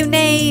love you,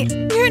 Nate.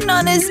 You're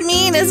not as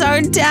mean as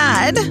our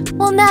dad.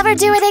 We'll never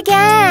do it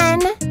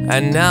again.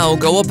 And now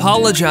go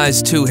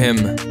apologize to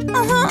him.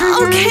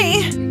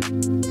 Okay.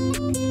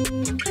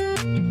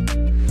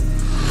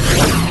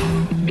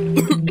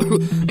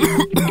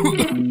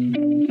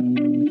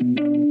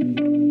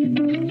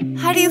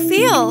 How do you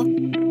feel?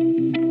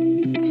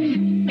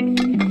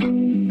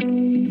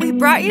 We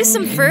brought you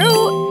some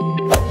fruit.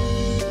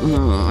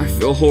 I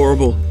feel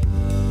horrible.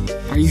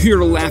 Are you here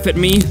to laugh at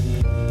me?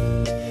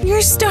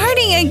 You're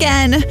starting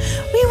again.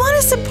 We want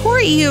to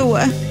support you.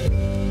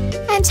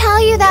 And tell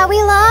you that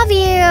we love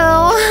you.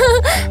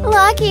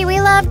 Lucky we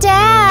love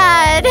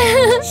Dad.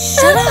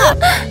 Shut up.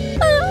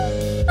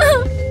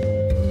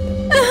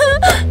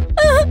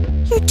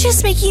 You're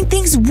just making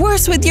things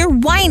worse with your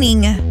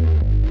whining.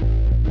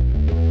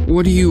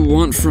 What do you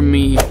want from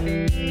me?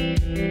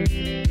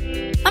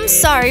 I'm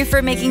sorry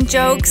for making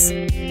jokes.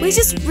 We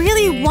just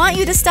really want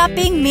you to stop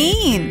being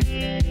mean.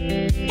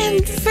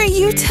 And for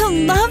you to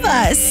love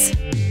us.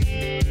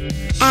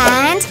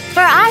 And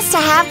for us to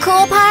have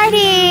cool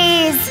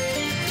parties.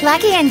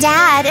 Lucky and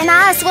Dad and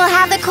us will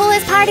have the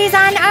coolest parties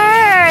on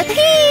Earth.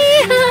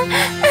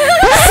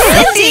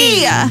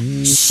 Cindy!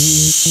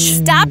 Shh!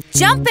 Stop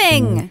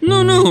jumping!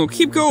 No,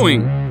 keep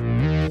going.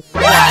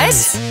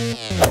 What?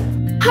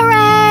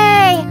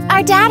 Hooray!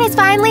 Our dad is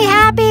finally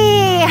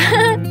happy.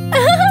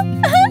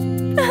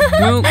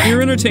 Well,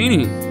 you're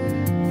entertaining.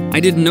 I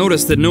didn't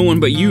notice that no one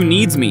but you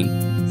needs me.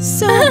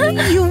 So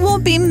you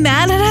won't be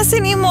mad at us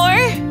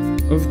anymore?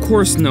 Of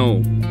course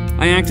no.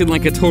 I acted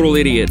like a total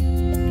idiot.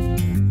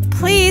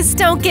 Please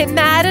don't get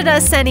mad at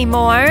us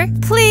anymore.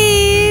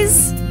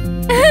 Please.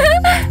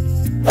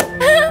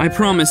 I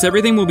promise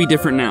everything will be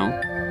different now.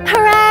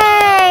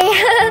 Hooray!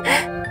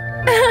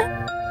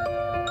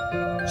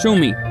 Show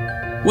me.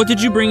 What did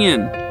you bring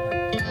in?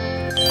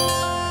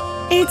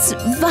 It's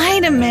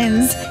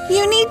vitamins.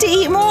 You need to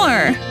eat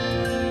more.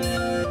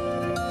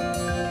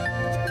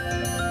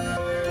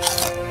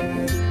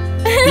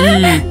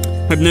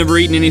 I've never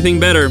eaten anything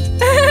better.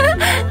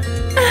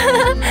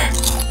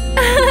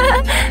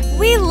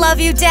 We love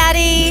you,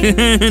 Daddy.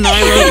 And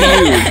I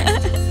love you.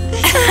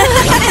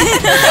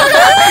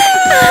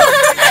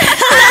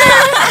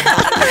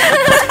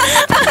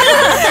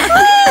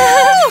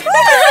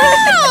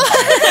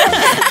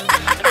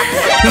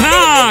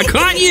 Ha!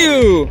 Caught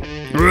you!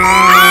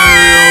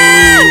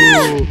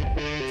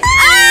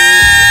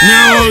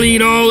 Now I'll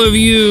eat all of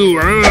you.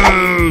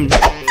 Take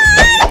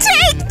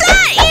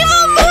that,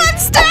 evil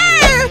monster!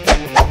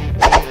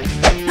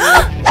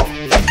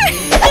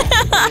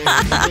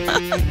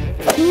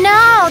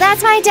 No,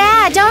 that's my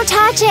dad. Don't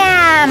touch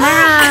him.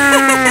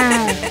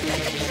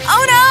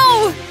 Oh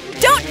no!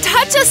 Don't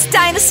touch us,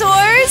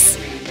 dinosaurs!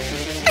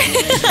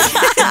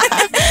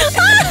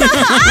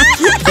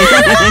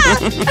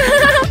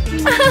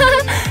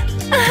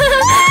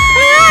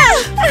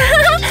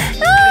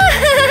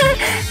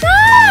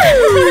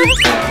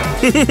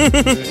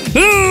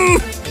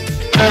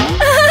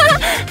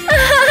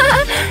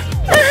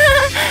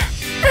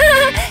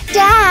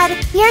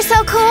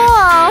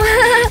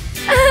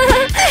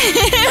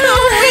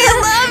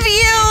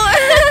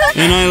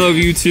 And I love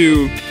you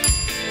too.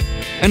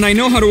 And I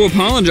know how to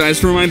apologize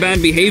for my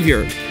bad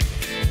behavior.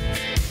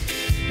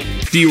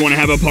 Do you want to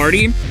have a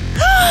party?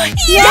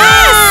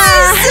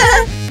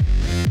 Yes!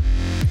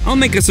 I'll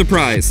make a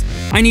surprise.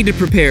 I need to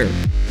prepare.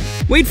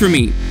 Wait for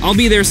me. I'll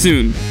be there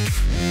soon.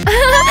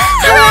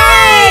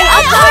 Hooray!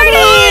 A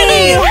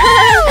party!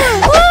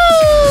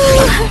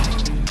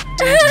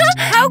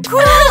 How cool!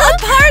 A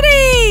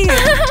party!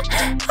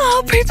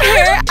 I'll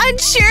prepare a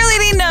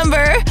cheerleading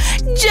number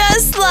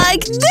just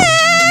like this.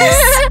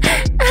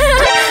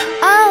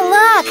 Oh,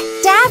 look!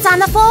 Dad's on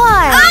the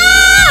floor!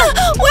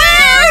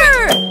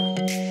 Where?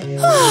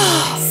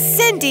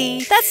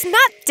 Cindy, that's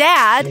not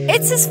Dad.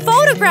 It's his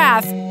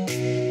photograph.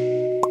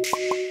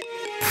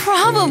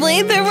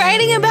 Probably they're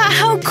writing about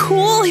how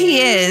cool he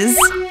is.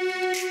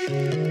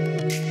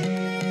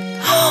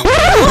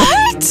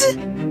 What?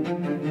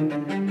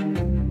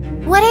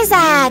 What is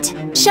that?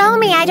 Show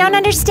me, I don't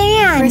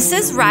understand.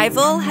 Chris's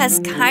rival has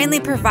kindly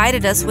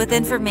provided us with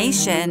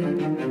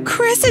information.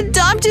 Chris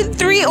adopted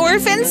 3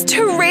 orphans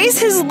to raise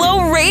his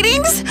low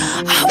ratings?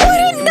 What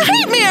a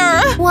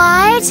nightmare!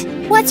 What?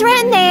 What's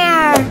written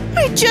there?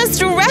 I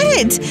just read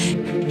it.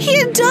 He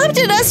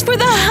adopted us for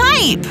the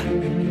hype.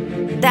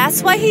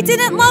 That's why he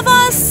didn't love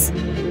us?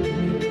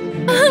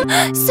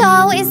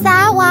 So, is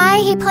that why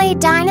he played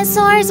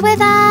dinosaurs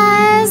with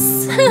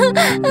us?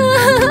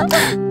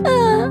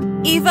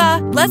 Eva,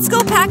 let's go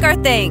pack our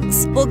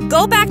things. We'll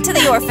go back to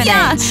the orphanage.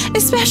 Yeah,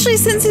 especially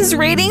since his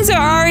ratings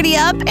are already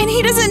up and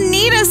he doesn't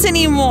need us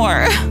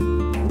anymore.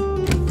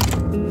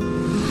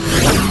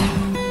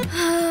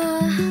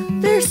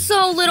 There's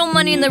so little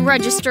money in the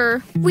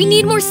register. We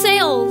need more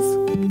sales.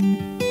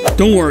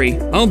 Don't worry.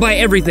 I'll buy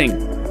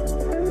everything.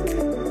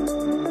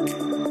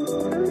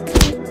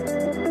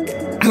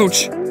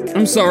 Ouch.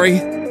 I'm sorry.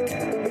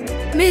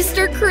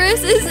 Mr.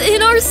 Chris is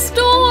in our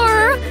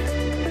store.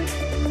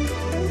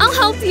 I'll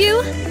help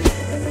you.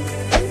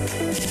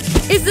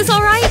 Is this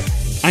all right?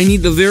 I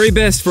need the very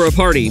best for a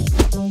party.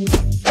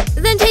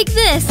 Then take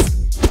this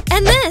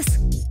and this.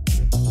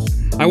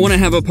 I want to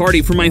have a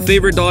party for my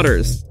favorite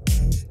daughters.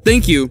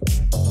 Thank you.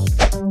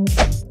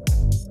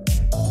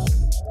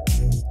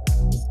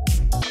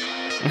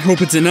 I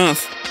hope it's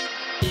enough.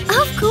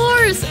 Of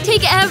course.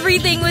 Take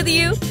everything with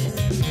you.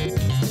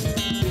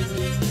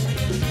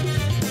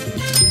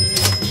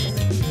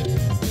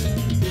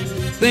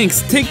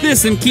 Thanks. Take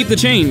this and keep the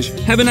change.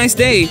 Have a nice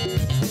day.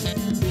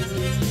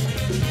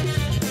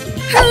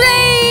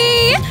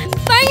 Hooray!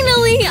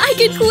 Finally, I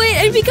can quit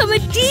and become a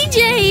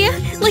DJ,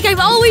 like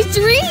I've always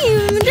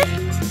dreamed.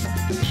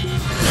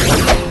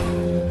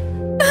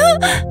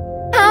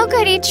 How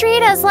could he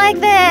treat us like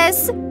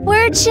this?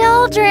 We're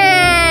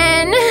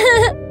children.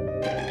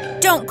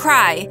 Don't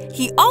cry.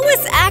 He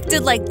always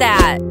acted like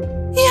that.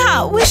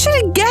 Yeah, we should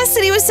have guessed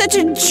that he was such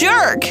a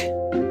jerk.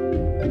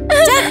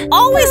 Dad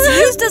always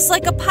used us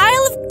like a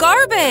pile of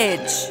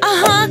garbage.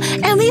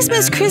 At least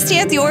Miss Christie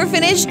at the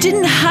orphanage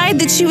didn't hide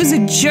that she was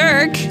a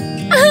jerk.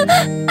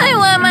 I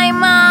want my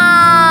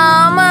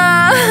mom.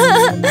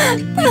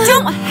 You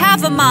don't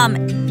have a mom,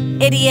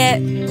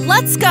 idiot.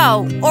 Let's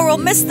go, or we'll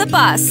miss the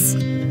bus.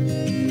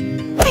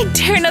 I'd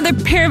tear another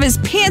pair of his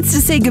pants to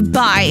say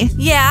goodbye.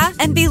 Yeah,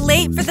 and be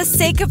late for the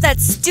sake of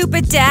that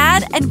stupid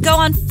dad and go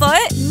on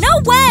foot? No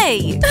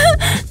way!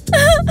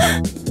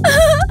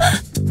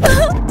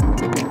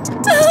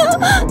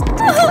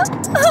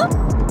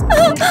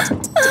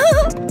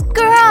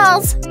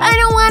 Girls, I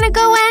don't want to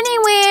go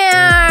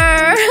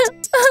anywhere.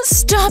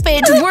 Stop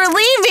it, we're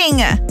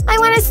leaving. I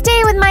want to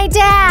stay with my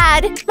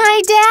dad.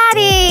 My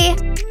daddy.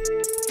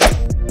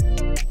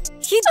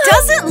 He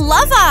doesn't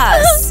love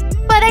us.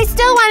 But I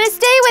still want to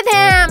stay with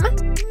him.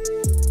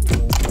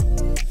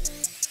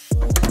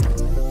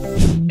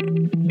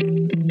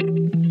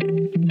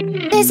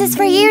 This is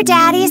for you,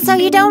 Daddy, so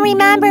you don't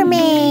remember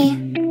me.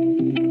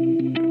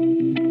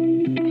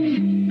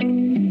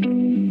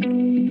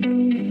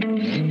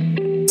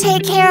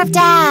 Take care of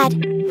Dad.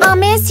 I'll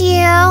miss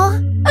you.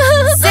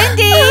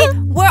 Cindy,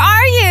 where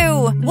are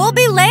you? We'll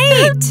be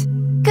late.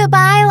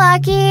 Goodbye,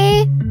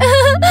 Lucky.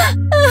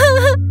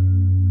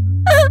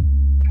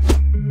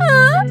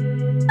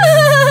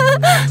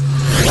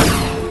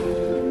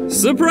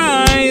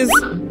 Surprise!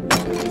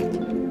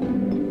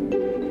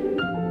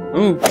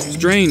 Oh,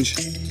 strange.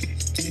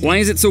 Why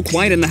is it so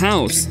quiet in the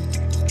house?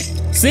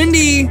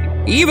 Cindy!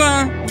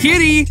 Eva!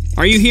 Kitty!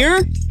 Are you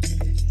here?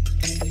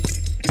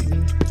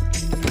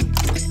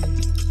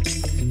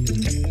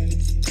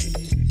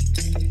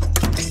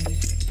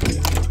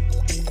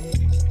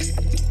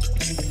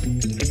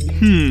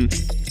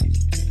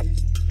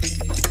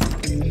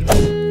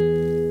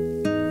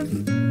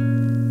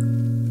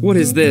 What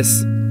is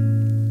this?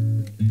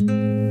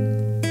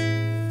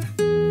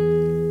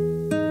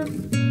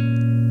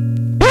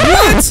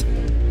 What?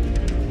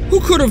 Who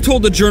could have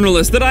told the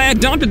journalist that I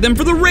adopted them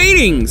for the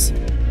ratings?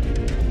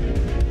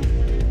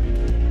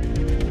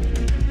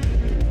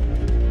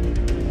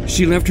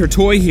 She left her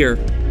toy here.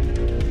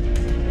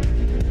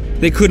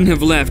 They couldn't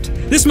have left.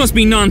 This must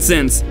be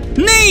nonsense.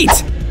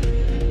 Nate!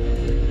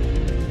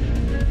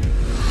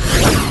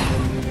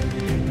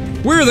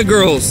 Where are the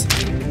girls?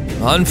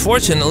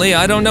 Unfortunately,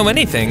 I don't know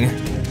anything.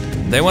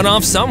 They went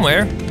off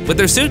somewhere with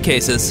their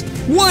suitcases.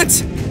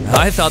 What?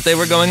 I thought they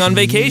were going on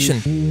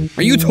vacation.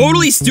 Are you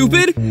totally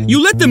stupid?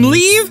 You let them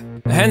leave?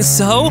 And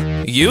so,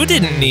 you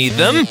didn't need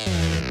them.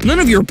 None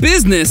of your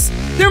business.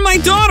 They're my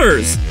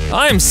daughters.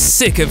 I'm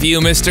sick of you,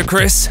 Mr.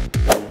 Chris.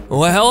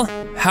 Well,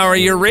 how are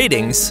your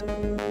ratings?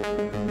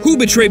 Who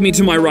betrayed me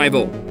to my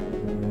rival?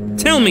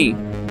 Tell me.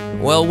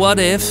 Well, what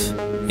if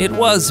it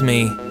was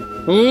me?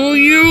 Oh,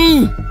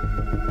 you!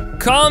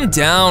 Calm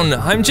down,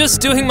 I'm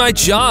just doing my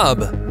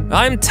job.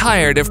 I'm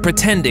tired of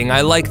pretending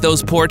I like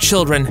those poor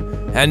children,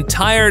 and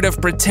tired of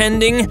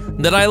pretending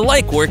that I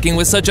like working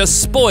with such a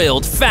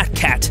spoiled fat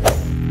cat.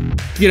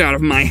 Get out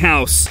of my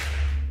house.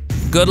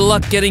 Good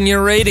luck getting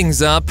your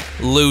ratings up,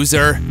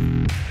 loser.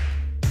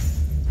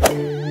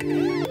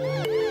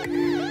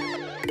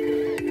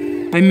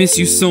 I miss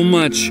you so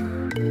much,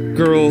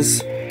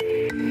 girls.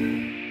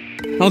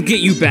 I'll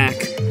get you back.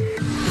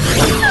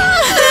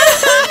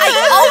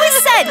 I always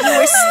said you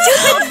were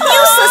stupid,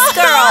 useless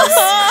girls!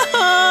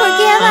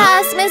 Forgive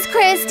us, Miss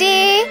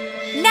Christie.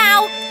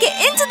 Now, get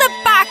into the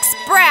box,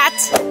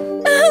 brat!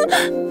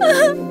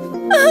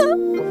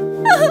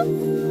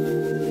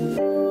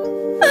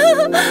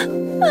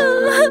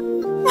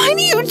 Why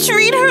do you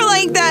treat her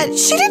like that?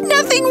 She did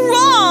nothing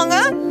wrong!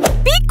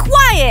 Be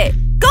quiet!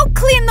 Go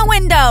clean the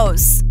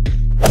windows!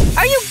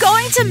 Are you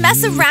going to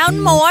mess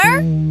around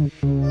more?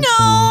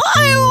 No,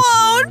 I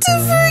won't.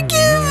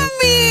 Forgive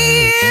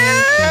me!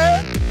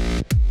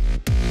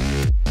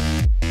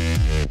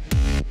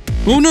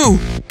 Oh no!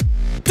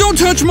 Don't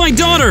touch my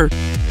daughter!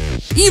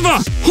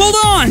 Eva, hold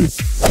on!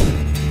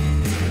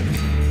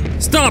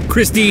 Stop,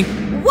 Christy!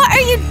 What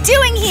are you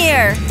doing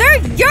here? They're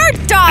your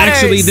daughters!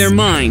 Actually, they're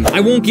mine. I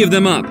won't give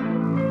them up.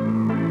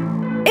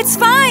 It's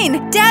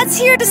fine! Dad's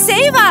here to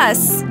save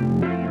us!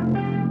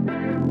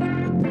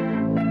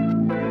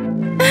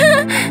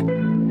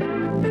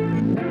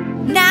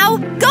 Now,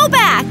 go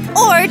back!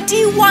 Or do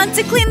you want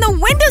to clean the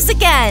windows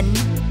again?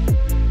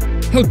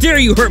 How dare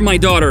you hurt my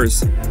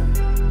daughters!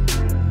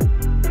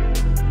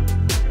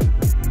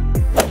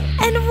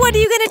 And what are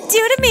you gonna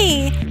do to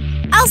me?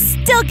 I'll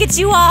still get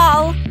you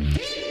all!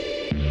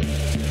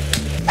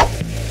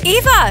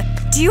 Eva,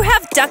 do you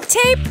have duct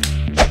tape?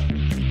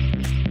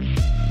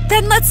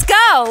 Then let's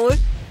go!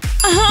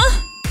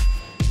 Uh-huh.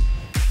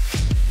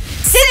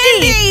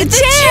 Cindy, the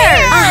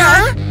chair!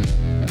 Uh-huh.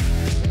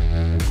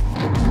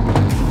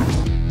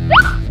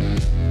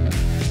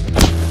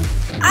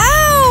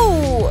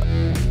 Ow!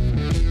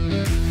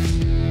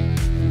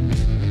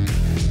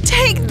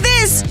 Take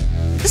this,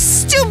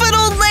 stupid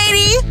old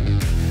lady!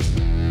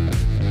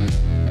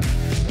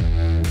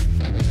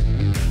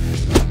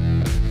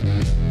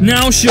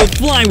 Now she'll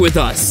fly with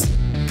us!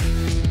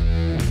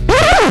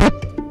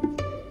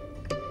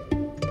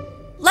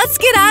 Let's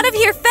get out of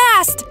here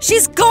fast!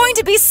 She's going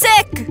to be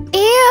sick!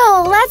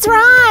 Ew, let's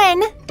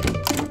run!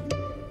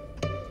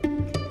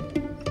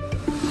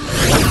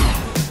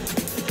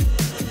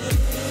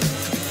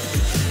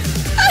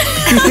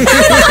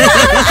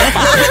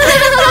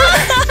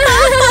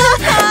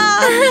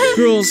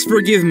 Girls,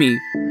 forgive me.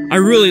 I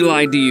really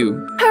lied to you.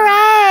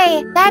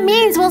 Hooray! That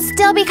means we'll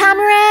still become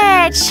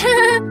rich!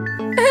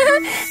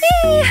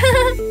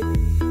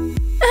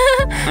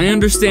 I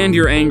understand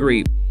you're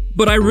angry,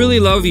 but I really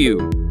love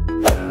you.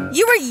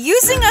 You were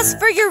using us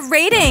for your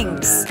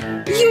ratings!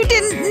 You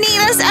didn't need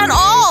us at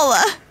all!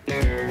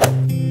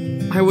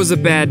 I was a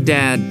bad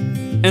dad,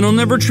 and I'll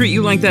never treat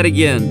you like that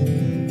again.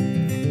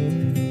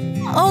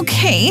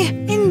 Okay,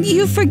 and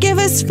you forgive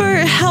us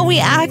for how we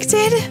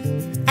acted?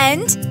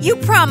 And you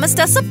promised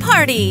us a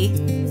party!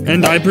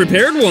 And I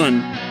prepared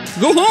one.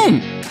 Go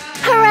home.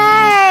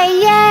 Hooray!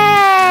 Yay!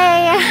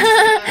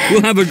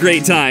 We'll have a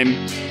great time.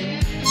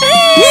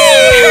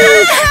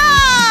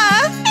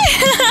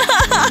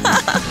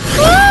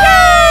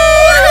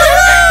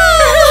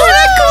 What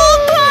a cool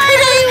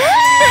party!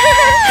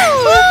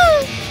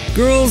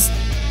 Girls,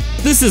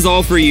 this is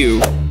all for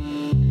you.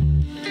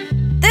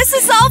 This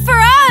is all for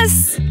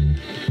us!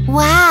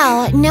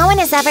 Wow, no one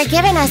has ever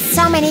given us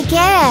so many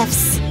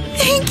gifts.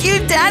 Thank you,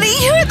 Daddy.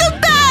 You're the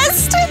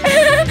best!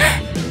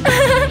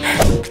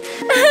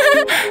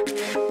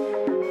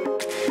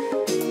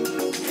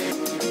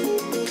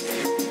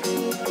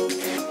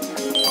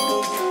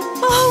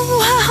 Oh,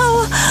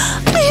 wow!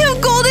 I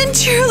have golden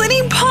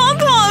cheerleading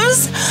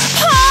pom-poms!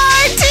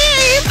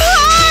 Party!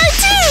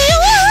 Party!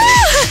 Woo!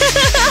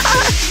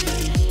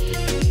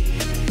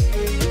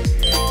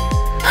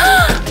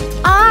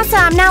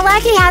 Awesome, now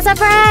Lucky has a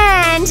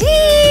friend!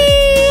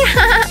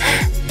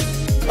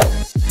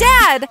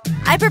 Dad,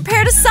 I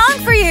prepared a song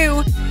for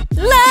you!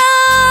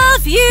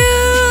 Love you!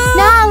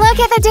 No, look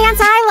at the dance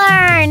I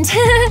learned!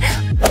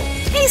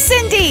 Hey,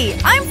 Cindy,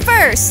 I'm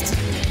first!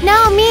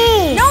 No,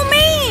 me! No,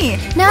 me!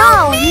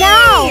 No, me!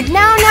 no,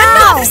 no,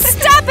 no! Enough!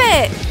 Stop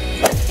it!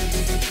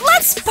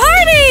 Let's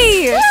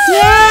party!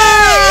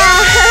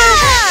 Yeah!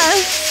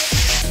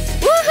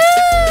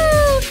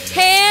 Woohoo!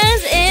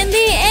 Hands in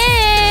the air!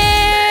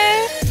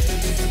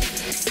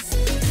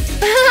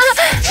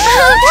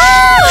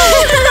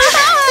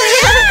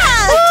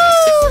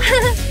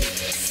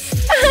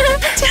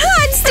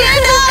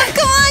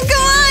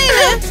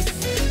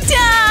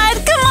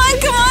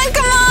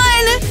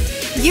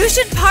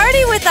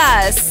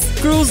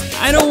 us. Girls,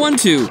 I don't want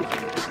to.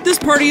 This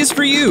party is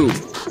for you.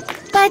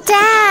 But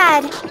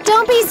Dad,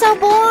 don't be so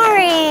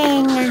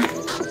boring.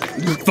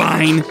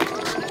 Fine.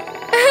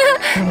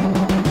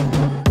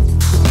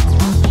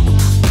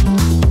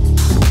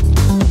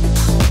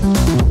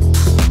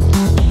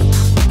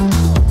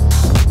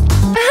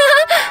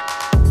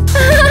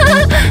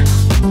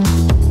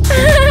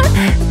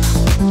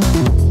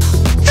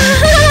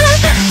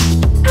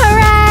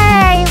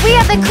 Hooray! We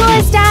have the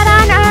coolest dad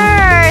on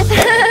earth!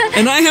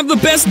 And I have the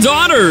best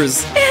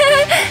daughters.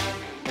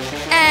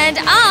 And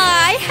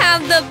I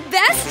have the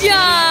best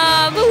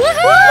job! Woohoo!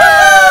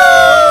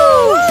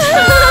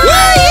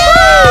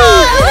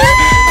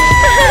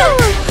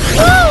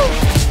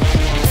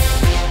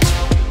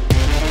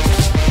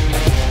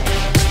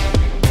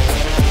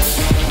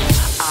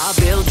 I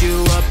build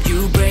you up,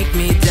 you break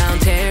me down,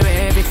 tear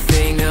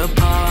everything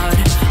apart.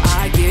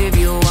 I give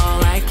you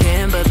all I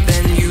can, but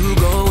then you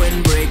go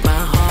and break my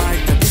heart.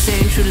 But this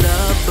ain't true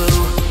love,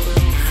 boo.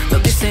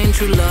 But this ain't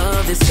true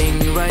love, this ain't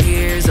me right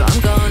here, so I'm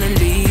gonna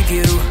leave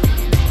you.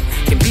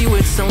 Can be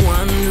with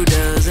someone who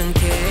doesn't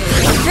care.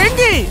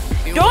 Cindy,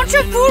 don't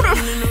you fool us.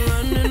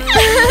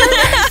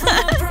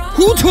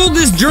 Who told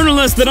this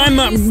journalist that I'm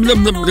a...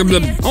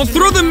 I'll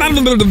throw them out...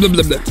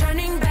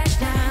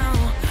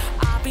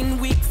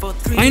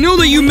 I know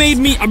that you made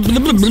me...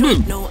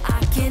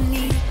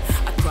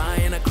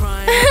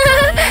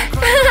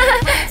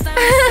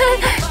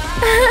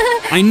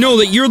 I know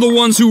that you're the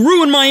ones who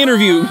ruined my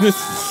interview.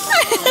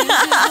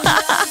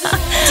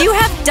 Do you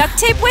have duct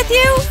tape with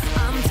you?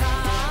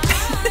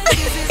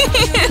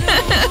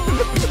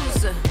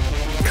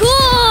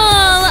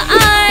 Cool!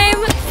 I'm...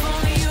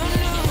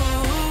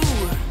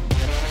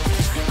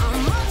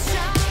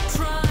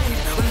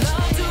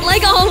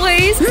 Like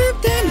always.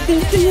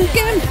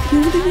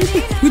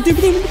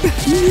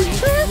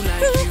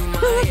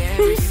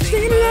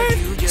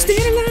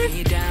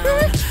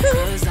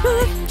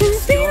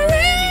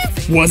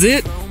 Was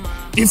it?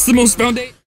 It's the most foundation...